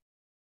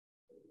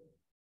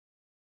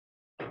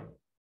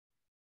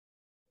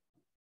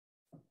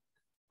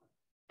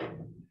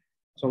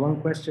 So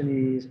one question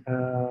is,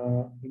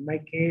 in my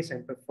case,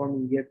 I'm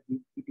performing yet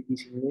PPT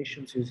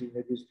simulations using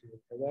reduced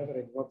unit. However,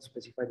 I do not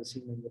specify the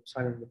signal in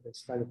epsilon the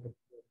style of the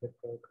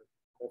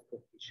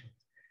coefficient.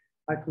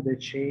 How could I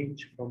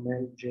change from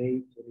LJ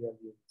to real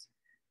units?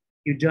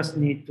 You just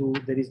need to,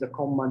 there is the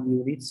command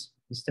units.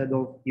 Instead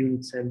of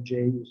units LJ,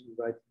 you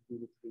write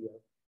unit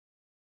real.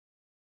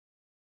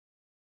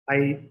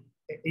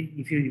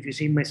 If you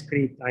see my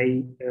script,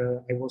 I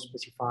was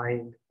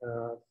specifying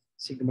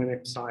sigma and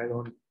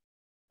epsilon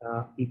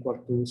equal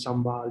to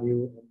some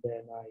value, and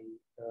then I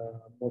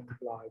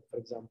multiplied, for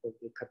example,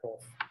 the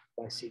cutoff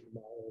by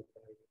sigma or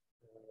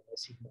by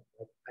sigma.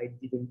 But I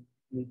didn't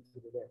need to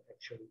do that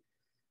actually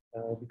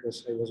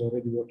because I was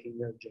already working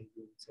in LJ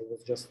units. I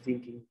was just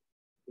thinking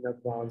in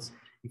advance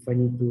if I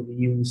need to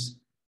reuse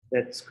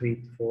that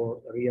script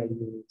for real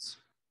units,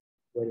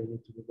 where I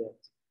need to do that.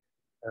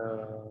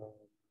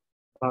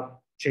 But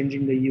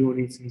changing the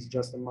units is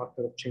just a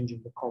matter of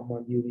changing the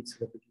command units at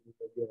the beginning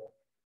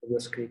of your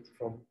script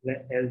from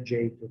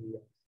LJ to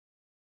real.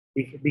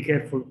 Be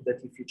careful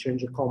that if you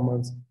change the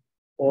commands,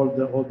 all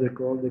the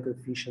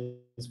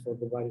coefficients for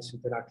the various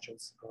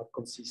interactions are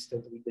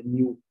consistent with the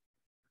new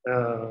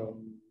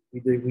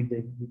with the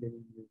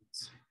new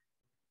units.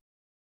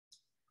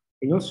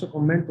 Can you also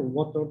comment on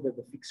what order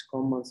the fixed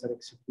commands are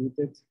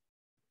executed?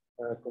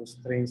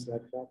 Constraints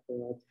like that,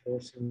 out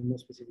force, and no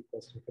specific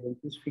question. For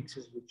these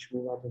fixes which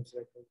move atoms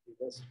like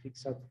this,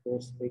 fix out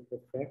force take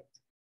effect.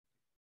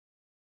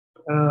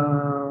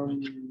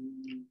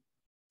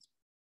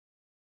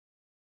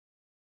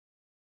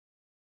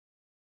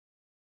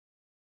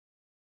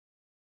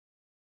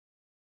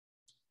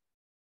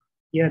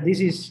 Yeah,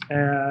 this is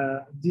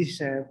a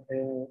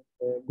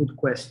good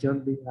question.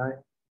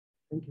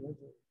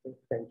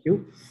 Thank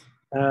you.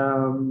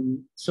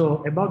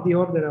 So about the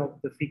order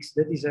of the fix,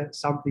 that is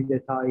something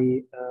that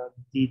I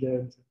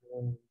didn't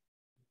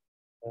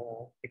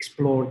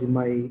explore in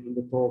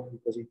the talk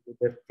because it would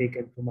have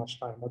taken too much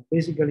time. But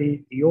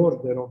basically, the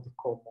order of the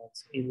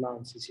commands in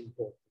LAMMPS is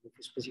important. If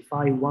you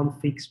specify one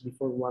fix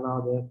before one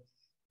other,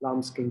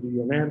 LAMMPS can give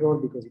you an error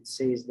because it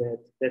says that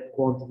that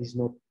quantity is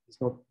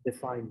not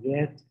defined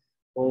yet,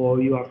 or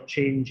you are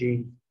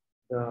changing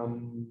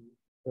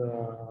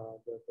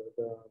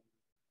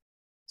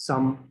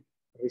some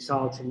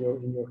results in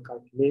your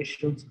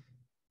calculations.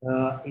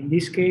 In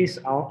this case,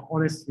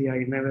 honestly,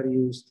 I never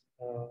used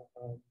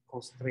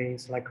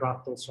constraints like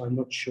Rattle, so I'm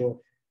not sure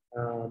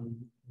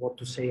what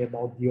to say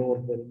about the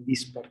order in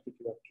this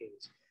particular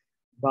case.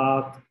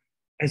 But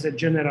as a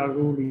general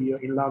rule,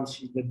 in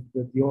LAMMPS,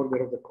 the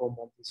order of the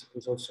command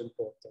is also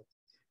important.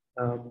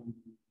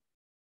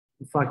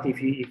 In fact,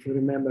 if you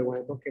remember when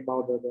I talked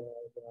about the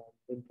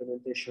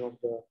implementation of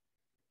the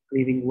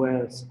cleaving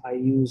wells, I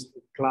used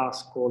a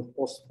class called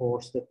post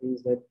force. That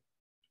means that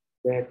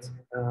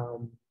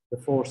the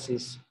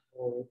forces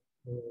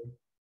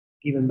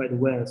given by the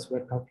wells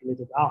were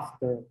calculated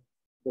after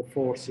the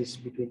forces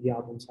between the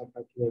atoms are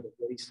calculated.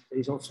 There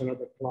is also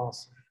another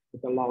class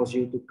that allows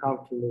you to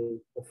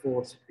calculate the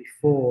force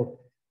before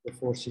the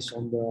forces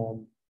on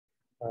the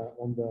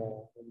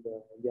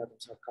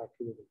atoms are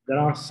calculated. There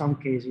are some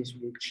cases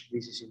which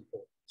this is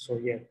important. So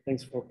yeah,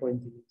 thanks for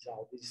pointing this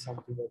out. This is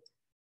something that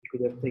we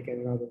could have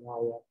taken another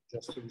hour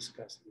just to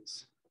discuss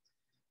this.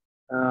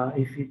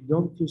 If you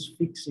don't use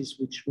fixes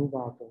which move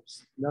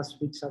atoms, does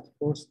fixed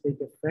force take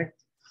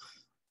effect?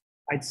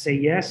 I'd say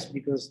yes,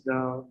 because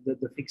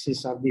the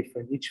fixes are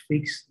different. Each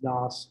fix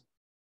does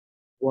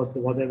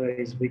whatever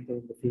is written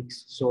in the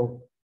fix.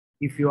 So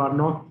if you are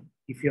not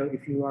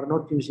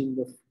using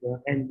the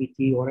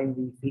NBT or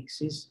NB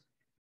fixes,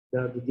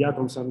 the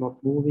atoms are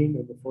not moving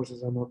and the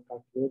forces are not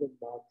calculated.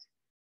 But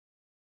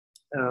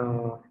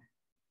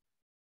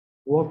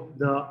what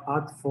the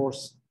add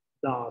force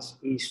does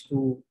is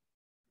to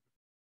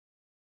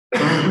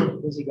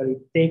basically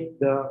take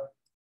the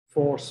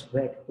force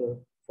vector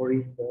for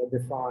it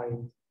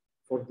defined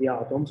for the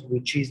atoms,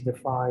 which is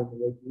defined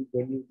when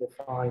you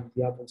define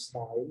the atom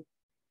style,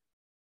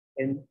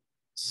 and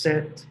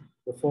set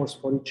the force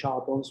for each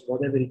atoms,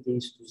 whatever it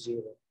is, to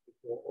 0,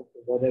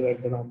 whatever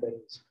the number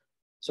is.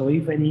 So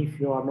even if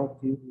you have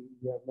not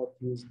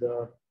used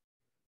the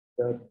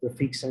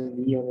fix and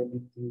the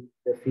ion,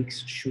 the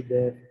fix should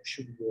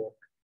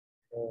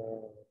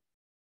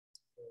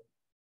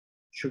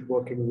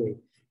work anyway.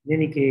 In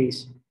any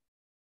case,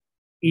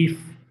 if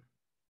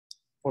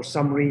for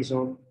some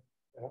reason,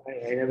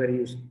 I never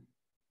used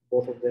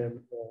both of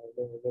them,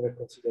 never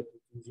considered to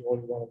use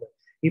only one of them.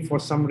 If for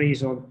some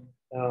reason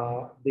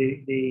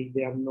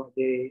they're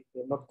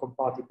not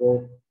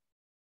compatible,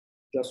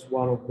 just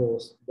one of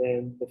those,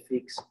 then the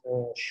fix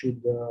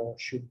should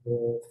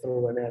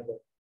throw an error.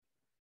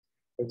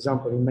 For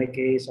example, in my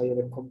case, I have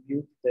a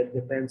compute that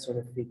depends on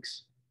a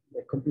fix.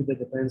 A compute that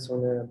depends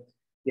on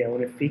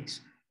a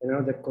fix, and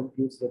another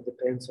compute that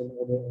depends on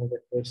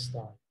the first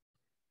style.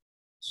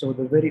 So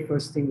the very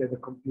first thing that the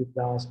compute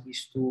does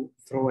is to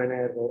throw an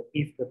error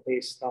if the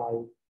base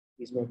style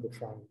is not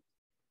defined.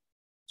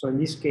 So in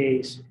this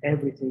case,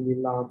 everything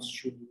in LAMMPS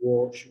should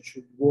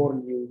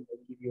warn you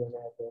and give you an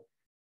error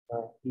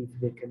if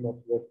they cannot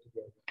work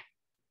together.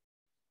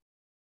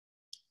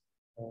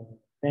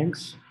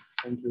 Thanks.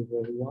 Thank you,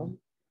 everyone.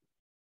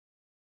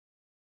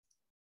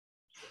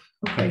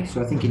 Okay,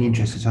 so I think in the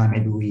interest of time,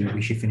 maybe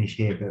we should finish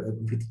here, but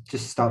we could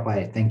just start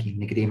by thanking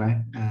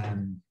Nicodemo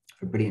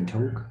for a brilliant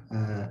talk.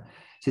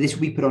 So this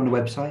will be put on the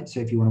website, so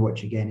if you want to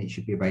watch again, it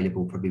should be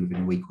available probably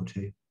within a week or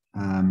two.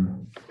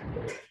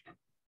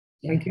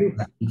 Thank you.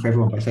 For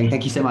everyone by saying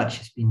thank you so much.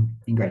 It's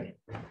been great.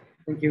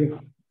 Thank you.